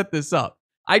how to set this up.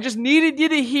 I just needed you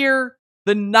to hear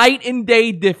the night and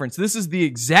day difference. This is the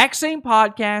exact same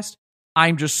podcast.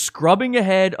 I'm just scrubbing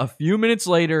ahead a few minutes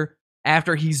later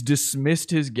after he's dismissed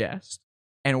his guest.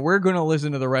 And we're going to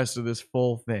listen to the rest of this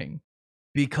full thing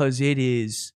because it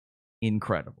is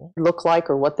incredible. Look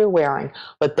like or what they're wearing,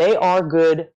 but they are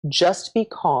good just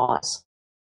because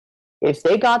if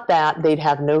they got that, they'd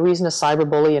have no reason to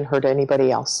cyberbully and hurt anybody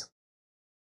else.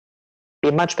 Be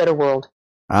a much better world.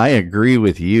 I agree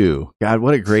with you. God,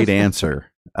 what a great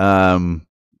answer. Are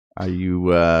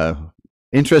you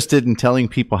interested in telling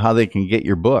people how they can get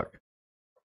your book?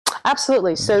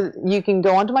 Absolutely. So you can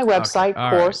go onto my website,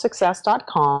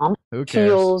 coresuccess.com. Who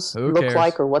cares? Look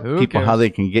like or what People how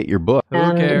they can get your book.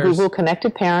 and Google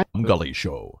Connected Parent. Gully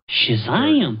Show.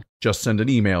 Shazam. Just send an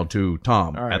email to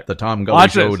Tom at Watch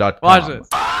thetomgullyshow.com. Watch this.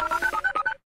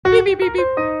 Beep, beep, beep, beep.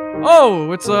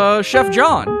 Oh, it's Chef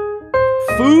John.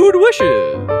 Food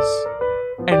Wishes.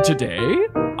 And today,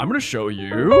 I'm going to show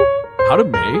you how to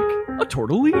make a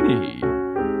tortellini.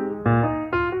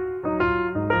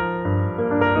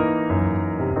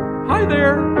 Hi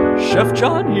there, Chef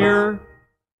John here.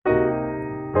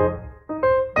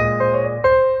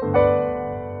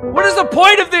 What is the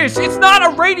point of this? It's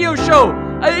not a radio show.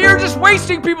 You're just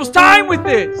wasting people's time with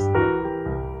this.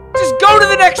 Just go to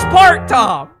the next part,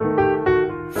 Tom.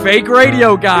 Fake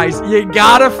radio, guys. You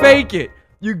gotta fake it.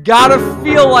 You gotta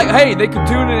feel like, hey, they could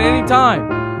tune in any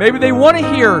time. Maybe they want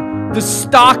to hear the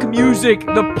stock music,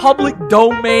 the public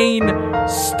domain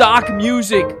stock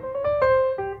music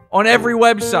on every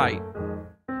website.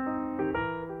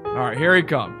 All right, here he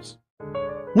comes.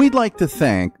 We'd like to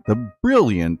thank the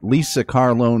brilliant Lisa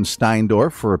Carlone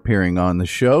Steindorf for appearing on the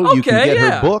show. You can get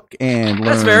her book and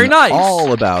That's learn very nice.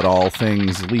 all about all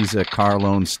things Lisa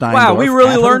Carlone Steindorf. Wow, we really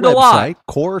at her learned a lot. website,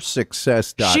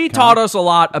 coresuccess.com. She taught us a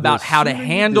lot about how to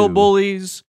handle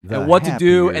bullies, the and what to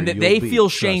do, happier and that you'll they be. feel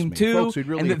Trust shame me. too, Folks, we'd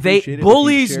really and that appreciate it if you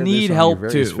bullies share need this on help your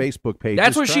various too. Facebook pages.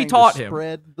 That's what she Trying to taught him.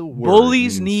 spread the word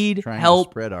Bullies means need trying to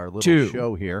help spread our little too.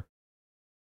 show here.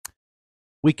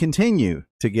 We continue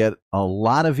to get a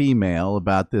lot of email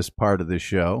about this part of the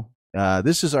show.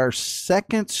 This is our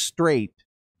second straight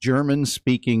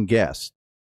German-speaking guest,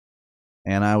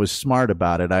 and I was smart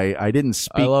about it. I didn't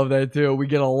speak. I love that too. We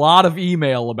get a lot of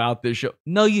email about this show.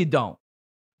 No, you don't.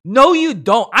 No, you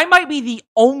don't. I might be the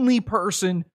only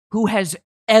person who has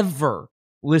ever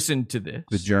listened to this.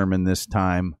 The German this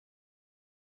time.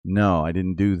 No, I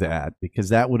didn't do that because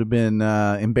that would have been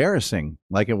embarrassing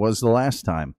like it was the last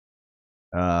time.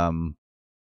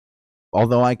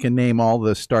 Although I can name all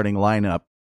the starting lineup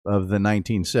of the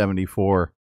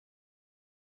 1974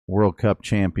 World Cup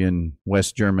champion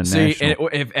West German national.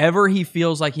 And if ever he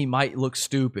feels like he might look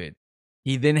stupid,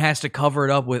 he then has to cover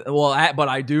it up with, well, but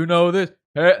I do know this.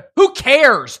 Who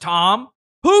cares, Tom?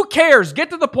 Who cares?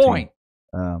 Get to the point.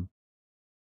 For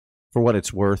what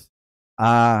it's worth.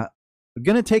 I'm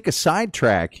going to take a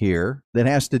sidetrack here that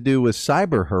has to do with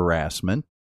cyber harassment.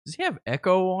 Does he have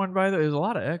echo on, by the way? There's a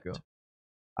lot of echo.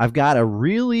 I've got a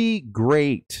really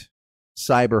great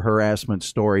cyber harassment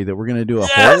story that we're going to do a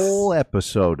whole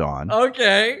episode on.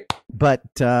 Okay. But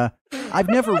I've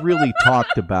never really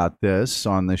talked about this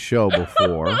on the show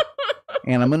before.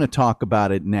 And I'm going to talk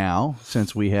about it now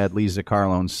since we had Lisa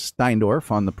Carlone Steindorf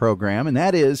on the program. And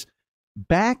that is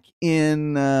back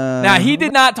in... Now, he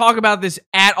did not talk about this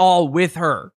at all with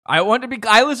her. I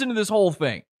listened to this whole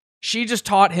thing. She just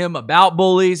taught him about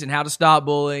bullies and how to stop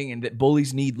bullying and that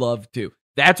bullies need love too.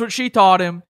 That's what she taught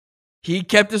him. He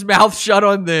kept his mouth shut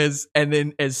on this. And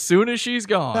then as soon as she's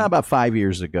gone... About 5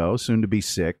 years ago, soon to be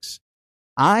 6,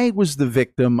 I was the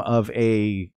victim of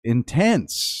a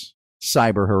intense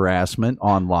cyber harassment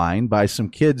online by some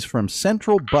kids from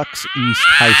Central Bucks East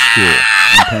High School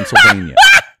in Pennsylvania.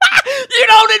 You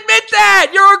don't admit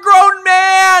that! You're a grown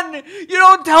man! You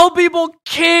don't tell people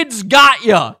kids got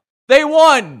ya. They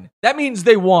won. That means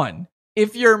they won.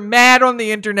 If you're mad on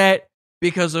the internet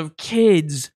because of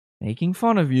kids making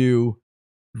fun of you,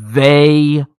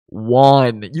 they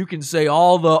won. You can say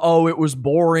all the, it was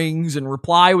borings and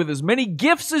reply with as many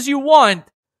gifs as you want.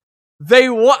 They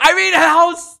won. I mean,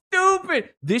 how stupid.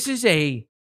 This is a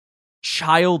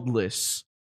childless,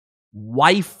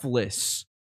 wifeless,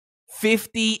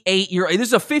 58-year-old. This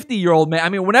is a 50-year-old man. I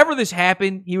mean, whenever this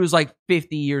happened, he was like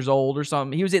 50 years old or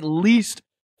something. He was at least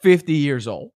 50 years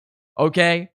old.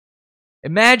 Okay?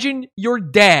 Imagine your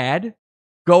dad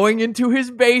going into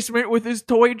his basement with his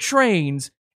toy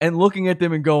trains and looking at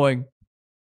them and going,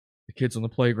 the kids on the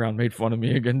playground made fun of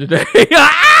me again today.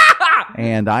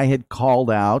 And I had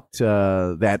called out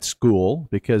that school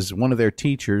because one of their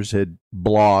teachers had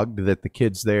blogged that the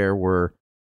kids there were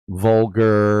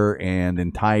vulgar and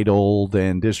entitled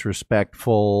and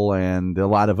disrespectful and a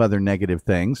lot of other negative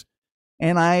things.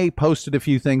 And I posted a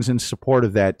few things in support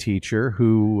of that teacher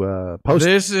who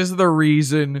posted... This is the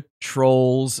reason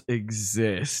trolls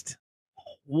exist.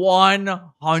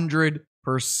 100%.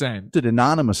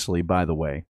 Anonymously, by the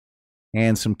way.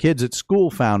 And some kids at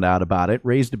school found out about it,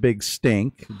 raised a big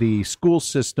stink. The school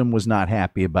system was not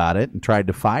happy about it and tried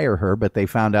to fire her, but they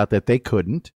found out that they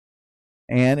couldn't.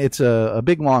 And it's a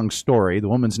big, long story. The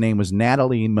woman's name was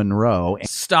Natalie Monroe.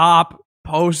 Stop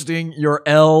posting your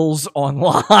L's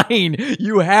online.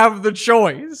 You have the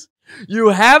choice. You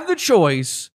have the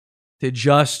choice to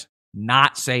just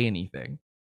not say anything.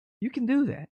 You can do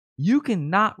that. You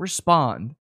cannot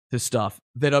respond to stuff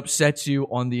that upsets you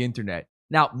on the internet.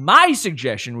 Now, my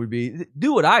suggestion would be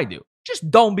do what I do. Just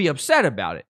don't be upset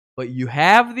about it. But you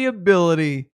have the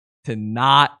ability to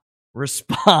not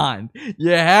respond.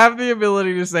 You have the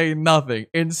ability to say nothing.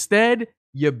 Instead,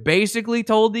 you basically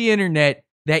told the internet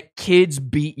that kids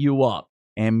beat you up.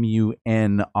 Munroe.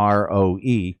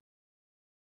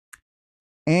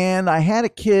 And I had a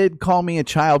kid call me a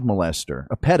child molester,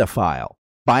 a pedophile,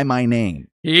 by my name.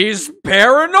 He's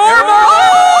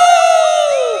paranormal!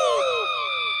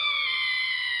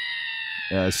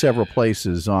 Several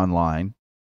places online.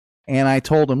 And I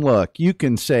told him, look, you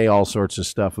can say all sorts of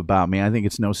stuff about me. I think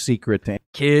it's no secret to...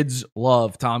 Kids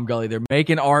love Tom Gully. They're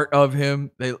making art of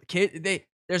him. Kids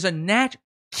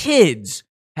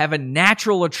have a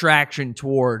natural attraction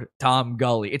toward Tom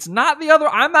Gully. It's not the other.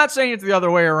 I'm not saying it's the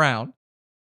other way around.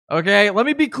 Okay? Let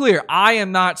me be clear. I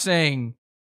am not saying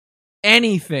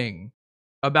anything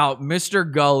about Mr.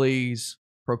 Gully's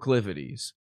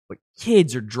proclivities. But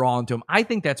kids are drawn to him. I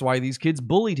think that's why these kids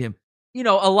bullied him. You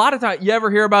know, a lot of times, you ever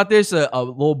hear about this? A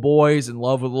little boy's in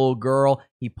love with a little girl.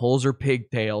 He pulls her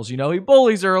pigtails. You know, he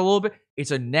bullies her a little bit.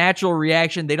 It's a natural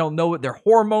reaction. They don't know what their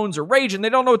hormones are raging. They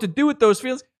don't know what to do with those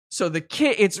feelings. So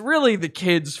it's really the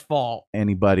kid's fault.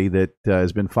 Anybody that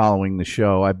has been following the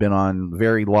show, I've been on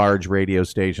very large radio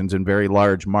stations in very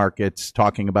large markets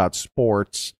talking about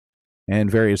sports and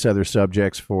various other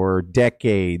subjects for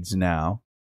decades now.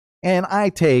 And I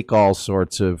take all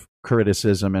sorts of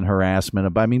criticism and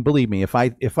harassment. I mean, believe me, if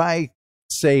I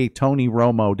say Tony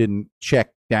Romo didn't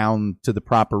check down to the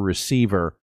proper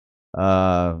receiver,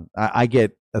 I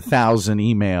get 1,000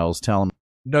 emails telling me.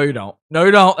 No, you don't. No,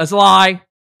 you don't. That's a lie.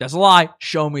 That's a lie.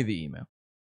 Show me the email.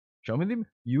 Show me the email.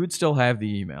 You would still have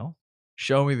the email.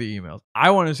 Show me the emails. I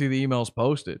want to see the emails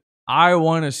posted. I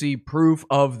want to see proof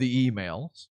of the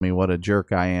emails. I mean, what a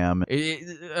jerk I am.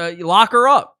 Lock her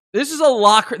up. This is a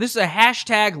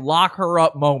hashtag lock her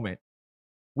up moment.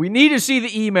 We need to see the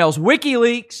emails.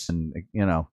 WikiLeaks. And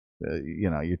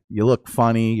you look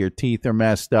funny. Your teeth are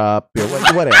messed up.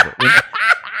 Whatever.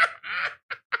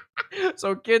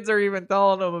 So kids are even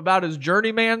telling him about his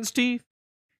journeyman's teeth.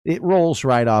 It rolls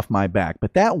right off my back.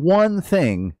 But that one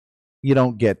thing you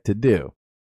don't get to do.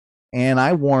 And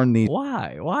I warn these.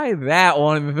 Why? Why that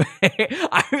one thing?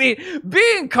 I mean,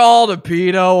 being called a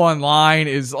pedo online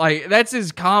is like, that's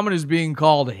as common as being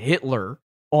called Hitler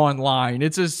online.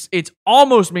 It's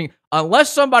almost mean,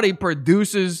 unless somebody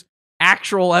produces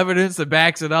actual evidence that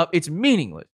backs it up, it's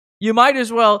meaningless. You might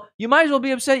as well be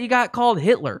upset you got called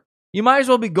Hitler. You might as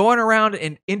well be going around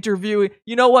and interviewing.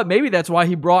 You know what? Maybe that's why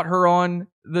he brought her on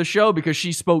the show, because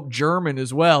she spoke German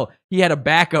as well. He had a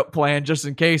backup plan just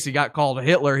in case he got called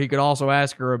Hitler. He could also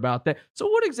ask her about that. So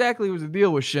what exactly was the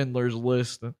deal with Schindler's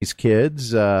List? These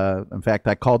kids, in fact,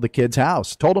 I called the kid's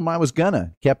house, told him I was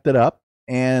gonna, kept it up.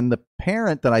 And the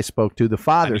parent that I spoke to, the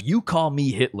father. You call me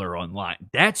Hitler online.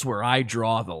 That's where I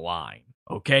draw the line.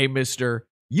 Okay, mister?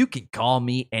 You can call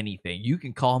me anything. You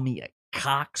can call me a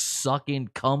cock-sucking,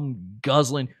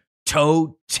 cum-guzzling,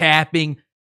 toe-tapping,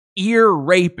 ear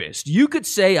rapist. You could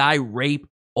say I rape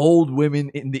old women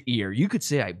in the ear. You could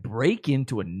say I break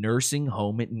into a nursing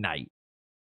home at night,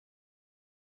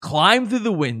 climb through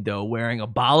the window wearing a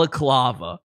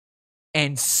balaclava,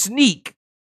 and sneak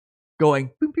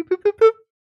going boop, boop, boop, boop, boop,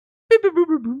 boop, boop,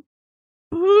 boop, boop,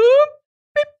 boop, boop,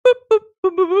 boop,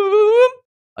 boop, boop, boop,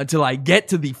 until I get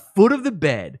to the foot of the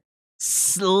bed,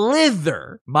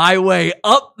 slither my way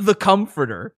up the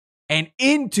comforter and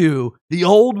into the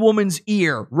old woman's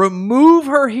ear, remove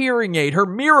her hearing aid, her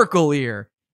miracle ear,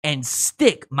 and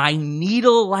stick my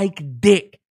needle-like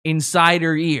dick inside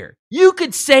her ear. You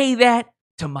could say that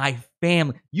to my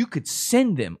family. You could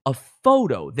send them a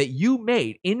photo that you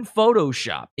made in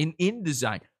Photoshop, in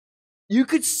InDesign. You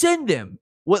could send them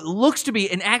what looks to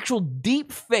be an actual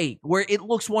deep fake where it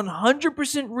looks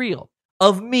 100% real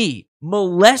of me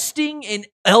molesting an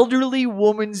elderly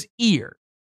woman's ear.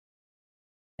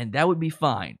 And that would be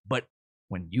fine. But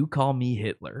when you call me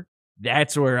Hitler,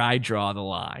 that's where I draw the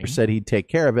line. Said he'd take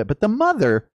care of it. But the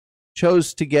mother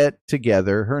chose to get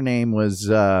together. Her name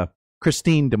was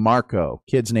Christine DeMarco.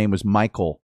 Kid's name was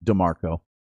Michael DeMarco.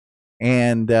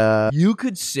 And you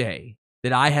could say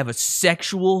that I have a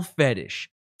sexual fetish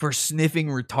for sniffing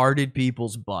retarded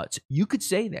people's butts. You could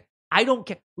say that. I don't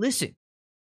care. Listen,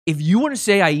 if you want to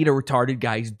say I eat a retarded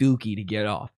guy's dookie to get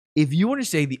off, if you want to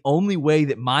say the only way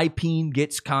that my peen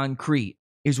gets concrete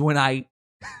is when I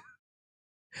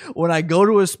go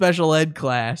to a special ed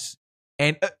class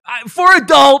and for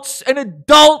adults, an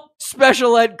adult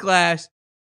special ed class,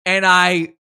 and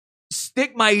I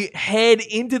stick my head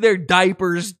into their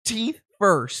diapers, teeth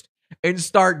first, and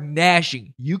start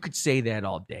gnashing, you could say that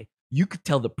all day. You could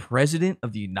tell the president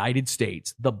of the United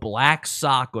States, the black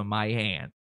sock on my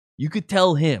hand, you could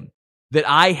tell him that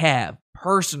I have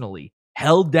personally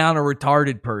held down a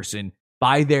retarded person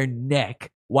by their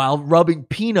neck while rubbing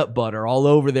peanut butter all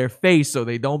over their face so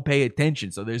they don't pay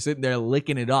attention. So they're sitting there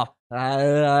licking it off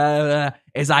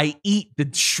as I eat the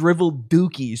shriveled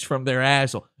dookies from their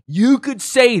asshole. You could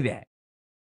say that.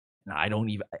 No,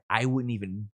 I wouldn't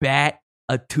even bat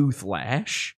a tooth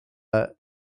lash.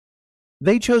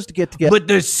 They chose to get together. But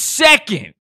the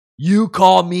second you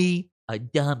call me a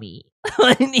dummy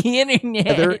on the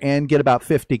internet and get about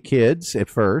 50 kids at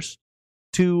first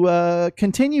to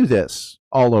continue this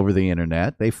all over the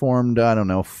internet. They formed,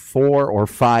 4 or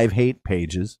 5 hate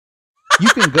pages. You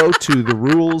can go to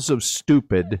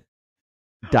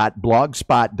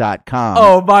therulesofstupid.blogspot.com.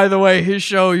 Oh, by the way, his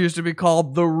show used to be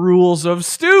called The Rules of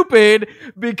Stupid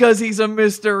because he's a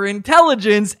Mr.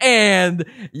 Intelligence and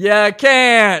you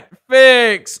can't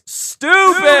fix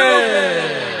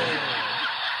stupid.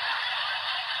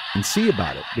 And see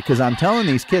about it, because I'm telling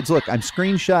these kids, look, I'm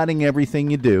screenshotting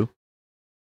everything you do.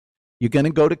 You're going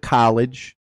to go to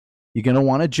college. You're going to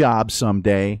want a job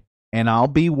someday, and I'll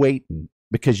be waiting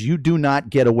because you do not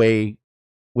get away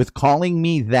with calling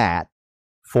me that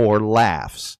for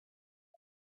laughs.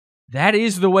 That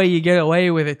is the way you get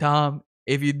away with it, Tom.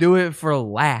 If you do it for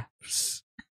laughs.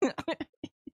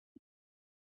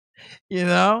 You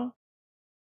know?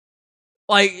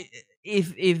 Like,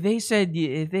 if they said,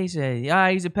 yeah,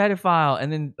 he's a pedophile,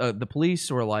 and then the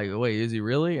police were like, wait, is he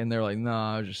really? And they're like, no,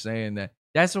 I was just saying that.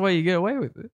 That's the way you get away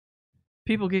with it.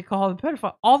 People get called a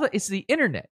pedophile. It's the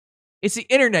internet. It's the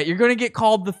internet. You're going to get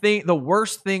called the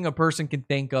worst thing a person can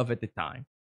think of at the time.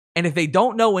 And if they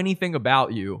don't know anything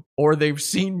about you or they've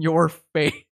seen your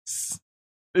face,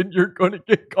 then you're going to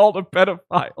get called a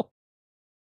pedophile.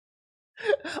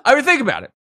 I mean, think about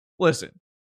it. Listen,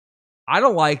 I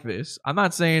don't like this. I'm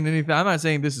not saying anything. I'm not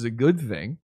saying this is a good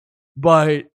thing,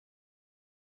 but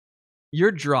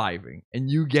you're driving and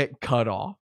you get cut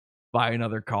off by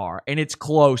another car and it's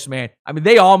close, man. I mean,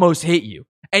 they almost hit you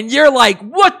and you're like,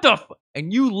 what the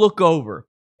and you look over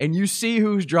and you see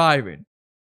who's driving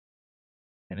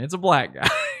and it's a black guy.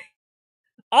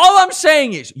 All I'm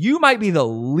saying is you might be the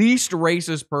least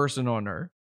racist person on earth,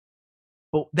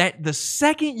 but that the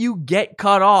second you get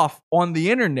cut off on the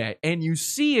internet and you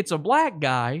see it's a black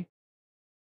guy,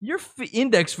 your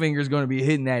index finger is going to be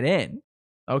hitting that end.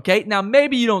 Okay? Now,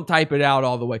 maybe you don't type it out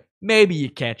all the way. Maybe you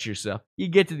catch yourself. You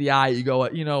get to the eye, you go,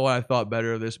 you know what? I thought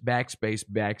better of this. Backspace,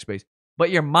 backspace.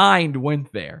 But your mind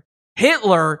went there.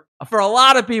 Hitler, for a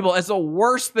lot of people, it's the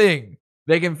worst thing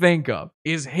they can think of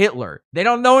is Hitler. They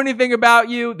don't know anything about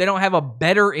you. They don't have a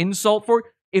better insult for it.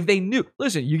 If they knew,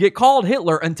 listen, you get called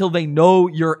Hitler until they know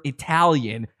you're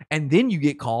Italian, and then you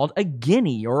get called a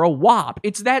guinea or a wop.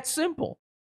 It's that simple.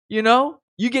 You know?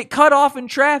 You get cut off in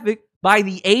traffic by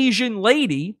the Asian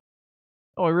lady.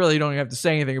 Oh, I really don't even have to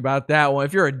say anything about that one.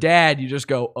 If you're a dad, you just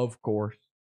go, of course.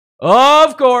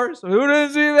 Of course. Who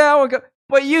didn't see that one?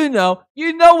 But you know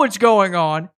what's going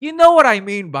on. You know what I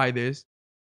mean by this.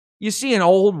 You see an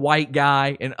old white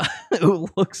guy and who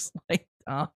looks like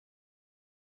Tom.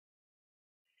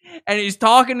 And he's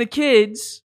talking to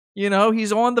kids. You know,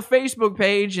 he's on the Facebook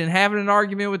page and having an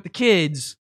argument with the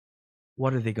kids.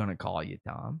 What are they going to call you,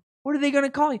 Tom? What are they going to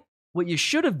call you? What you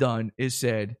should have done is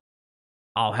said,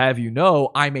 I'll have you know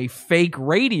I'm a fake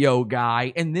radio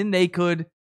guy. And then they could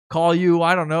call you,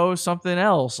 I don't know, something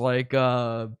else like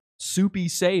Soupy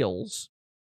Sales.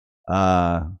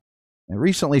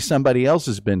 Recently, somebody else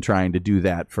has been trying to do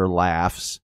that for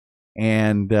laughs.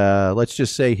 And let's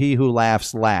just say he who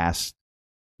laughs last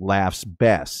laughs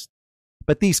best.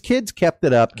 But these kids kept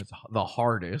it up. It's the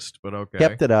hardest, but okay.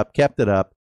 Kept it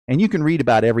up. And you can read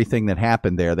about everything that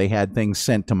happened there. They had things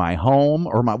sent to my home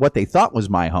or what they thought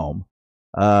was my home.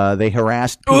 They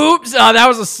harassed people. Oops, that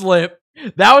was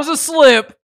a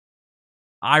slip.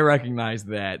 I recognize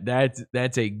that.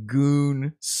 That's a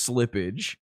goon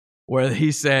slippage where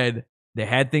he said they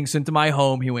had things sent to my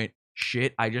home. He went,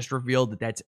 shit, I just revealed that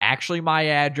that's actually my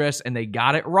address and they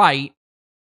got it right.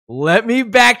 Let me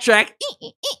backtrack.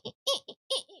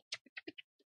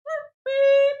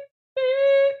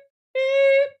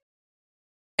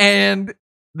 And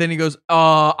then he goes,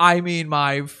 I mean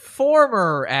my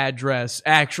former address,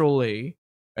 actually.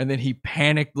 And then he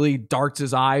panically darts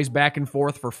his eyes back and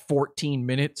forth for 14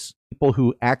 minutes. People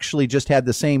who actually just had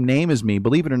the same name as me.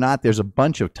 Believe it or not, there's a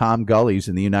bunch of Tom Gullys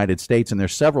in the United States, and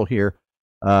there's several here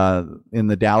in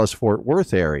the Dallas-Fort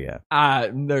Worth area.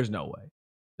 There's no way.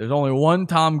 There's only one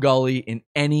Tom Gully in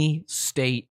any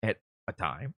state at a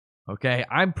time. Okay?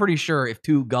 I'm pretty sure if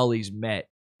two Gullys met,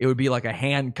 it would be like a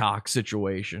Hancock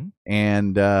situation.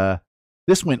 And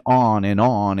this went on and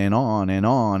on and on and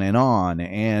on and on.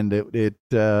 And it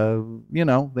you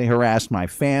know, they harassed my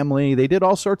family. They did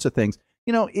all sorts of things.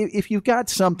 You know, if you've got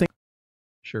something.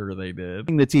 Sure they did.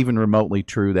 That's even remotely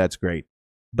true, that's great.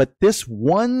 But this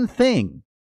one thing,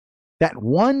 that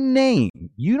one name,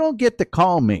 you don't get to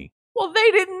call me. Well,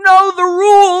 they didn't know the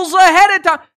rules ahead of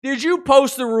time. Did you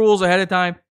post the rules ahead of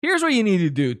time? Here's what you need to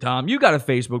do, Tom. You got a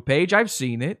Facebook page. I've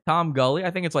seen it. Tom Gully.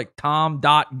 I think it's like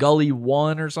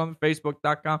tom.gully1 or something,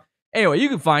 facebook.com. Anyway, you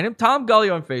can find him. Tom Gully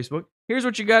on Facebook. Here's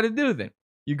what you got to do then.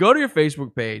 You go to your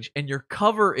Facebook page and your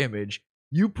cover image,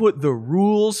 you put the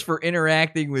rules for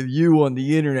interacting with you on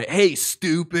the internet. Hey,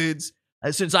 stupids.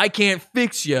 Since I can't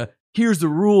fix you, here's the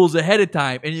rules ahead of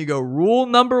time. And you go, rule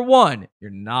number 1.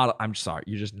 I'm sorry.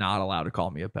 You're just not allowed to call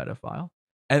me a pedophile.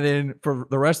 And then for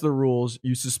the rest of the rules,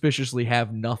 you suspiciously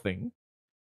have nothing.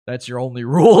 That's your only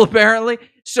rule, apparently.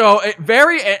 So,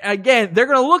 again, they're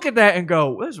going to look at that and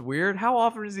go, that's weird. How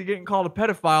often is he getting called a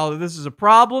pedophile that this is a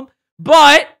problem?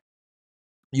 But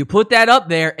you put that up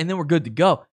there, and then we're good to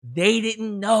go. They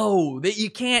didn't know that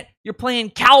you're playing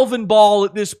Calvin ball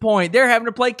at this point. They're having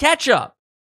to play catch up.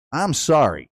 I'm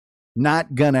sorry.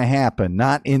 Not gonna happen.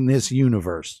 Not in this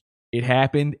universe. It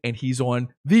happened, and he's on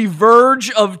the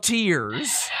verge of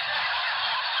tears.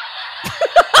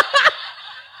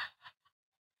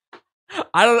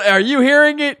 Are you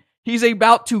hearing it? He's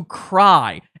about to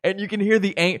cry, and you can hear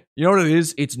you know what it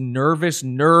is? It's nervous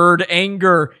nerd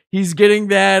anger. He's getting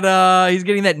that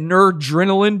nerd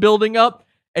adrenaline building up,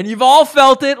 and you've all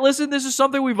felt it. Listen, this is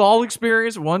something we've all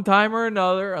experienced one time or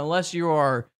another, unless you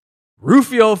are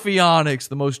Rufio Phoenix,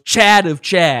 the most Chad of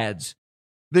Chads.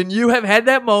 Then you have had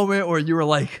that moment where you were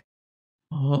like,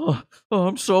 oh,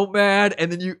 I'm so mad.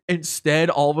 And then you instead,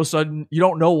 all of a sudden, you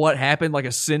don't know what happened. Like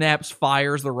a synapse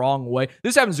fires the wrong way.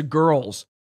 This happens to girls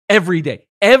every day.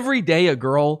 Every day a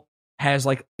girl has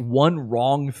like one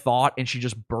wrong thought and she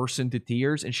just bursts into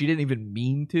tears and she didn't even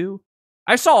mean to.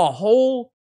 I saw a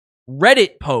whole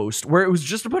Reddit post where it was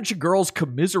just a bunch of girls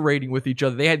commiserating with each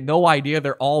other. They had no idea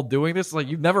they're all doing this. Like,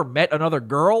 you've never met another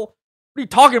girl? What are you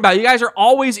talking about? You guys are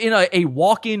always in a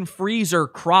walk-in freezer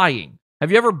crying. Have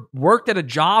you ever worked at a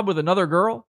job with another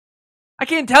girl? I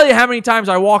can't tell you how many times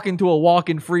I walk into a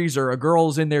walk-in freezer. A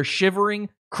girl's in there shivering,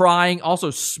 crying, also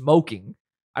smoking.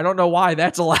 I don't know why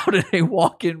that's allowed in a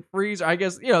walk-in freezer. I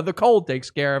guess, the cold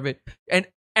takes care of it. And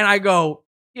I go,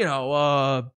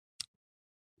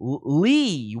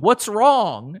 Lee, what's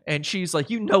wrong? And she's like,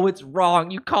 it's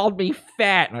wrong. You called me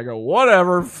fat. And I go,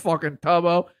 whatever, fucking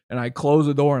Tubbo. And I close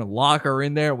the door and lock her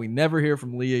in there. We never hear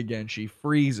from Lee again. She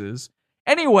freezes.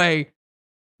 Anyway,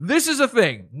 this is a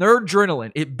thing. Nerd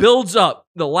adrenaline. It builds up.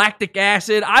 The lactic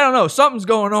acid. I don't know. Something's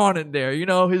going on in there.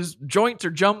 His joints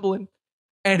are jumbling.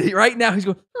 And right now he's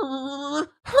going.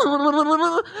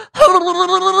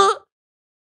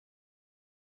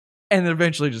 And then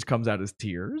eventually just comes out as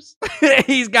tears.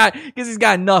 He's got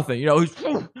nothing.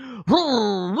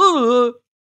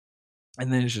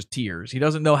 And then it's just tears. He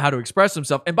doesn't know how to express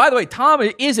himself. And by the way, Tom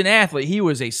is an athlete. He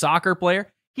was a soccer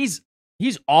player. He's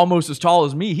almost as tall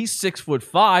as me. He's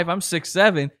 6'5". I'm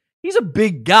 6'7". He's a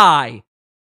big guy,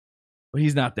 but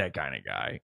he's not that kind of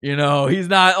guy. He's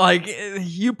not like,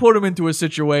 you put him into a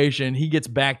situation, he gets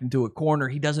backed into a corner.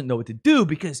 He doesn't know what to do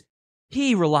because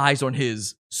he relies on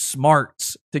his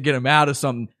smarts to get him out of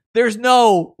something. There's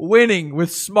no winning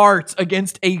with smarts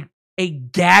against a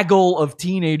gaggle of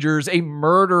teenagers, a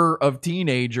murder of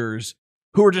teenagers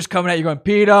who are just coming at you going,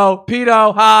 pedo,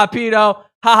 ha, pedo,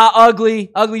 ha, ugly,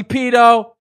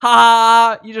 pedo,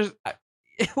 ha. You just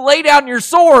lay down your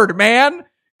sword, man.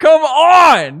 Come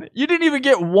on. You didn't even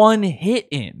get one hit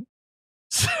in.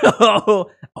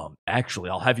 So, actually,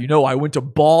 I'll have you know I went to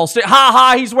Ball State.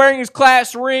 Ha, he's wearing his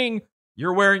class ring.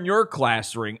 You're wearing your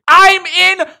class ring. I'm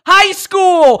in high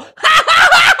school.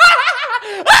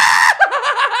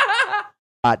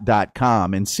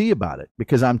 .com and see about it,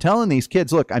 because I'm telling these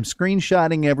kids, look, I'm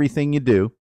screenshotting everything you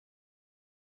do.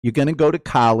 You're going to go to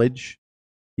college.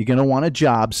 You're going to want a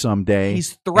job someday.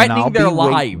 He's threatening their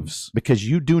lives because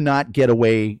you do not get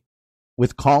away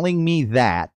with calling me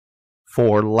that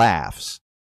for laughs.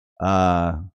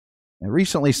 And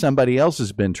recently somebody else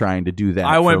has been trying to do that.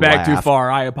 I went back too far.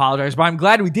 I apologize, but I'm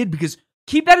glad we did, because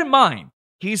keep that in mind.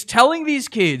 He's telling these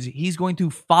kids he's going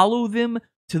to follow them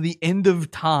to the end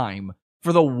of time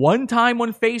for the one time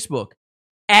on Facebook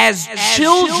as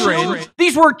children.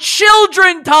 These were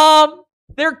children, Tom.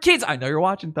 They're kids. I know you're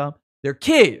watching, Tom. They're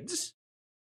kids.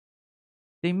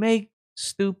 They make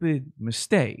stupid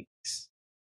mistakes.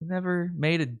 Never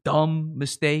made a dumb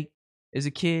mistake as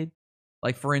a kid.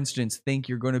 Like, for instance, think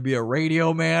you're going to be a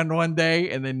radio man one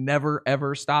day and then never,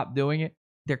 ever stop doing it.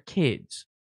 They're kids.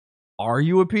 Are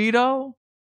you a pedo?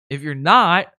 If you're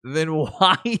not, then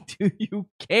why do you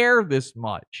care this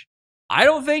much? I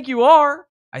don't think you are.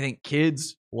 I think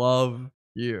kids love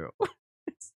you.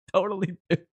 It's totally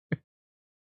different.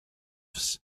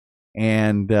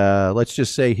 And let's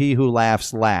just say he who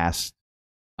laughs last.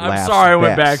 I'm sorry I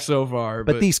went back so far.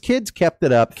 But these kids kept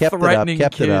it up.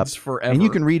 Forever. And you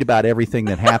can read about everything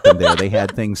that happened there. They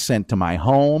had things sent to my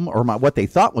home, or what they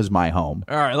thought was my home.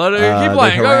 All right, let it keep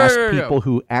playing. They harassed people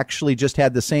who actually just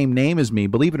had the same name as me.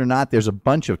 Believe it or not, there's a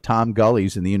bunch of Tom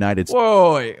Gullys in the United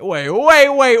States.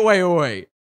 Wait.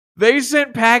 They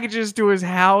sent packages to his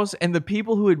house, and the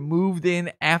people who had moved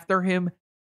in after him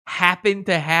happened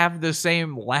to have the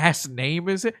same last name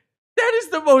as him. That is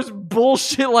the most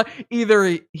bullshit. Like,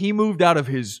 either he moved out of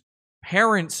his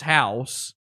parents'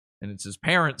 house and it's his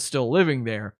parents still living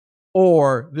there,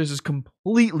 or this is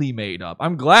completely made up.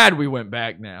 I'm glad we went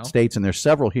back now. States, and there's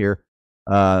several here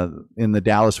in the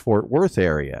Dallas-Fort Worth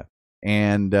area.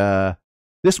 And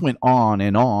this went on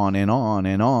and on and on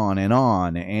and on and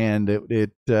on. And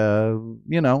it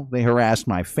they harassed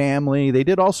my family. They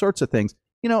did all sorts of things.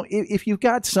 If you've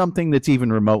got something that's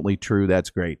even remotely true, that's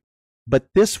great. But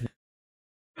this...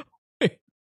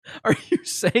 Are you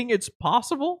saying it's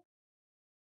possible?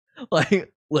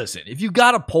 Like, listen, if you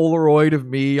got a Polaroid of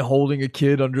me holding a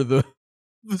kid under the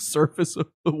surface of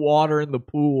the water in the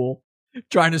pool,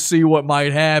 trying to see what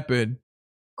might happen,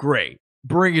 great.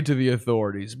 Bring it to the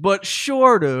authorities. But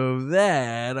short of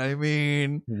that, I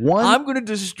mean, I'm going to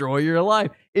destroy your life.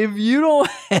 If you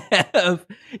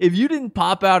didn't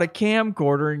pop out a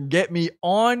camcorder and get me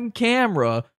on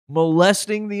camera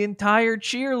molesting the entire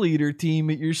cheerleader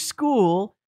team at your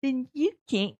school, then you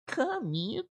can't call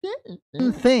me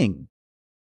a thing.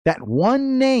 That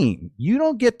one name, you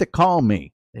don't get to call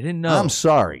me. They didn't know. I'm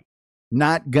sorry.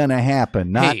 Not gonna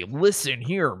happen. Hey, listen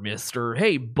here, mister.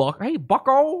 Hey,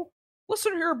 bucko.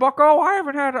 Listen here, bucko. I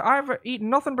haven't eaten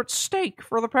nothing but steak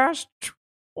for the past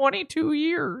 22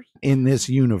 years. In this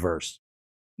universe.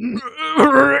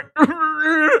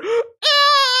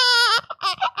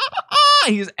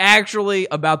 He's actually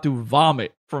about to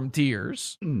vomit from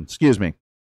tears. Excuse me.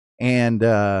 And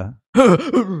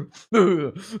pull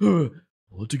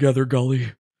it together,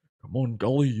 Gully. Come on,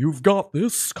 Gully, you've got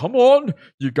this. Come on.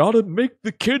 You gotta make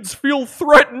the kids feel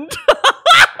threatened.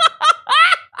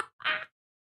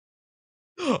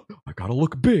 I gotta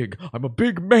look big. I'm a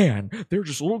big man. They're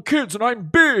just little kids and I'm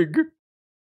big.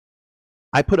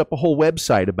 I put up a whole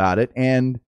website about it,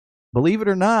 and believe it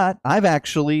or not, I've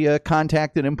actually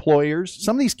contacted employers.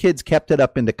 Some of these kids kept it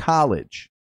up into college.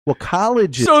 Well,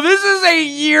 college is... So this is a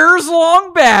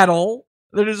years-long battle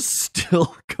that is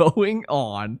still going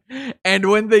on. And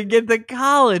when they get to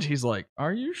college, he's like,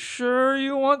 are you sure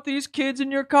you want these kids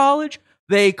in your college?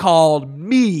 They called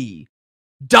me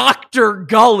Dr.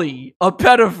 Gully a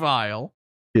pedophile.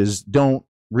 Don't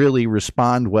really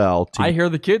respond well to... I hear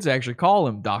the kids actually call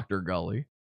him Dr. Gully.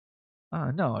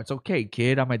 No, it's okay,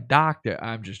 kid. I'm a doctor.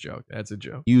 I'm just joking. That's a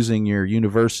joke. Using your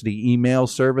university email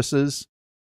services.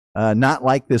 Not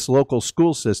like this local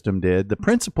school system did. The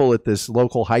principal at this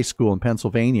local high school in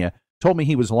Pennsylvania told me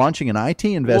he was launching an IT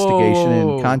investigation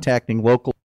and contacting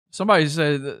local... Somebody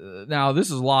said, now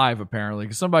this is live apparently,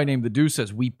 because somebody named the Deuce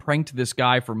says, we pranked this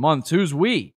guy for months. Who's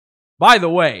we? By the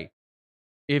way,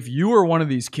 if you were one of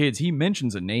these kids, he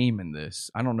mentions a name in this.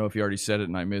 I don't know if he already said it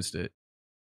and I missed it.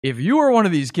 If you were one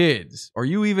of these kids, or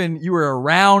you were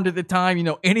around at the time, you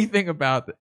know anything about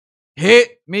it,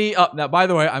 hit me up. Now, by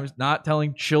the way, I'm not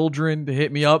telling children to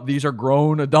hit me up. These are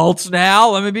grown adults now.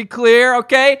 Let me be clear,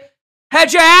 okay?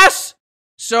 Head your ass!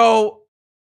 So...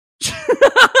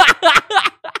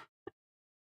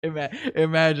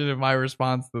 Imagine if my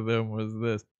response to them was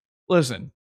this.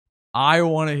 Listen, I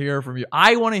want to hear from you.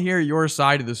 I want to hear your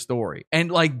side of the story. And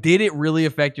like, did it really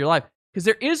affect your life?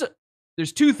 Because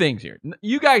there's two things here.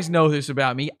 You guys know this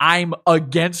about me. I'm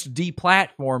against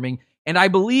deplatforming. And I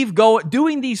believe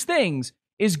doing these things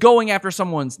is going after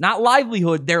someone's, not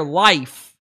livelihood, their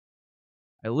life.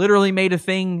 I literally made a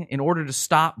thing in order to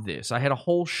stop this. I had a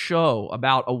whole show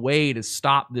about a way to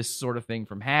stop this sort of thing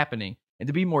from happening and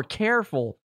to be more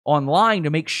careful online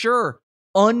to make sure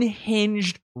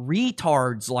unhinged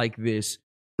retards like this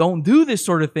don't do this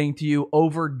sort of thing to you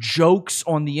over jokes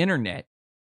on the internet.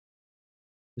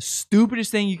 The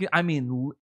stupidest thing you can... I mean,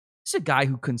 this is a guy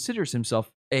who considers himself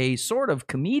a sort of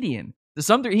comedian. To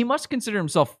some degree, he must consider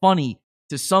himself funny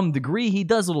to some degree. He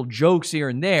does little jokes here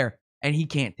and there, and he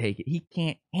can't take it. He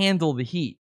can't handle the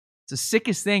heat. It's the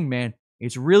sickest thing, man.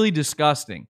 It's really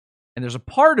disgusting. And there's a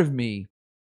part of me...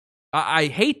 I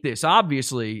hate this,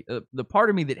 obviously. The part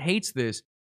of me that hates this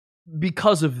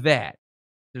because of that.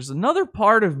 There's another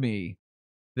part of me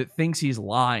that thinks he's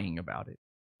lying about it.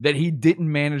 That he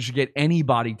didn't manage to get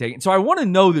anybody taken. So I want to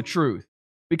know the truth.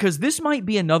 Because this might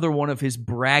be another one of his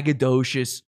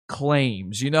braggadocious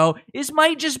claims, you know? This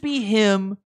might just be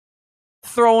him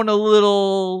throwing a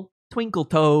little twinkle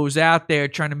toes out there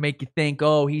trying to make you think,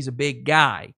 oh, he's a big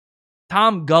guy.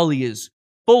 Tom Gully is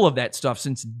full of that stuff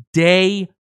since day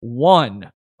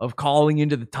one of calling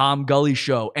into the Tom Gully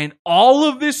Show. And all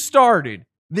of this started,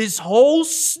 this whole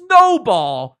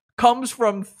snowball comes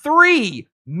from 3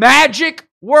 magic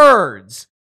words.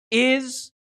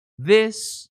 Is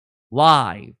this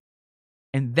live?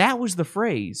 And that was the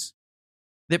phrase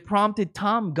that prompted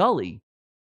Tom Gully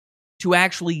to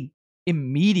actually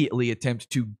immediately attempt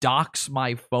to dox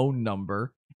my phone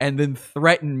number and then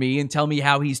threaten me and tell me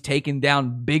how he's taken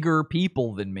down bigger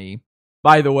people than me.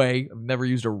 By the way, I've never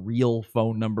used a real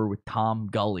phone number with Tom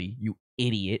Gully, you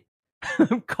idiot.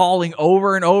 I'm calling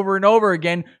over and over and over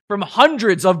again from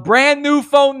hundreds of brand new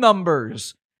phone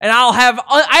numbers. And I have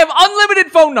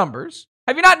unlimited phone numbers.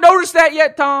 Have you not noticed that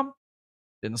yet, Tom?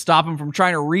 Didn't stop him from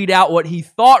trying to read out what he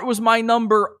thought was my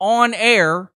number on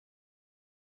air.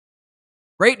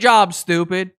 Great job,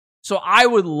 stupid. So I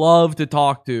would love to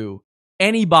talk to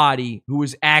anybody who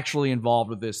is actually involved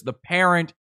with this. The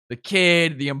parent, the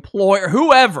kid, the employer,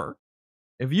 whoever.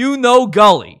 If you know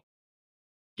Gully,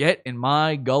 get in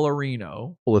my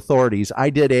Gullerino. Authorities,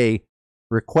 I did a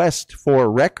request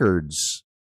for records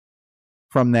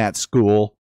from that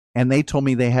school, and they told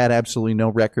me they had absolutely no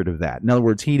record of that. In other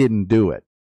words, he didn't do it.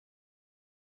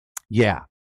 Yeah.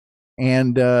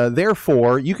 And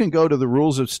therefore, you can go to the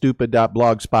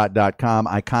rulesofstupid.blogspot.com.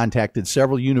 I contacted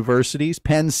several universities.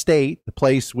 Penn State, the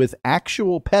place with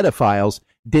actual pedophiles,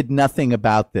 did nothing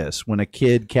about this when a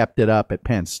kid kept it up at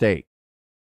Penn State.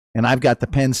 And I've got the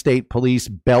Penn State police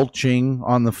belching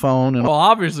on the phone. And well,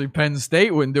 obviously Penn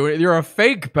State wouldn't do it. You're a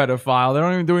fake pedophile. They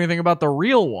don't even do anything about the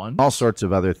real one. All sorts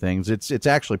of other things. It's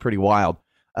actually pretty wild.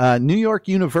 New York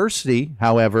University,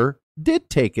 however, did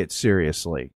take it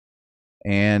seriously.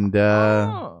 And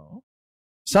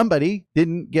somebody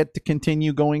didn't get to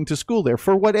continue going to school there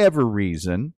for whatever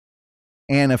reason.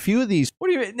 And a few of these... What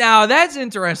do you mean? Now, that's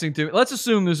interesting to me. Let's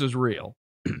assume this is real.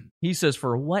 He says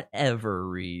for whatever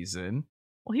reason.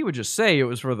 Well, he would just say it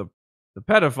was for the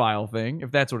pedophile thing,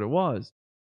 if that's what it was.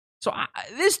 So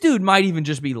this dude might even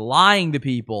just be lying to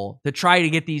people to try to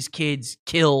get these kids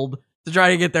killed, to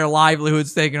try to get their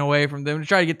livelihoods taken away from them, to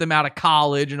try to get them out of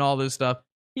college and all this stuff.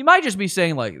 He might just be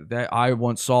saying like that. I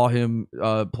once saw him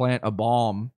plant a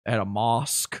bomb at a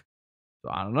mosque.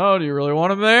 So I don't know. Do you really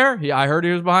want him there? I heard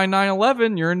he was behind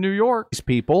 9/11. You're in New York. These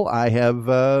people, I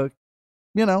have,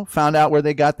 found out where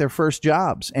they got their first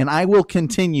jobs. And I will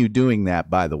continue doing that,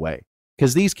 by the way,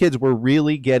 because these kids were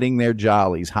really getting their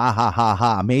jollies. Ha, ha, ha,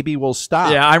 ha. Maybe we'll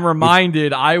stop. Yeah, I'm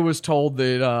reminded. I was told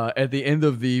that at the end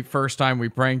of the first time we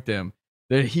pranked him,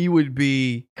 that he would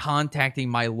be contacting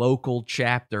my local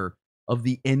chapter of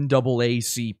the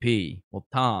NAACP. Well,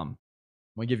 Tom, I'm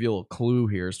going to give you a little clue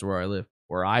here as to where I live.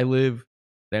 Where I live,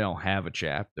 they don't have a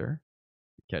chapter.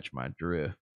 Catch my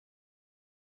drift.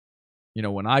 You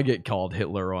know, when I get called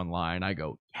Hitler online, I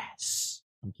go, yes.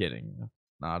 I'm kidding.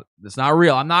 It's not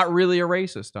real. I'm not really a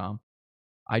racist, Tom.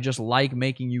 I just like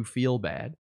making you feel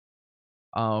bad.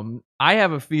 I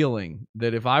have a feeling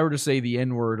that if I were to say the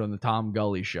N-word on the Tom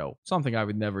Gully show, something I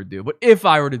would never do, but if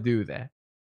I were to do that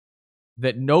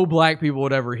no black people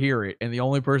would ever hear it, and the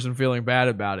only person feeling bad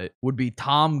about it would be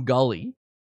Tom Gully.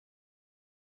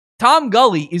 Tom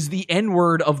Gully is the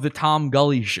N-word of the Tom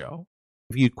Gully show.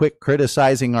 If you quit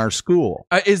criticizing our school.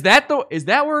 Is that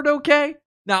word okay?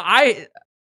 Now,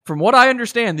 from what I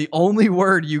understand, the only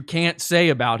word you can't say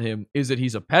about him is that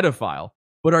he's a pedophile.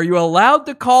 But are you allowed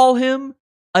to call him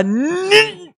a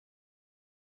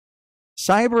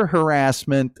cyber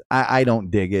harassment? I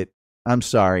don't dig it. I'm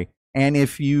sorry. And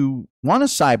if you want to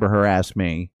cyber harass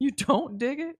me, you don't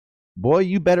dig it? Boy,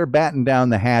 you better batten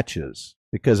down the hatches,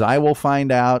 because I will find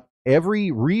out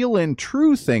every real and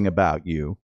true thing about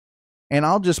you, and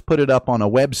I'll just put it up on a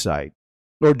website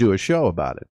or do a show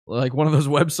about it. Like one of those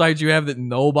websites you have that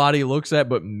nobody looks at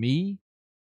but me?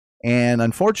 And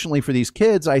unfortunately for these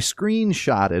kids, I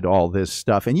screenshotted all this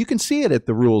stuff, and you can see it at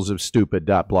the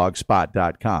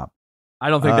rulesofstupid.blogspot.com. I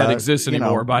don't think that exists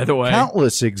anymore, by the way.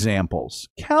 Countless examples.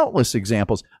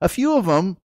 A few of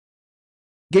them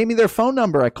gave me their phone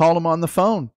number. I called them on the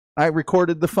phone. I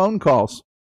recorded the phone calls.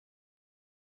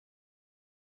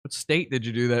 What state did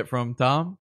you do that from,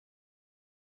 Tom?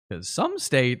 Because some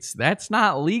states, that's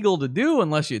not legal to do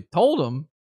unless you told them.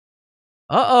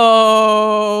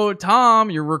 Uh-oh, Tom,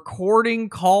 you're recording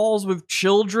calls with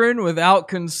children without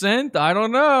consent? I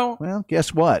don't know. Well,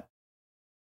 guess what?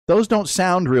 Those don't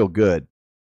sound real good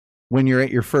when you're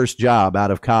at your first job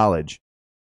out of college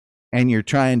and you're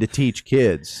trying to teach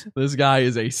kids. This guy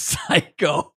is a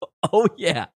psycho. Oh,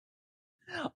 yeah.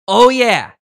 Oh,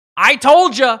 yeah. I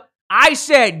told you. I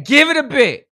said, give it a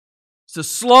bit. It's a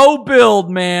slow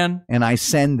build, man. And I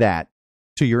send that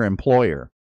to your employer.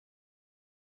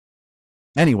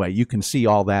 Anyway, you can see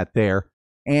all that there.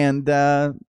 And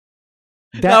now,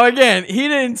 again, he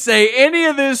didn't say any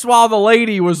of this while the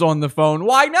lady was on the phone.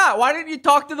 Why not? Why didn't you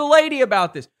talk to the lady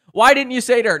about this? Why didn't you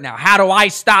say to her, now, how do I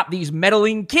stop these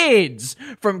meddling kids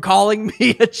from calling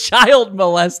me a child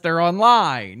molester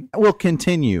online? We'll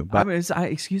continue. But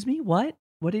excuse me? What?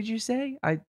 What did you say?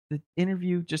 The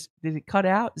interview did it cut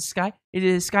out? Is it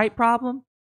a Skype problem?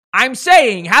 I'm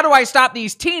saying, how do I stop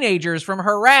these teenagers from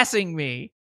harassing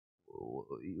me?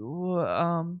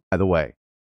 By the way,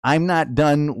 I'm not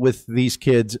done with these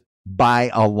kids by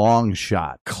a long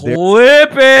shot.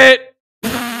 Clip it!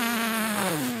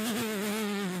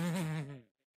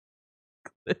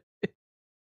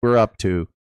 We're up to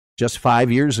just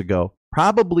 5 years ago.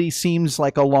 Probably seems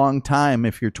like a long time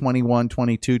if you're 21,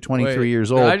 22, 23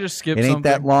 years old. Did I just skip It ain't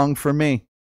something? that long for me.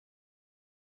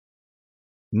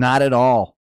 Not at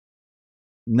all.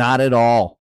 Not at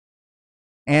all.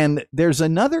 And there's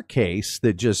another case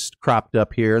that just cropped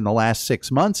up here in the last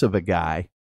 6 months of a guy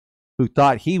who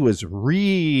thought he was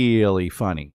really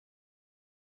funny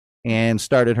and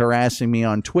started harassing me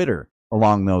on Twitter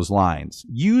along those lines,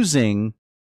 using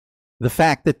the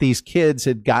fact that these kids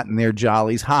had gotten their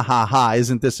jollies. Ha, ha, ha.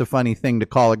 Isn't this a funny thing to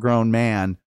call a grown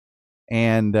man?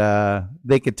 And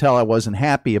they could tell I wasn't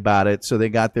happy about it, so they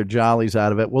got their jollies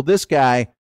out of it. Well, this guy,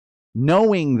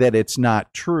 knowing that it's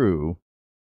not true,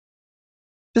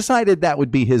 decided that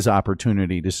would be his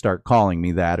opportunity to start calling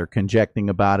me that or conjecting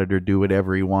about it or do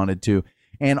whatever he wanted to.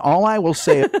 And all I will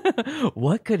say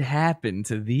what could happen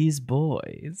to these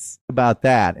boys about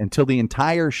that until the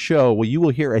entire show, well, you will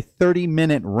hear a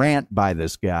 30-minute rant by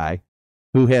this guy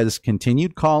who has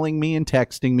continued calling me and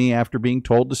texting me after being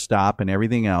told to stop and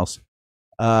everything else.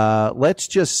 Let's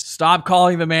just stop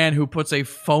calling the man who puts a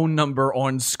phone number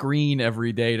on screen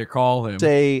every day to call him.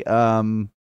 Say,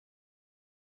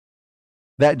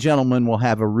 that gentleman will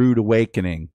have a rude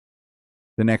awakening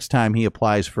the next time he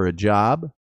applies for a job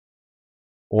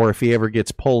or if he ever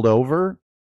gets pulled over,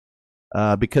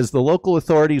 because the local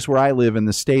authorities where I live in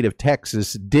the state of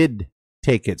Texas did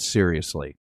take it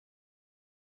seriously.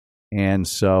 And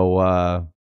so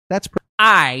that's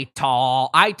I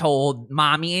told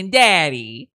mommy and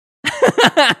daddy.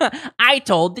 I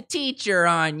told the teacher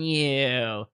on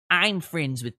you. I'm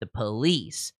friends with the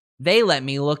police. They let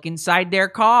me look inside their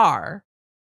car.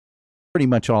 Pretty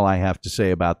much all I have to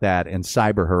say about that and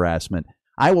cyber harassment.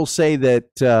 I will say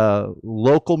that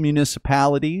local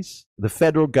municipalities, the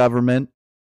federal government,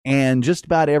 and just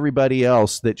about everybody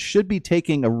else that should be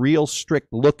taking a real strict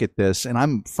look at this, and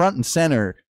I'm front and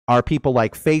center, are people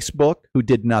like Facebook, who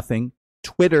did nothing,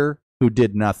 Twitter, who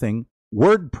did nothing,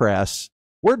 WordPress.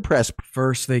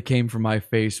 First they came for my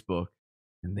Facebook,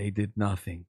 and they did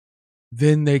nothing.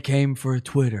 Then they came for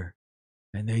Twitter,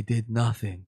 and they did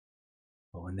nothing.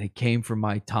 But when they came for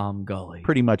my Tom Gully,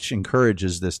 pretty much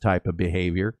encourages this type of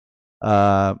behavior.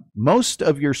 Most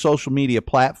of your social media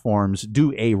platforms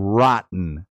do a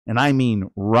rotten, and I mean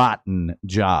rotten,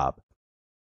 job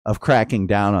of cracking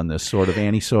down on this sort of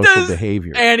antisocial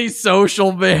behavior.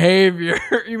 Antisocial behavior?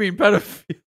 You mean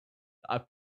pedophilia?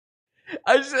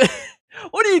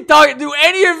 What are you talking? Do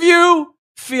any of you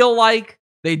feel like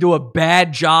they do a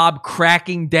bad job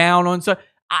cracking down on stuff?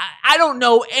 I don't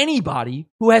know anybody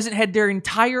who hasn't had their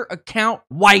entire account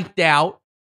wiped out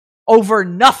over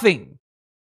nothing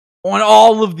on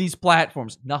all of these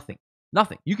platforms. Nothing.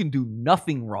 You can do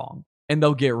nothing wrong, and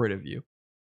they'll get rid of you.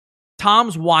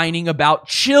 Tom's whining about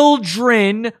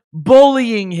children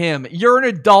bullying him. You're an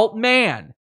adult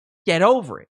man. Get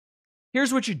over it.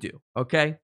 Here's what you do,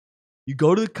 okay? You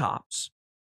go to the cops.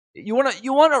 You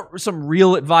want some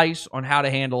real advice on how to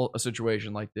handle a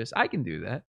situation like this? I can do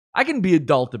that. I can be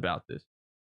adult about this.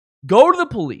 Go to the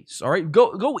police, all right?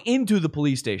 Go into the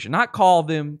police station. Not call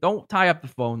them. Don't tie up the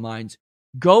phone lines.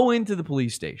 Go into the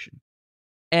police station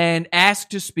and ask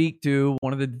to speak to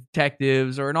one of the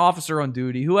detectives or an officer on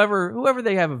duty, whoever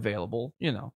they have available.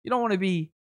 You know, you don't want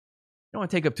to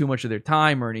take up too much of their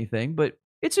time or anything, but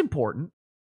it's important.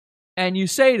 And you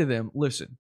say to them,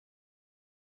 listen,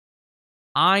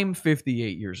 I'm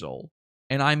 58 years old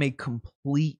and I'm a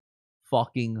complete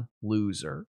fucking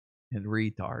loser and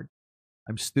retard.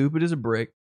 I'm stupid as a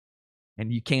brick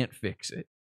and you can't fix it.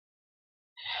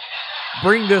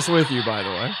 Bring this with you, by the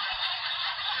way.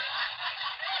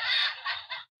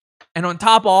 And on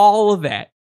top of all of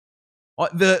that,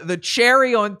 the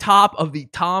cherry on top of the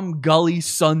Tom Gully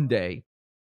sundae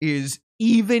is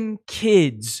even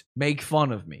kids make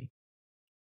fun of me.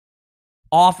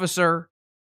 Officer,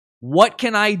 what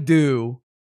can I do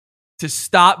to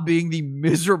stop being the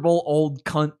miserable old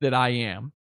cunt that I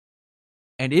am?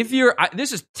 And if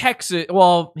this is Texas,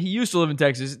 well, he used to live in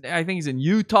Texas. I think he's in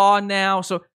Utah now.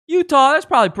 So Utah, that's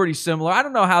probably pretty similar. I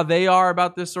don't know how they are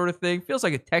about this sort of thing. Feels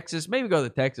like a Texas, maybe go to the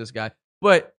Texas guy.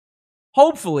 But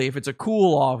hopefully, if it's a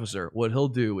cool officer, what he'll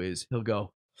do is he'll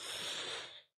go,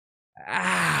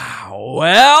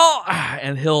 well,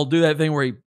 and he'll do that thing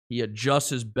where he adjusts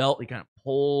his belt. He kind of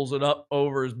pulls it up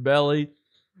over his belly.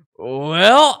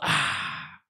 Well,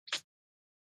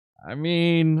 I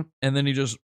mean, and then he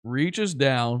just reaches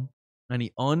down and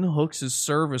he unhooks his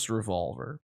service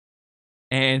revolver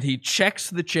and he checks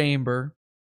the chamber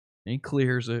and he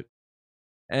clears it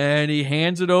and he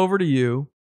hands it over to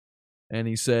you and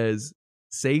he says,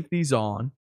 safety's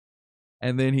on.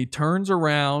 And then he turns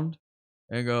around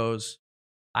and goes,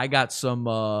 I got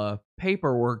some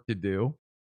paperwork to do.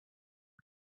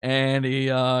 And he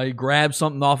grabs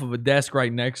something off of a desk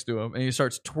right next to him and he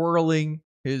starts twirling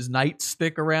his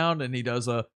nightstick around and he does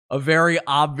a a very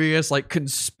obvious, like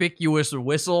conspicuous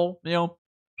whistle,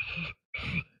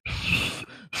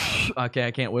 Okay,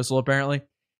 I can't whistle apparently.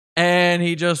 And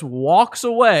he just walks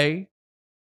away.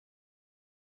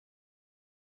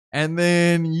 And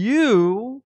then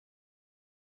you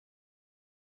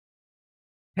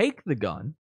take the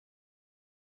gun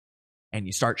and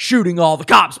you start shooting all the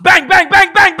cops. Bang, bang,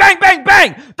 bang, bang, bang, bang,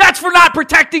 bang. That's for not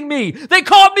protecting me. They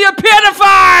called me a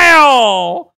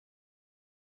pedophile.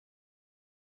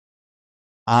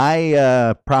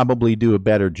 I probably do a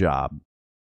better job.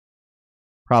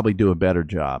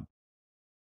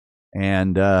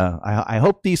 And I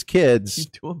hope these kids You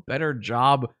do a better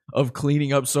job of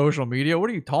cleaning up social media. What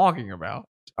are you talking about?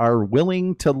 are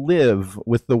willing to live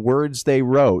with the words they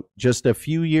wrote just a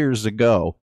few years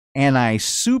ago. And I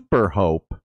super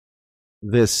hope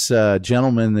this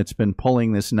gentleman that's been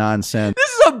pulling this nonsense.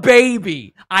 This is a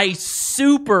baby. I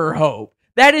super hope.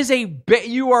 That is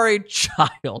you are a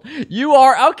child. You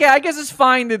are, okay, I guess it's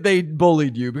fine that they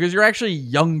bullied you because you're actually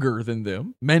younger than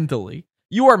them mentally.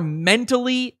 You are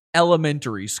mentally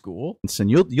elementary school.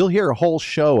 And you'll hear a whole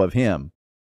show of him,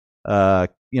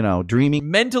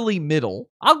 dreaming. Mentally middle.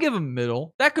 I'll give him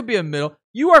middle. That could be a middle.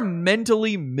 You are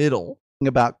mentally middle.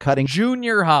 About cutting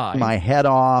junior high my head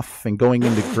off and going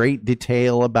into great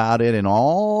detail about it and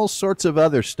all sorts of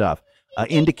other stuff,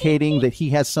 indicating that he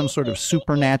has some sort of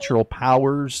supernatural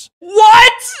powers.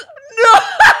 What? No.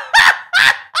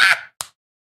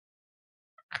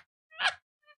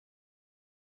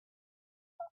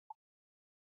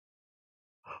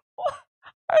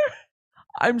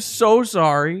 I'm so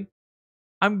sorry.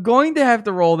 I'm going to have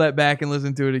to roll that back and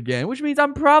listen to it again, which means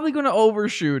I'm probably going to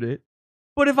overshoot it.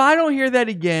 But if I don't hear that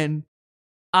again,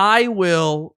 I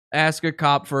will ask a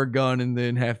cop for a gun and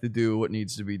then have to do what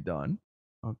needs to be done.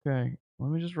 Okay,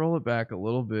 let me just roll it back a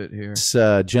little bit here. This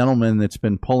gentleman that's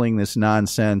been pulling this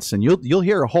nonsense, and you'll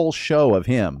hear a whole show of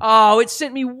him. Oh, it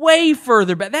sent me way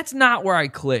further back. That's not where I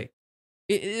clicked.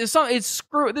 It's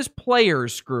screw. This player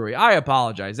is screwy. I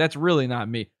apologize. That's really not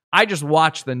me. I just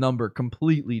watched the number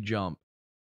completely jump.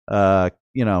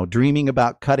 Dreaming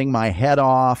about cutting my head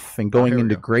off and going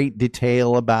into great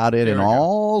detail about it and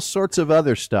all sorts of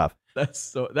other stuff.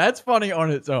 That's funny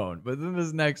on its own, but then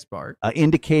this next part.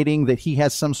 Indicating that he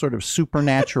has some sort of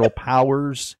supernatural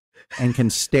powers and can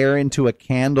stare into a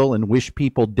candle and wish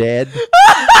people dead.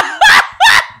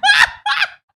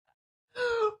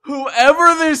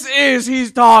 Whoever this is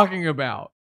he's talking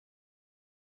about,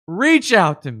 reach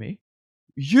out to me.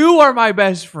 You are my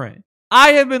best friend.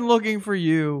 I have been looking for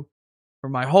you for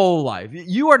my whole life.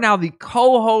 You are now the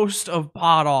co-host of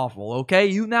Pod Awful, okay?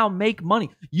 You now make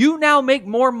money. You now make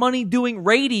more money doing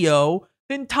radio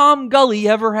than Tom Gully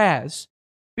ever has.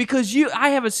 Because I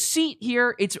have a seat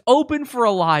here. It's open for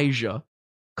Elijah.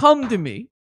 Come to me.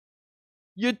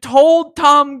 You told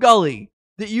Tom Gully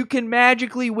that you can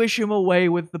magically wish him away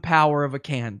with the power of a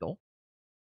candle.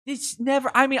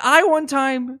 I one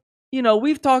time,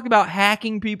 we've talked about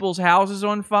hacking people's houses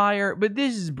on fire, but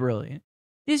this is brilliant.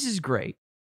 This is great.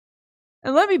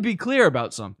 And let me be clear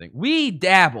about something. We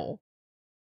don't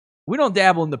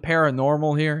dabble in the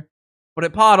paranormal here, but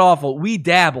at Pod Awful, we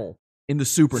dabble in the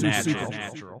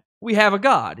supernatural. We have a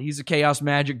god. He's a chaos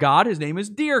magic god. His name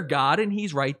is Dear God, and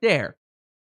he's right there.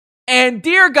 And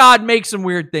Dear God makes some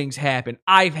weird things happen.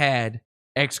 I've had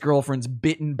ex-girlfriends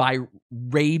bitten by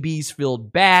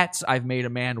rabies-filled bats. I've made a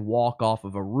man walk off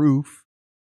of a roof.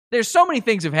 There's so many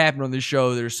things have happened on this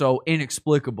show that are so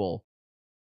inexplicable.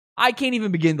 I can't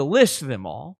even begin to list them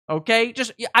all, okay?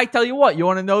 I tell you what, you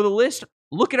want to know the list?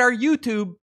 Look at our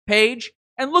YouTube page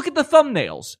and look at the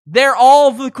thumbnails. They're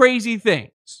all the crazy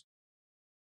things.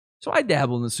 So I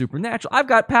dabble in the supernatural. I've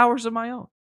got powers of my own.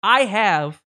 I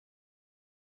have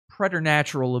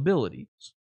preternatural abilities.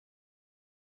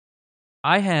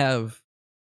 I have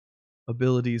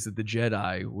abilities that the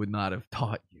Jedi would not have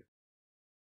taught you.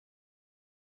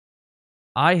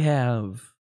 I have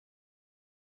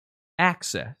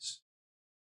access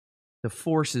to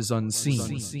forces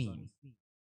unseen,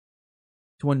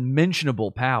 to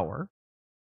unmentionable power.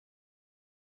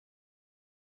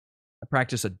 I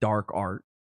practice a dark art.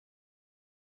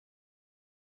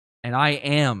 And I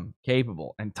am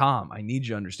capable. And Tom, I need you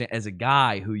to understand, as a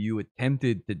guy who you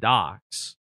attempted to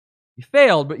dox, you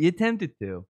failed, but you attempted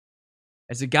to.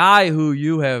 As a guy who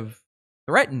you have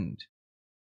threatened,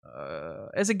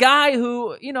 as a guy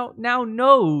who, now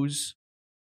knows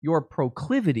your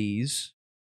proclivities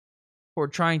for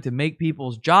trying to make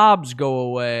people's jobs go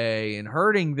away and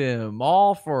hurting them,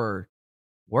 all for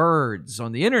words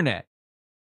on the internet.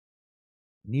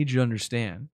 I need you to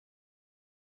understand,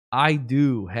 I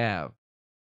do have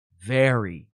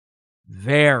very,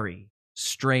 very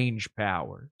strange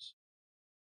powers.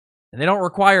 And they don't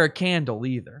require a candle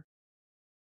either.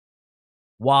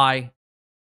 Why?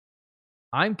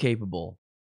 I'm capable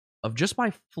of, just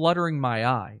by fluttering my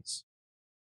eyes,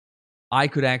 I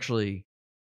could actually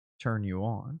turn you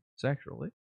on sexually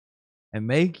and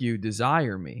make you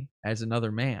desire me as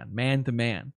another man, man to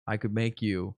man. I could make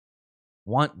you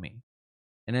want me.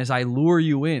 And as I lure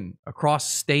you in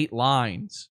across state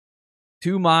lines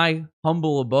to my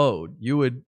humble abode, you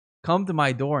would come to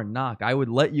my door and knock. I would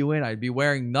let you in. I'd be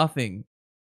wearing nothing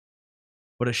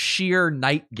but a sheer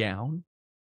nightgown.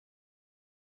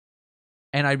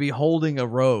 And I'd be holding a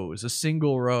rose, a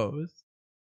single rose.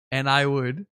 And I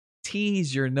would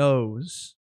tease your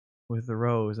nose with the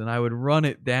rose. And I would run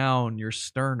it down your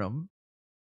sternum.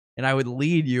 And I would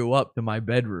lead you up to my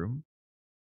bedroom.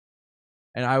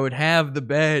 And I would have the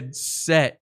bed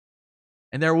set.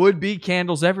 And there would be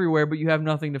candles everywhere, but you have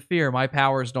nothing to fear. My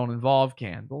powers don't involve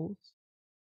candles.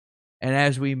 And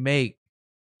as we make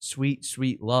sweet,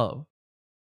 sweet love,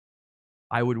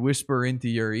 I would whisper into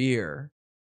your ear,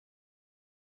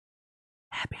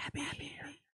 happy, happy, happy.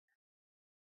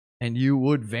 And you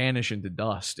would vanish into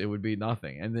dust. It would be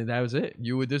nothing. And then that was it.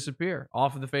 You would disappear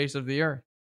off of the face of the earth.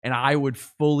 And I would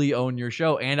fully own your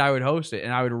show. And I would host it.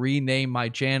 And I would rename my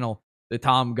channel The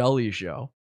Tom Gully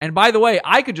Show. And by the way,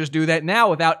 I could just do that now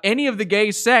without any of the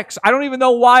gay sex. I don't even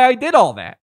know why I did all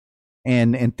that.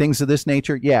 And things of this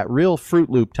nature. Yeah, real Fruit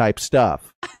Loop type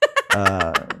stuff.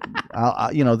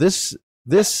 This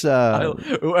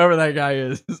whoever that guy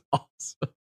is awesome.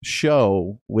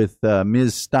 Show with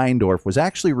Ms. Steindorf was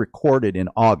actually recorded in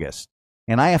August,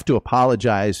 and I have to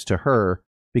apologize to her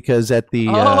because at the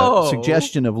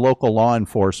suggestion of local law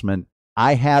enforcement,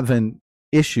 I haven't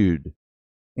issued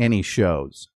any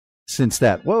shows since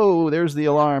that. Whoa, there's the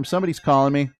alarm. Somebody's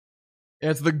calling me.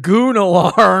 It's the goon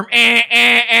alarm.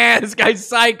 This guy's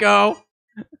psycho.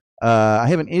 I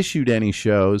haven't issued any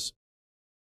shows.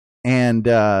 And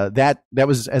that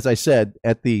was, as I said,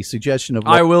 at the suggestion of...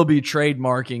 I will be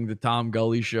trademarking the Tom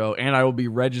Gully Show, and I will be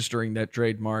registering that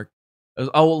trademark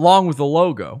along with the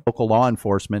logo. Local law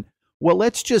enforcement. Well,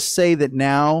 let's just say that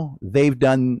now they've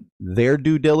done their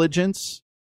due diligence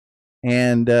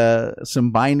and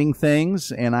some binding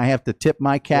things, and I have to tip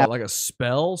my cap. What, like a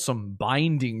spell? Some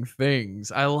binding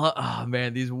things. I love... Oh,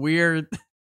 man, these weird...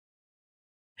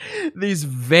 These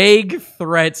vague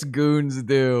threats goons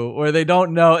do where they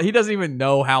don't know. He doesn't even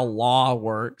know how law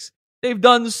works. They've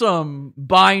done some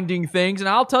binding things. And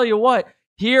I'll tell you what,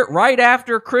 here right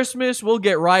after Christmas, we'll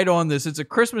get right on this. It's a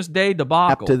Christmas Day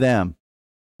debacle. Up to them,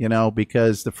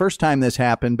 because the first time this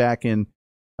happened back in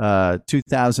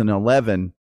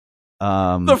 2011.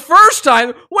 The first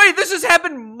time? Wait, this has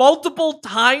happened multiple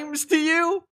times to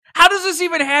you? How does this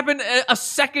even happen a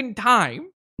second time?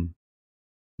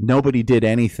 Nobody did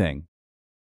anything.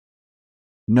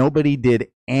 Nobody did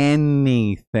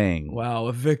anything. Wow,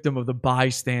 a victim of the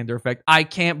bystander effect. I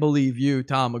can't believe you,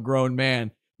 Tom, a grown man.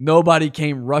 Nobody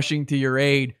came rushing to your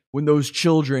aid when those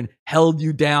children held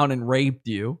you down and raped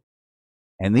you.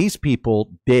 And these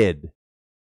people did.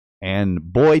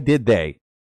 And boy, did they.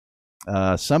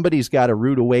 Somebody's got a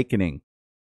rude awakening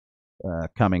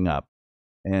coming up.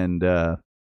 And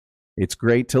it's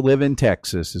great to live in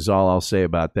Texas, is all I'll say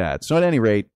about that. So at any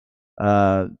rate,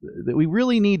 we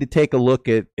really need to take a look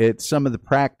at some of the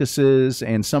practices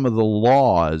and some of the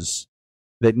laws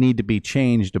that need to be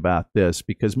changed about this,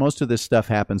 because most of this stuff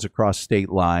happens across state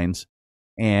lines,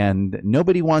 and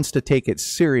nobody wants to take it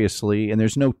seriously, and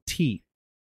there's no teeth.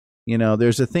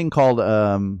 There's a thing called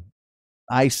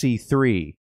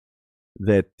IC3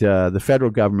 that the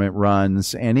federal government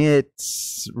runs, and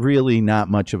it's really not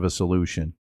much of a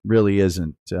solution. Really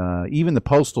isn't. Even the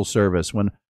Postal Service,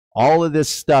 when all of this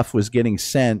stuff was getting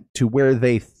sent to where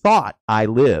they thought I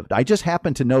lived, I just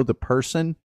happened to know the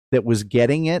person that was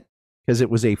getting it because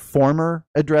it was a former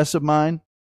address of mine.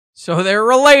 So they're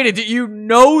related. You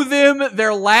know them,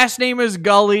 their last name is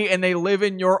Gully, and they live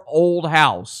in your old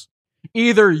house.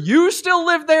 Either you still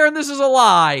live there and this is a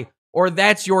lie, or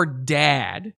that's your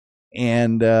dad.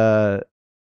 And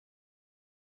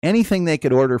anything they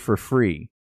could order for free.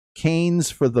 Canes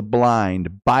for the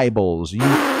blind, Bibles.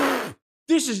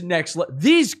 This is next level.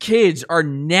 These kids are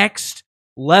next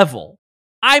level.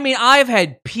 I mean, I've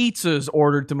had pizzas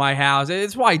ordered to my house.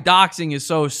 It's why doxing is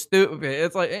so stupid.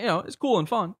 It's like, it's cool and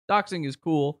fun. Doxing is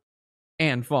cool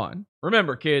and fun.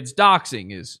 Remember, kids,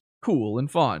 doxing is cool and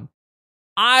fun.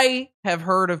 I have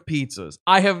heard of pizzas.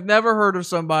 I have never heard of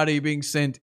somebody being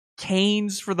sent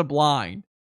canes for the blind.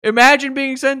 Imagine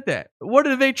being sent that. What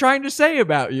are they trying to say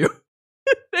about you?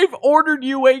 They've ordered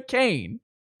you a cane.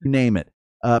 Name it.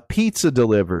 Pizza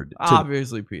delivered.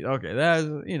 Obviously, pizza. Okay, that's,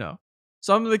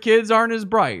 Some of the kids aren't as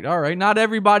bright. All right. Not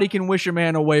everybody can wish a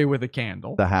man away with a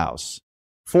candle. The house.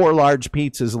 4 large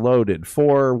pizzas loaded,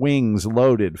 4 wings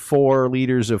loaded, 4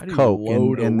 liters of Coke.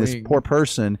 And this poor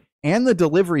person and the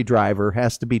delivery driver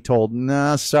has to be told,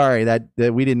 nah, sorry, that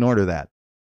we didn't order that.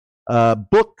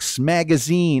 Books,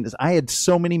 magazines. I had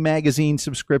so many magazine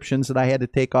subscriptions that I had to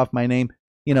take off my name.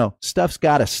 You know, stuff's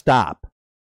got to stop.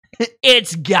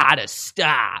 It's got to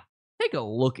stop. Take a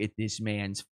look at this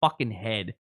man's fucking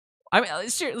head. I mean,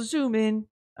 seriously, zoom in.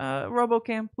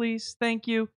 RoboCam, please. Thank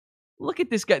you. Look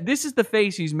at this guy. This is the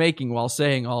face he's making while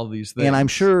saying all of these things. And I'm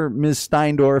sure Ms.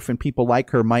 Steindorf and people like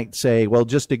her might say, well,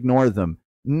 just ignore them.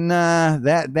 Nah,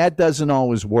 that doesn't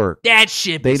always work. That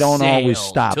ship They don't always sailed,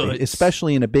 stop toots. it,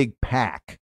 especially in a big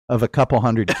pack of a couple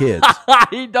hundred kids.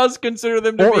 He does consider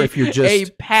them to Or be if you're just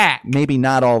a pack. maybe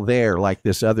not all there like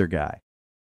this other guy.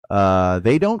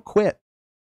 They don't quit.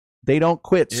 They don't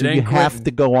quit, so you have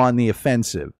to go on the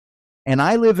offensive. And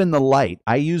I live in the light.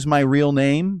 I use my real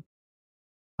name.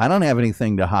 I don't have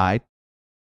anything to hide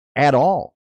at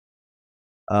all.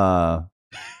 Thou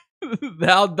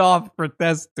doth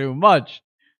protest too much.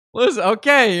 Listen,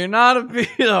 okay, you're not a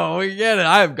pedo. We get it.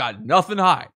 I have got nothing to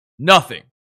hide. Nothing.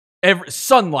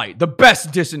 Sunlight, the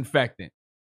best disinfectant.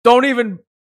 Don't even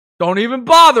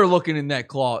bother looking in that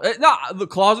closet. No, the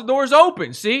closet door is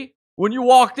open. See? When you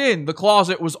walked in, the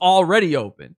closet was already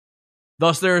open.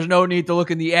 Thus, there is no need to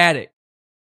look in the attic.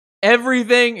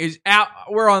 Everything is out.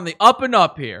 We're on the up and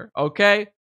up here, okay?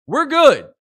 We're good.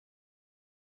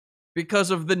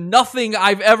 Because of the nothing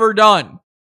I've ever done.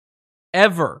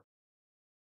 Ever.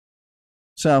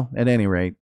 So, at any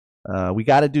rate, we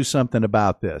got to do something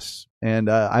about this. And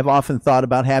I've often thought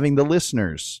about having the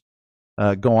listeners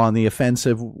go on the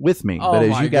offensive with me. Oh but as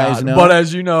my you guys God. know, But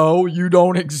as you know, you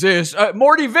don't exist.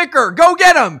 Morty Vicker, go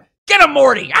get him! Get him,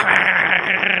 Morty!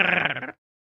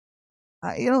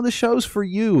 the show's for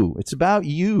you. It's about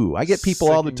you. I get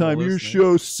people all the time. Your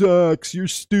show sucks. You're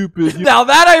stupid. Now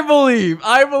that I believe.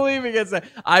 I believe he gets that.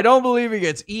 I don't believe he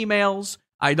gets emails.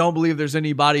 I don't believe there's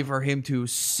anybody for him to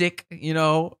sick.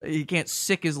 He can't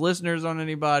sick his listeners on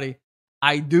anybody.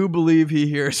 I do believe he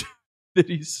hears that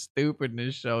he's stupid and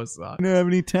his show sucks. You don't have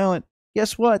any talent.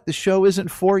 Guess what? The show isn't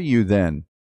for you then.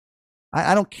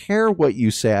 I don't care what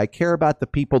you say. I care about the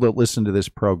people that listen to this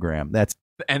program. That's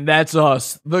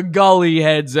us, the Gully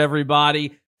Heads,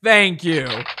 everybody. Thank you.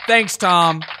 Thanks,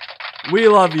 Tom. We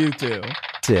love you too.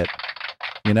 That's it.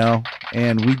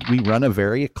 And we run a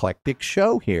very eclectic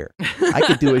show here. I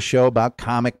could do a show about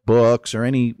comic books or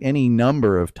any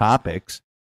number of topics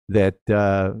that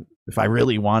if I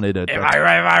really wanted If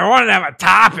I wanted to have a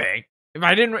topic, if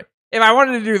I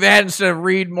wanted to do that instead of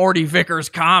read Morty Vickers'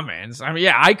 comments, I mean,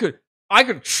 yeah, I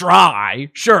could try,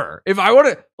 sure. If I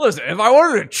wanted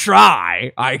to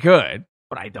try, I could,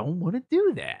 but I don't want to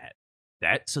do that.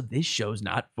 So this show's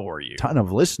not for you. Ton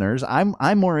of listeners.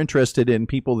 I'm more interested in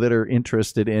people that are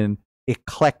interested in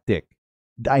eclectic,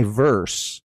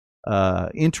 diverse,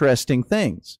 interesting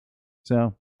things.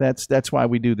 So that's why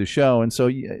we do the show. And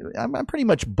so I'm pretty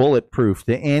much bulletproof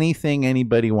to anything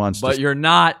anybody wants to But you're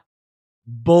not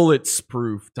bullets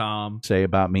proof, Tom. Say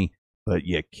about me. But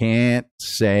you can't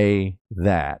say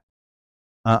that.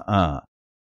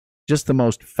 Just the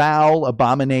most foul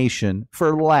abomination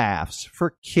for laughs,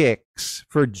 for kicks,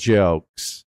 for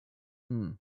jokes.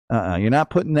 You're not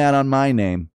putting that on my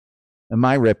name and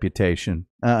my reputation.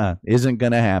 Isn't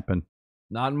going to happen.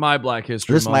 Not in my Black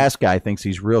History This Month. last guy thinks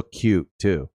he's real cute,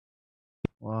 too.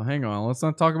 Well, hang on. Let's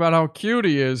not talk about how cute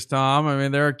he is, Tom. I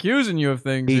mean, they're accusing you of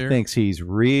things He here. thinks he's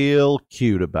real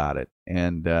cute about it.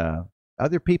 And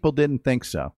other people didn't think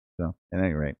so. So, at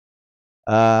any rate.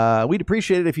 We'd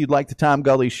appreciate it if you'd like the Tom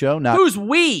Gully Show. Who's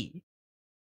we?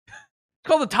 It's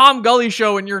called the Tom Gully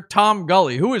Show and you're Tom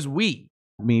Gully. Who is we?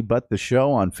 Me, but the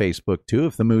show on Facebook, too,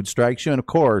 if the mood strikes you. And, of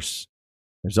course,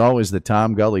 there's always the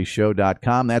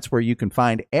TomGullyShow.com. That's where you can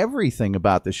find everything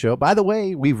about the show. By the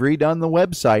way, we've redone the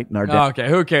website. In our okay,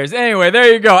 who cares? Anyway,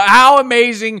 there you go. How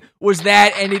amazing was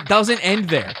that? And it doesn't end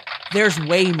there. There's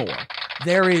way more.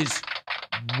 There is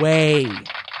way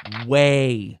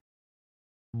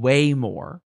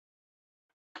more.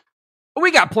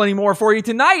 We got plenty more for you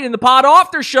tonight in the Pod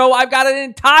After Show. I've got an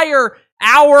entire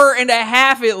hour and a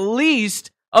half at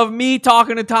least of me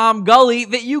talking to Tom Gully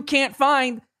that you can't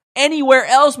find anywhere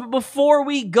else. But before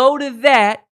we go to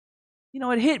that,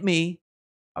 it hit me.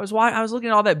 I was looking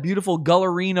at all that beautiful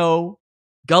Gullerino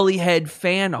Gully Head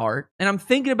fan art, and I'm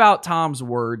thinking about Tom's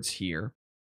words here.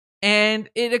 And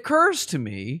it occurs to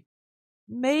me,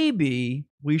 maybe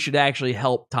we should actually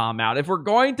help Tom out. If we're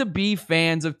going to be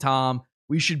fans of Tom,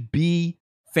 we should be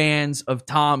fans of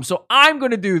Tom. So I'm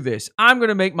going to do this. I'm going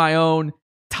to make my own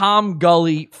Tom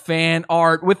Gully fan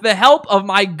art with the help of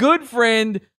my good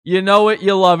friend, you know it,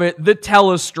 you love it, the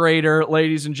Telestrator,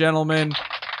 ladies and gentlemen.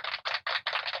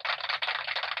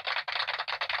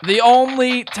 The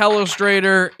only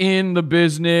Telestrator in the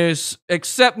business,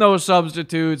 except no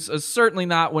substitutes, certainly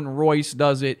not when Royce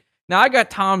does it. Now, I got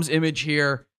Tom's image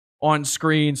here on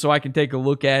screen so I can take a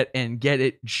look at and get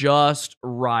it just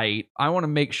right. I want to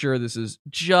make sure this is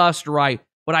just right,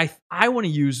 but I want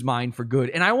to use mine for good,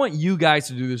 and I want you guys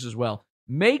to do this as well.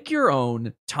 Make your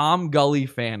own Tom Gully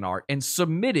fan art and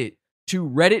submit it to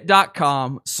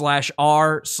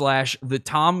reddit.com/r/the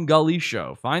Tom Gully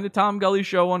Show. Find the Tom Gully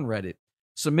Show on Reddit.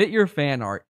 Submit your fan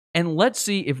art, and let's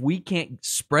see if we can't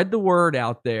spread the word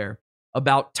out there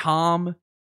about Tom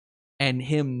and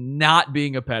him not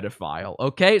being a pedophile.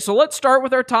 Okay, so let's start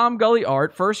with our Tom Gully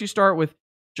art. First, you start with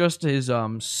just his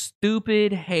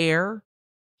stupid hair.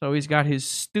 So he's got his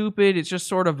stupid, it's just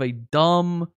sort of a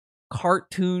dumb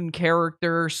cartoon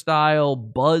character style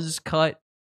buzz cut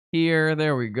here.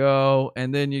 There we go.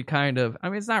 And then you kind of, I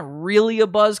mean, it's not really a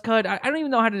buzz cut. I don't even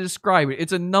know how to describe it.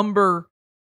 It's a number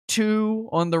 2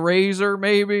 on the razor,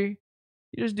 maybe.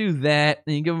 You just do that,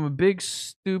 and you give him a big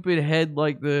stupid head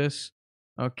like this.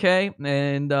 Okay,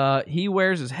 and he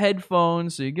wears his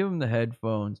headphones, so you give him the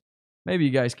headphones. Maybe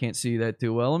you guys can't see that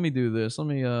too well. Let me do this. Let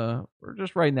me,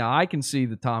 just right now, I can see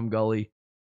the Tom Gully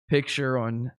picture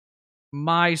on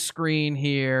my screen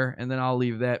here, and then I'll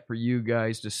leave that for you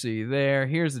guys to see there.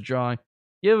 Here's the drawing.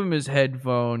 Give him his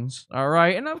headphones, all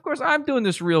right? And, of course, I'm doing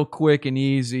this real quick and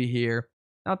easy here.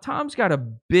 Now, Tom's got a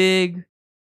big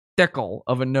thickle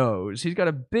of a nose. He's got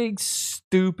a big,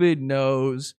 stupid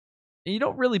nose. And you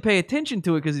don't really pay attention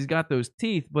to it because he's got those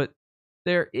teeth, but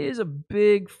there is a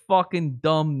big fucking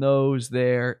dumb nose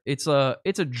there. It's a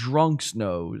drunk's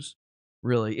nose,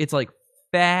 really. It's like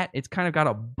fat. It's kind of got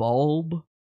a bulb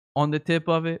on the tip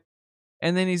of it.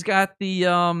 And then he's got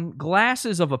the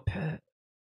glasses of a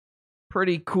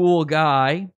pretty cool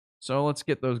guy. So let's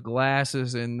get those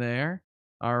glasses in there.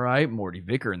 All right, Morty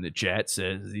Vicker in the chat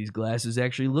says these glasses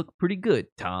actually look pretty good,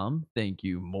 Tom. Thank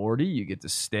you, Morty. You get to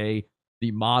stay the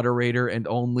moderator and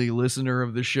only listener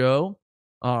of the show.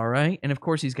 All right, and of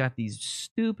course he's got these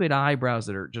stupid eyebrows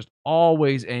that are just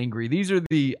always angry. These are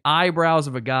the eyebrows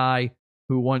of a guy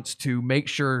who wants to make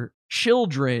sure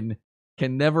children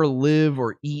can never live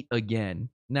or eat again.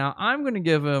 Now, I'm going to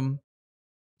give him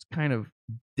kind of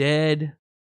dead,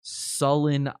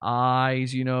 sullen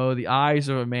eyes, you know, the eyes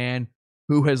of a man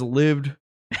who has lived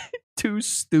too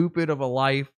stupid of a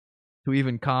life to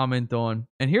even comment on.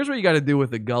 And here's what you got to do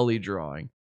with the Gully drawing.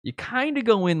 You kind of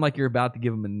go in like you're about to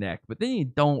give him a neck, but then you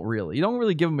don't really. You don't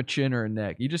really give him a chin or a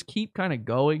neck. You just keep kind of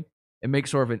going and make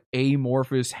sort of an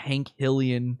amorphous Hank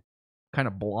Hillian kind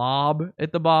of blob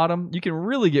at the bottom. You can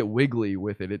really get wiggly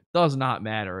with it. It does not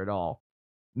matter at all.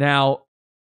 Now,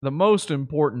 the most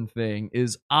important thing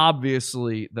is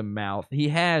obviously the mouth. He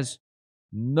has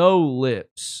no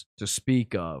lips to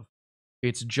speak of.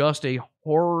 It's just a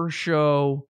horror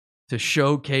show to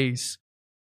showcase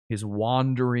his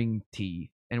wandering teeth.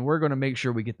 And we're going to make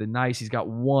sure we get the nice. He's got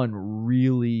one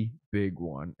really big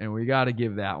one, and we got to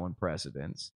give that one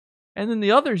precedence. And then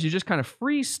the others, you just kind of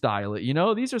freestyle it. You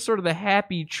know, these are sort of the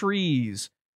happy trees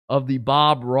of the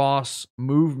Bob Ross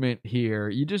movement here.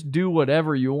 You just do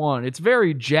whatever you want. It's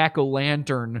very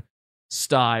jack-o'-lantern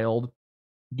styled.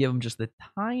 Give him just the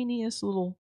tiniest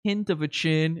little hint of a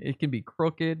chin. It can be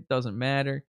crooked, doesn't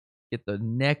matter. Get the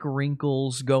neck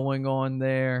wrinkles going on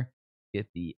there. Get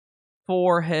the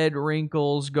forehead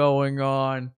wrinkles going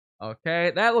on.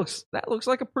 Okay, that looks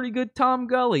like a pretty good Tom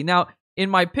Gully. Now, in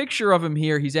my picture of him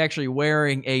here, he's actually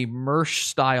wearing a Mersh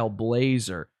style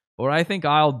blazer. What I think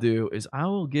I'll do is I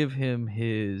will give him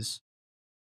his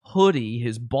hoodie,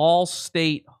 his Ball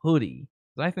State hoodie.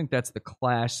 I think that's the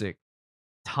classic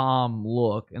Tom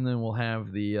look, and then we'll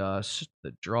have the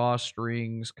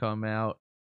drawstrings come out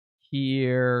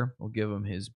here. We'll give him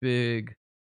his big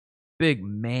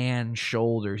man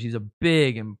shoulders. He's a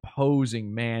big,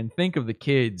 imposing man. Think of the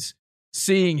kids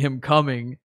seeing him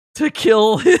coming to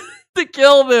kill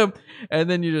them, and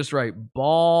then you just write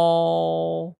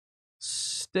Ball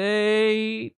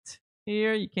State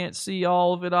here. You can't see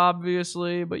all of it,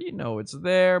 obviously, but you know it's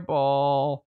there.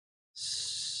 Ball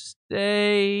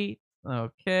State.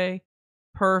 Okay,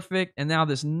 perfect. And now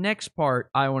this next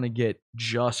part, I want to get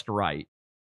just right.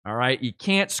 All right, you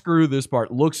can't screw this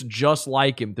part. Looks just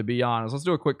like him, to be honest. Let's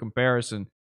do a quick comparison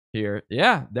here.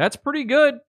 Yeah, that's pretty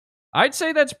good. I'd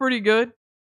say that's pretty good,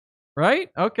 right?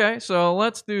 Okay, so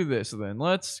let's do this then.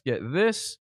 Let's get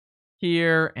this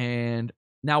here, and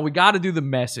now we got to do the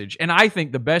message. And I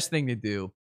think the best thing to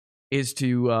do is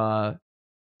to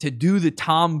to do the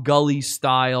Tom Gully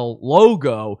style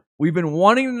logo. We've been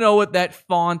wanting to know what that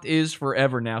font is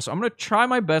forever now. So I'm going to try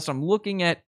my best. I'm looking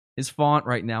at his font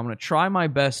right now. I'm going to try my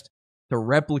best to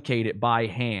replicate it by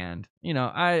hand. You know,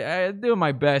 I do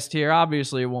my best here.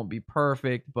 Obviously, it won't be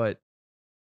perfect, but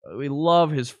we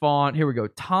love his font. Here we go.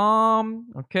 Tom,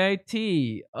 okay,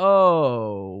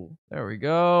 T-O. There we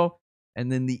go.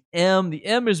 And then the M. The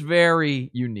M is very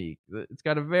unique. It's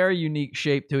got a very unique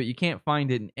shape to it. You can't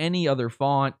find it in any other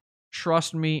font.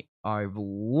 Trust me, I've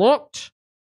looked.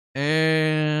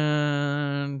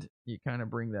 And you kind of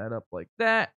bring that up like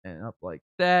that and up like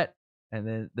that. And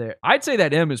then there. I'd say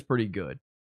that M is pretty good.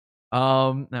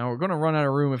 Now we're going to run out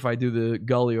of room if I do the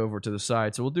Gully over to the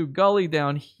side. So we'll do Gully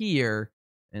down here.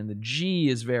 And the G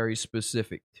is very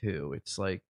specific too. It's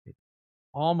like it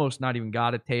almost not even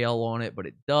got a tail on it, but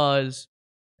it does.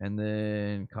 And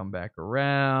then come back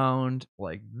around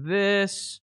like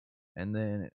this. And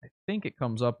then I think it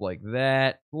comes up like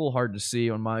that. A little hard to see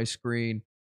on my screen.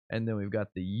 And then we've got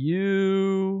the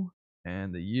U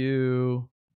and the U.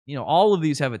 You know, all of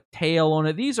these have a tail on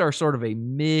it. These are sort of a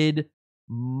mid-modern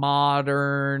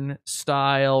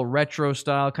style, retro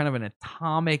style, kind of an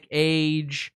atomic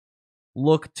age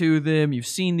look to them. You've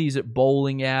seen these at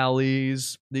bowling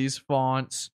alleys, these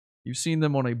fonts. You've seen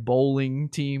them on a bowling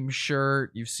team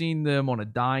shirt. You've seen them on a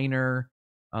diner.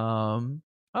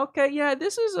 Okay, yeah,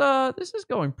 this is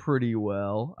going pretty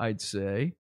well, I'd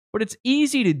say. But it's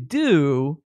easy to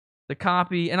do, the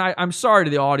copy. And I'm sorry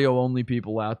to the audio-only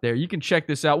people out there. You can check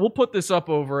this out. We'll put this up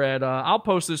over at, I'll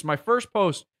post this. My first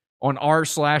post on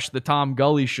r/The Tom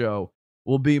Gully Show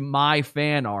will be my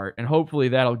fan art, and hopefully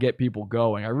that'll get people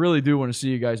going. I really do want to see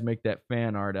you guys make that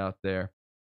fan art out there.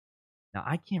 Now,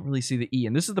 I can't really see the E,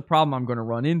 and this is the problem I'm going to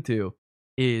run into,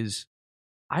 is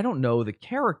I don't know the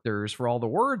characters for all the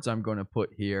words I'm going to put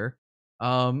here,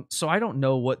 so I don't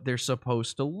know what they're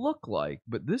supposed to look like,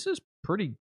 but this is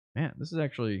pretty, man, this is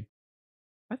actually,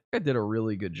 I think I did a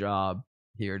really good job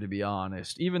here, to be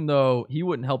honest, even though he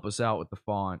wouldn't help us out with the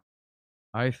font.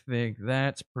 I think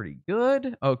that's pretty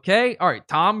good. Okay. All right.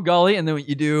 Tom Gully. And then what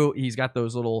you do, he's got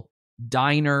those little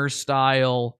diner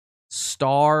style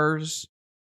stars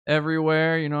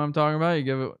everywhere. You know what I'm talking about? You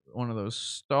give it one of those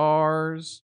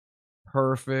stars.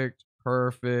 Perfect.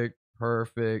 Perfect.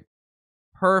 Perfect.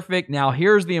 Perfect. Now,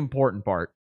 here's the important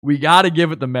part. We got to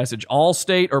give it the message.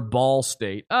 Allstate or Ball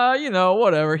State. You know,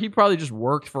 whatever. He probably just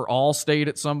worked for Allstate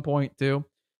at some point, too.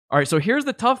 All right. So here's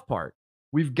the tough part.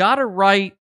 We've got to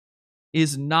write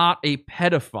is not a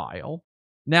pedophile.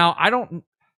 Now, I don't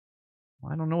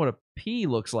know what a P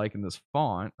looks like in this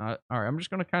font. All right, I'm just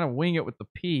going to kind of wing it with the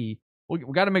P. We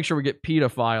got to make sure we get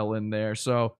pedophile in there.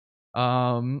 So,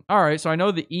 all right, so I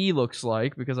know the E looks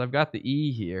like, because I've got the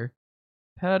E here.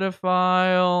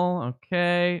 Pedophile,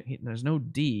 okay. There's no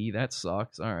D, that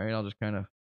sucks. All right, I'll just kind of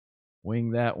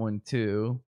wing that one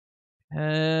too.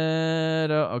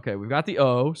 Pedo, okay, we've got the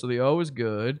O, so the O is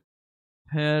good.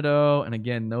 Pedo, and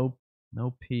again, no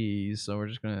P's, so we're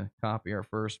just going to copy our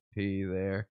first P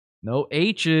there. No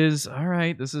H's. All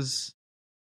right, this is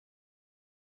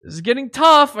getting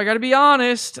tough, I got to be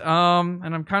honest. And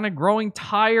I'm kind of growing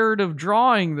tired of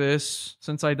drawing this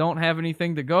since I don't have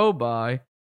anything to go by.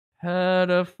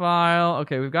 Pedophile.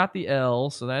 Okay, we've got the L,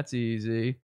 so that's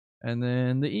easy. And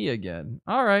then the E again.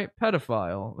 All right,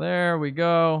 pedophile. There we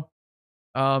go.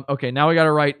 Okay, now we got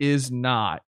to write is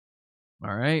not.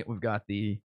 All right, we've got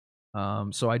the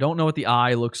so I don't know what the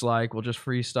I looks like. We'll just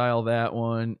freestyle that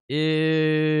one. Is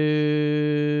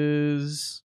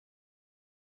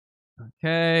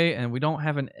okay, and we don't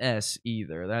have an S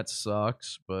either. That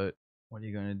sucks, but what are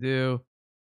you gonna do?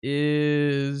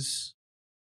 Is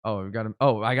we've got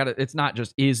I got it's not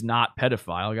just is not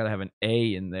pedophile. I gotta have an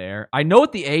A in there. I know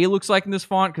what the A looks like in this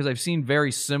font because I've seen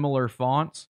very similar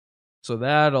fonts. So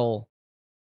that'll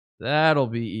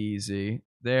be easy.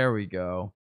 There we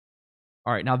go.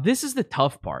 All right, now this is the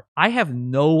tough part. I have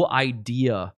no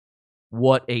idea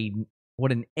what an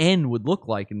N would look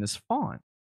like in this font.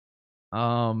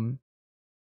 Not.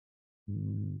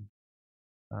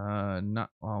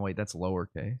 Oh wait, that's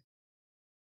lowercase.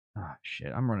 Ah,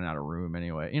 shit. I'm running out of room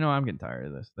anyway. You know, I'm getting tired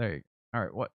of this. There you go. All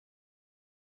right, what?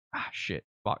 Ah, shit.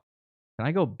 Fuck. Can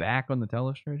I go back on the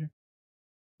telestrator?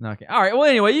 Okay. All right. Well,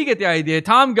 anyway, you get the idea.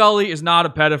 Tom Gully is not a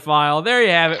pedophile. There you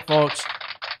have it, folks.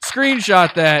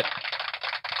 Screenshot that.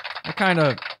 I kind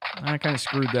of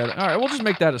screwed that. All right, we'll just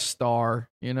make that a star.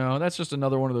 You know, that's just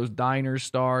another one of those diner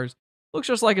stars. Looks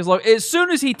just like his logo. As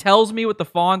soon as he tells me what the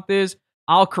font is,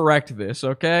 I'll correct this,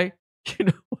 okay? You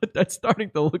know what? That's starting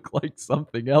to look like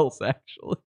something else,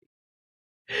 actually.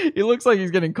 He looks like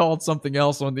he's getting called something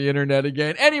else on the internet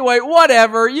again. Anyway,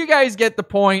 whatever. You guys get the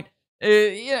point.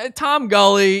 Tom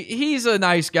Gully, he's a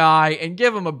nice guy, and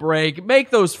give him a break. Make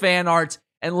those fan arts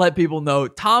and let people know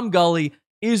Tom Gully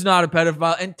is not a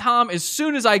pedophile. And Tom, as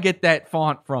soon as I get that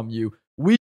font from you,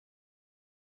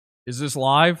 is this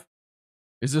live?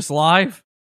 Is this live?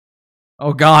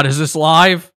 Oh God, is this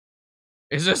live?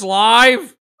 Is this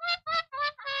live?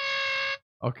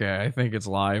 Okay, I think it's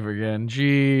live again.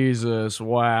 Jesus,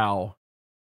 wow.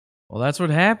 Well, that's what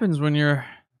happens when you're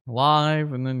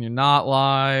live, and then you're not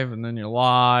live, and then you're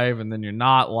live, and then you're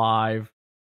not live.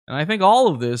 And I think all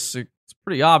of this, it's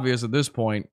pretty obvious at this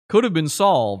point, could have been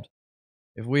solved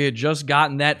if we had just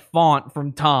gotten that font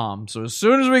from Tom. So as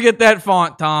soon as we get that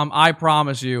font, Tom, I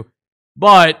promise you.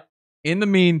 But in the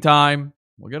meantime,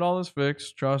 we'll get all this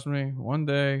fixed. Trust me, one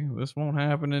day this won't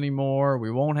happen anymore.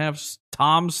 We won't have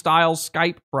Tom-style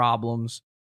Skype problems.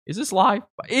 Is this live?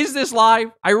 Is this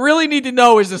live? I really need to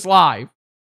know, is this live?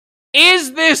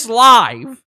 Is this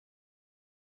live?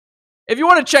 If you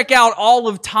want to check out all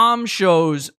of Tom's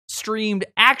shows streamed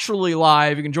actually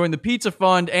live, you can join the Pizza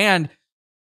Fund. And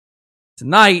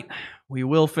tonight, we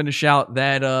will finish out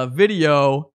that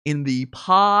video in the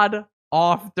Pod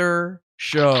After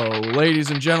Show, ladies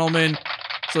and gentlemen.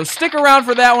 So stick around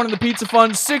for that one in the Pizza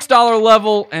Fund, $6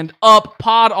 level and up,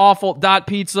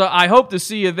 podawful.pizza. I hope to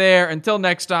see you there. Until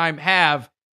next time, have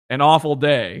an awful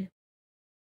day.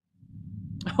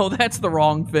 Oh, that's the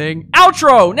wrong thing.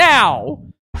 Outro now!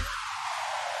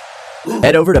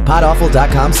 Head over to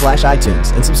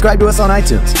podawful.com/iTunes and subscribe to us on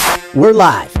iTunes. We're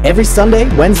live every Sunday,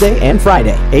 Wednesday, and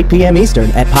Friday, 8 p.m.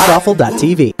 Eastern at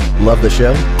podawful.tv. Love the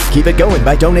show? Keep it going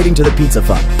by donating to the Pizza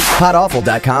Fund.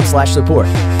 podawful.com/support.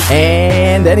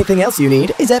 And anything else you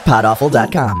need is at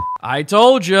podawful.com. I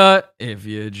told you, if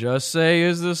you just say,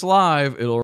 is this live, it'll